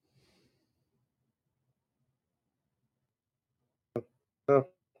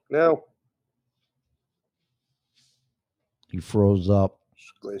 No. He froze up.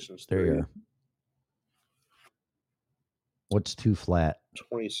 Galatians There 3. you are. What's too flat?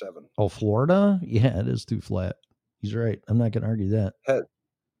 27. Oh, Florida? Yeah, it is too flat. He's right. I'm not going to argue that.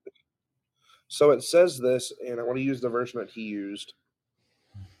 So it says this, and I want to use the version that he used.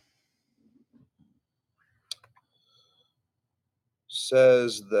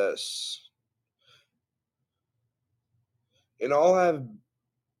 Says this. And all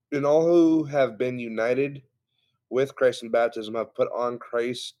who have been united with Christ in baptism have put on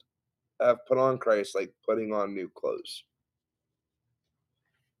Christ like putting on new clothes.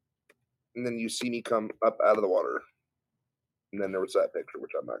 And then you see me come up out of the water. And then there was that picture,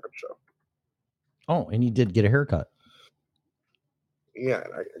 which I'm not going to show. Oh, and you did get a haircut. Yeah,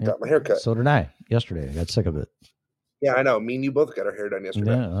 and I got my hair cut. So did I yesterday. I got sick of it. Yeah, I know. Me and you both got our hair done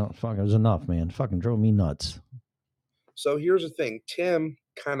yesterday. Yeah, oh, fuck, it was enough, man. Fucking drove me nuts. So here's the thing. Tim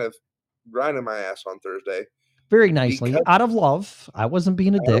kind of grinded my ass on Thursday. Very nicely. Out of love. I wasn't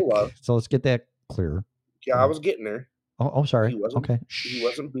being a dick. So let's get that clear. Yeah, I was getting there. Oh, sorry. Okay. He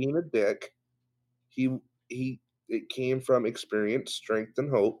wasn't being a dick. It came from experience, strength, and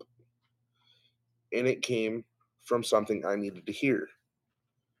hope. And it came from something I needed to hear.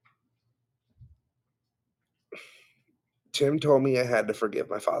 Tim told me I had to forgive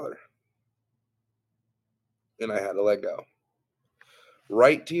my father. And I had to let go.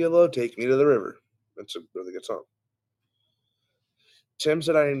 Right to Yellow, Take Me to the River. That's a really good song. Tim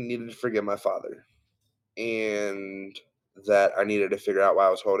said I needed to forgive my father. And that I needed to figure out why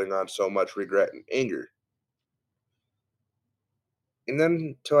I was holding on so much regret and anger. And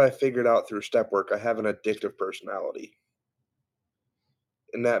then until I figured out through step work, I have an addictive personality.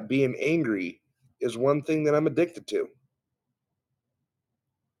 And that being angry is one thing that I'm addicted to.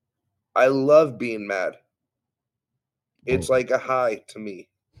 I love being mad. It's like a high to me.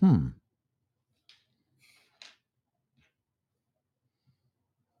 And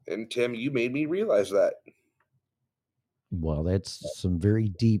Tim, you made me realize that. Well, that's some very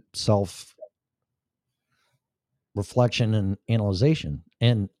deep self reflection and analyzation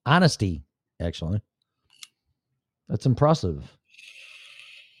and honesty, actually. That's impressive.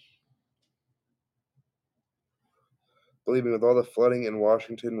 Believe me, with all the flooding in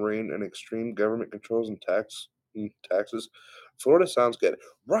Washington, rain, and extreme government controls and taxes, Florida sounds good.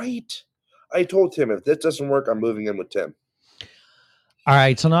 Right? I told Tim, if this doesn't work, I'm moving in with Tim. All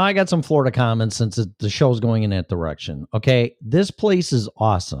right, so now I got some Florida comments since the show's going in that direction. Okay, this place is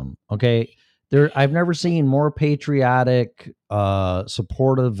awesome. Okay, I've never seen more patriotic,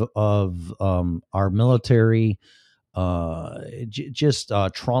 supportive of our military, just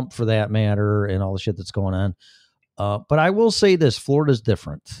Trump for that matter, and all the shit that's going on. But I will say this: Florida's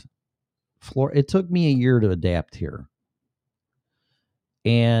different. It took me a year to adapt here,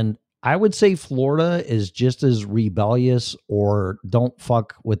 and I would say Florida is just as rebellious, or don't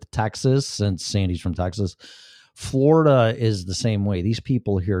fuck with Texas, since Sandy's from Texas. Florida is the same way. These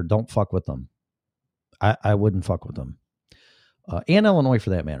people here, don't fuck with them. I wouldn't fuck with them. And Illinois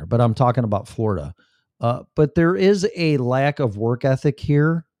for that matter, but I'm talking about Florida. But there is a lack of work ethic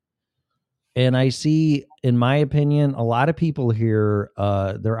here. And I see, in my opinion, a lot of people here,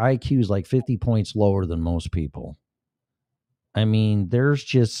 their IQ is like 50 points lower than most people. I mean, there's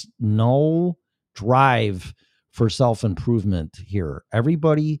just no drive for self-improvement here.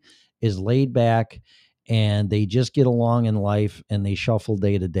 Everybody is laid back and they just get along in life and they shuffle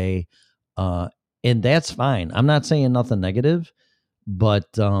day to day. And that's fine. I'm not saying nothing negative, but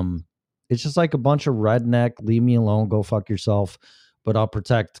it's just like a bunch of redneck, leave me alone, go fuck yourself, but I'll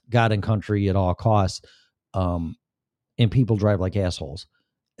protect God and country at all costs. And people drive like assholes.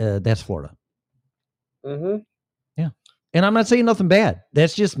 That's Florida. Mm-hmm. Yeah. And I'm not saying nothing bad.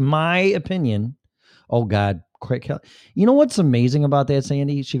 That's just my opinion. Oh, God. You know what's amazing about that,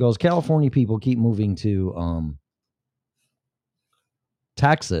 Sandy? She goes, California people keep moving to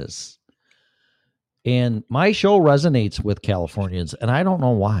Texas. And my show resonates with Californians, and I don't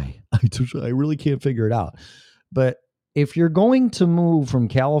know why. I really can't figure it out. But if you're going to move from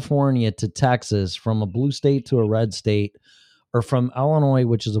California to Texas, from a blue state to a red state, or from Illinois,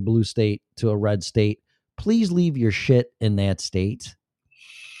 which is a blue state, to a red state, please leave your shit in that state,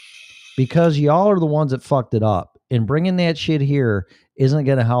 because y'all are the ones that fucked it up, and bringing that shit here isn't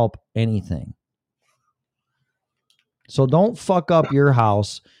going to help anything. So don't fuck up your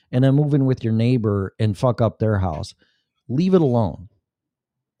house and then move in with your neighbor and fuck up their house. Leave it alone.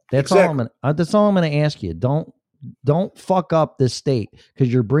 That's exactly all I'm going to ask you. Don't fuck up this state,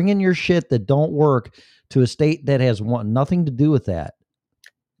 because you're bringing your shit that don't work to a state that has nothing to do with that.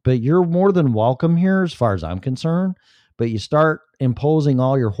 But you're more than welcome here as far as I'm concerned. But you start imposing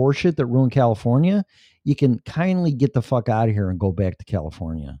all your horseshit that ruined California, you can kindly get the fuck out of here and go back to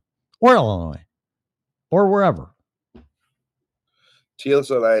California or Illinois or wherever. Teal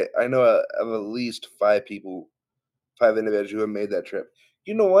said, I know of at least 5 individuals who have made that trip.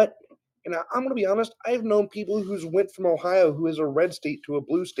 You know what? And I'm going to be honest, I've known people who's went from Ohio, who is a red state, to a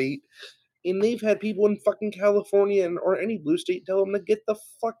blue state, and they've had people in fucking California or any blue state tell them to get the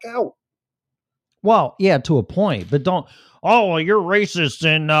fuck out. Well, yeah, to a point, but don't, you're racist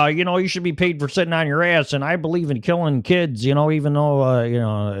and, you should be paid for sitting on your ass. And I believe in killing kids, even though,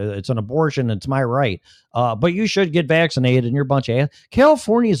 it's an abortion, it's my right. But you should get vaccinated and you're a bunch of ass.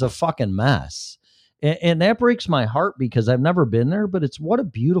 California is a fucking mess. And that breaks my heart, because I've never been there, but what a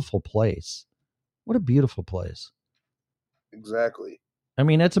beautiful place. What a beautiful place. Exactly. I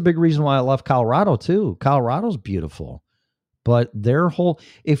mean, that's a big reason why I left Colorado too. Colorado's beautiful. But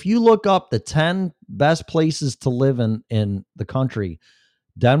if you look up the 10 best places to live in the country,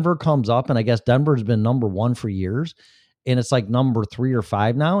 Denver comes up, and I guess Denver's been number 1 for years, and it's like number 3 or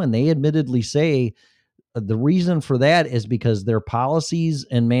 5 now. And they admittedly say the reason for that is because their policies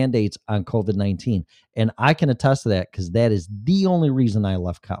and mandates on COVID-19. And I can attest to that, because that is the only reason I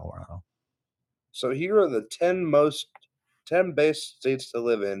left Colorado. So here are the 10 best states to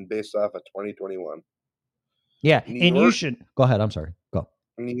live in based off of 2021. Yeah, you should go ahead. I'm sorry. Go.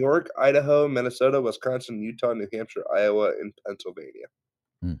 New York, Idaho, Minnesota, Wisconsin, Utah, New Hampshire, Iowa, and Pennsylvania.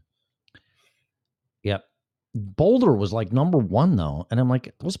 Yep. Boulder was like number 1 though. And I'm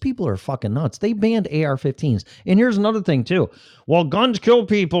like, those people are fucking nuts. They banned AR-15s. And here's another thing too. Well, guns kill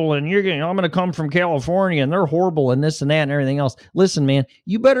people, and I'm going to come from California and they're horrible and this and that and everything else. Listen, man,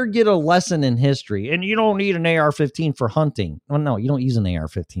 you better get a lesson in history, and you don't need an AR-15 for hunting. Well, no, you don't use an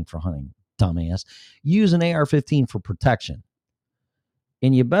AR-15 for hunting. dumbass. You use an AR-15 for protection.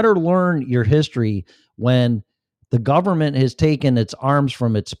 And you better learn your history when the government has taken its arms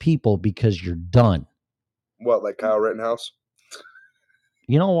from its people because you're done. What, like Kyle Rittenhouse?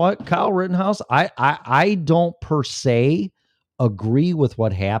 You know what, Kyle Rittenhouse, I don't per se agree with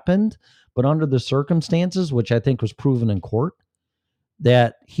what happened, but under the circumstances, which I think was proven in court,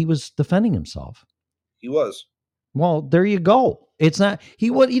 that he was defending himself. He was. Well, there you go. It's not he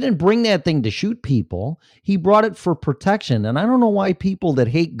didn't bring that thing to shoot people. He brought it for protection. And I don't know why people that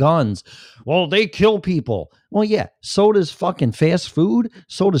hate guns, well, they kill people. Well, yeah, so does fucking fast food,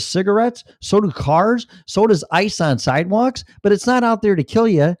 so does cigarettes, so do cars, so does ice on sidewalks, but it's not out there to kill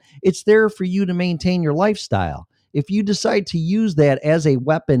you. It's there for you to maintain your lifestyle. If you decide to use that as a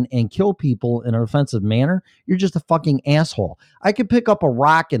weapon and kill people in an offensive manner, you're just a fucking asshole. I could pick up a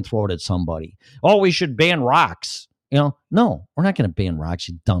rock and throw it at somebody. Oh, we should ban rocks. No, we're not going to ban rocks,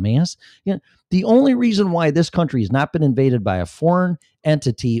 you dumbass. The only reason why this country has not been invaded by a foreign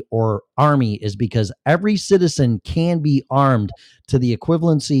entity or army is because every citizen can be armed to the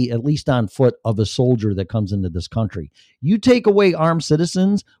equivalency, at least on foot, of a soldier that comes into this country. You take away armed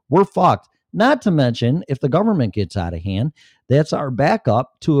citizens, we're fucked. Not to mention, if the government gets out of hand, that's our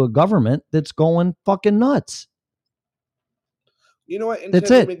backup to a government that's going fucking nuts. You know what? And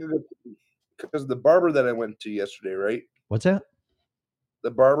that's it. Because the barber that I went to yesterday, right? What's that? The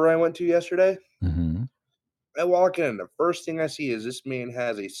barber I went to yesterday. Mm-hmm. I walk in, and the first thing I see is this man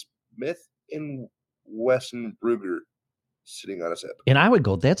has a Smith & Wesson Ruger sitting on his hip. And I would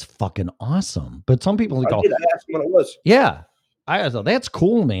go, that's fucking awesome. But some people go, I asked him what it was. Yeah. I thought, that's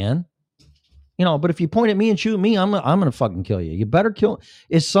cool, man. But if you point at me and shoot me, I'm gonna fucking kill you. You better kill.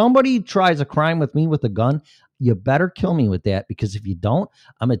 If somebody tries a crime with me with a gun, you better kill me with that, because if you don't,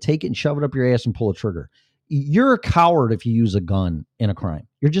 I'm gonna take it and shove it up your ass and pull a trigger. You're a coward if you use a gun in a crime.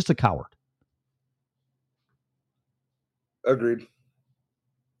 You're just a coward. Agreed.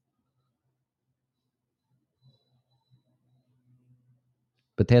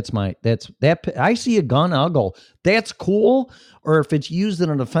 But I see a gun, I'll go, that's cool. Or if it's used in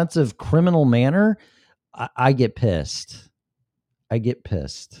an offensive criminal manner, I get pissed. I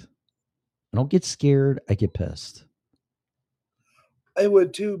don't get scared. I get pissed. I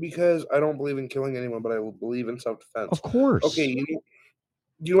would too, because I don't believe in killing anyone, but I will believe in self-defense. Of course. Okay, you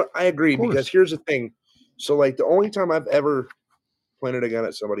know what? I agree, because here's the thing. So, like, the only time I've ever pointed a gun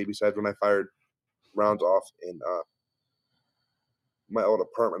at somebody, besides when I fired rounds off in my old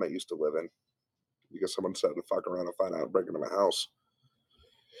apartment I used to live in, because someone decided to fuck around and find out and break into my house,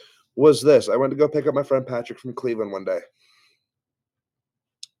 was this. I went to go pick up my friend Patrick from Cleveland one day.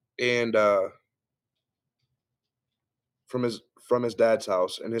 And from his dad's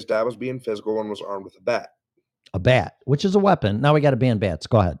house, and his dad was being physical and was armed with a bat. A bat, which is a weapon. Now we got to ban bats.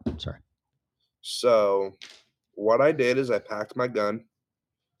 Go ahead. Sorry. So what I did is I packed my gun,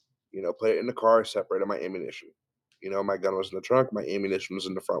 put it in the car, separated my ammunition. My gun was in the trunk, my ammunition was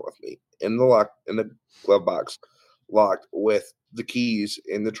in the front with me, in the glove box, locked with the keys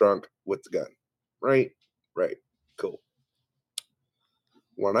in the trunk with the gun. Right, cool.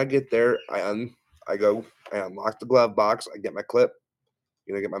 When I get there, I unlock the glove box, I get my clip,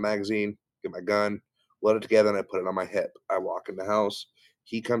 get my magazine, get my gun, load it together, and I put it on my hip. I walk in the house.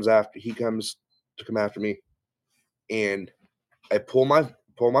 He comes to come after me, and I pull my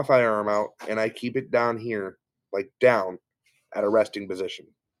firearm out, and I keep it down here, like down at a resting position.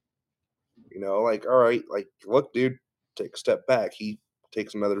 Like, all right, like, look, dude, take a step back. He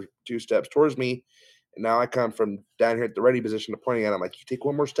takes another 2 steps towards me, and now I come from down here at the ready position to pointing at him, like, you take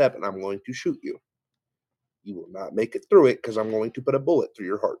one more step, and I'm going to shoot you. You will not make it through it, because I'm going to put a bullet through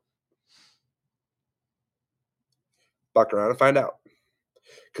your heart. Fuck around and find out.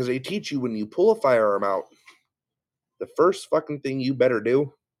 Because they teach you, when you pull a firearm out, the first fucking thing you better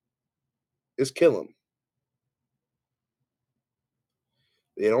do is kill him.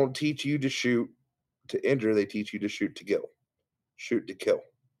 They don't teach you to shoot to injure. They teach you to shoot to kill. Shoot to kill.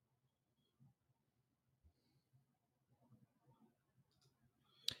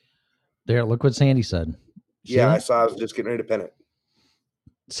 There, look what Sandy said. See I saw. I was just getting ready to pin it.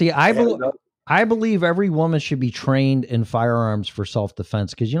 See, I believe every woman should be trained in firearms for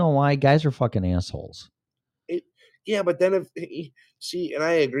self-defense, because you know why? Guys are fucking assholes. Yeah, but then and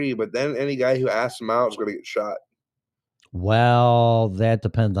I agree, but then any guy who asks them out is going to get shot. Well, that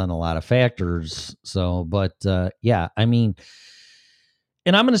depends on a lot of factors. So, but yeah, I mean,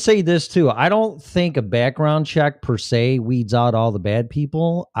 and I'm going to say this too. I don't think a background check per se weeds out all the bad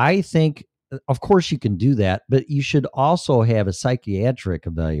people. I think, of course, you can do that, but you should also have a psychiatric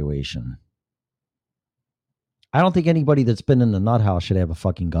evaluation. I don't think anybody that's been in the nut house should have a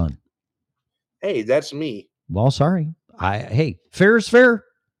fucking gun. Hey, that's me. Well, sorry. Hey, fair is fair.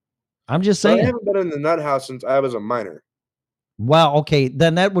 I'm just But I saying. haven't been in the nut house since I was a minor. Well, okay,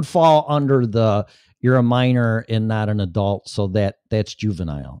 then that would fall under the you're a minor and not an adult, so that's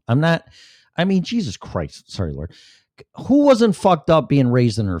juvenile. I mean, Jesus Christ, sorry, Lord. Who wasn't fucked up being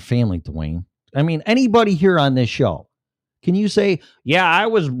raised in her family, Dwayne? I mean, anybody here on this show, can you say, yeah, I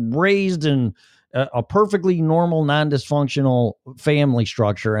was raised in a perfectly normal, non-dysfunctional family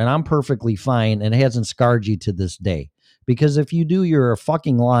structure and I'm perfectly fine and it hasn't scarred you to this day? Because if you do, you're a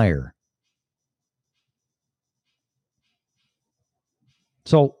fucking liar.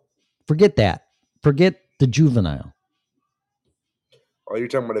 So forget that. Forget the juvenile. Oh, you're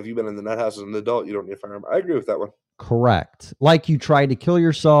talking about if you've been in the nut house as an adult, you don't need a firearm. I agree with that one. Correct. Like you tried to kill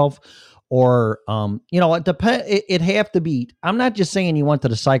yourself or it depends. It have to be. I'm not just saying you went to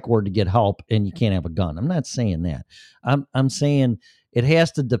the psych ward to get help and you can't have a gun. I'm not saying that. I'm saying it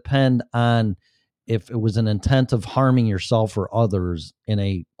has to depend on if it was an intent of harming yourself or others in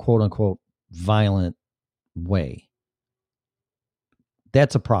a quote unquote violent way.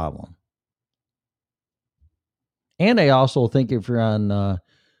 That's a problem. And I also think if you're on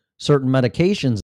certain medications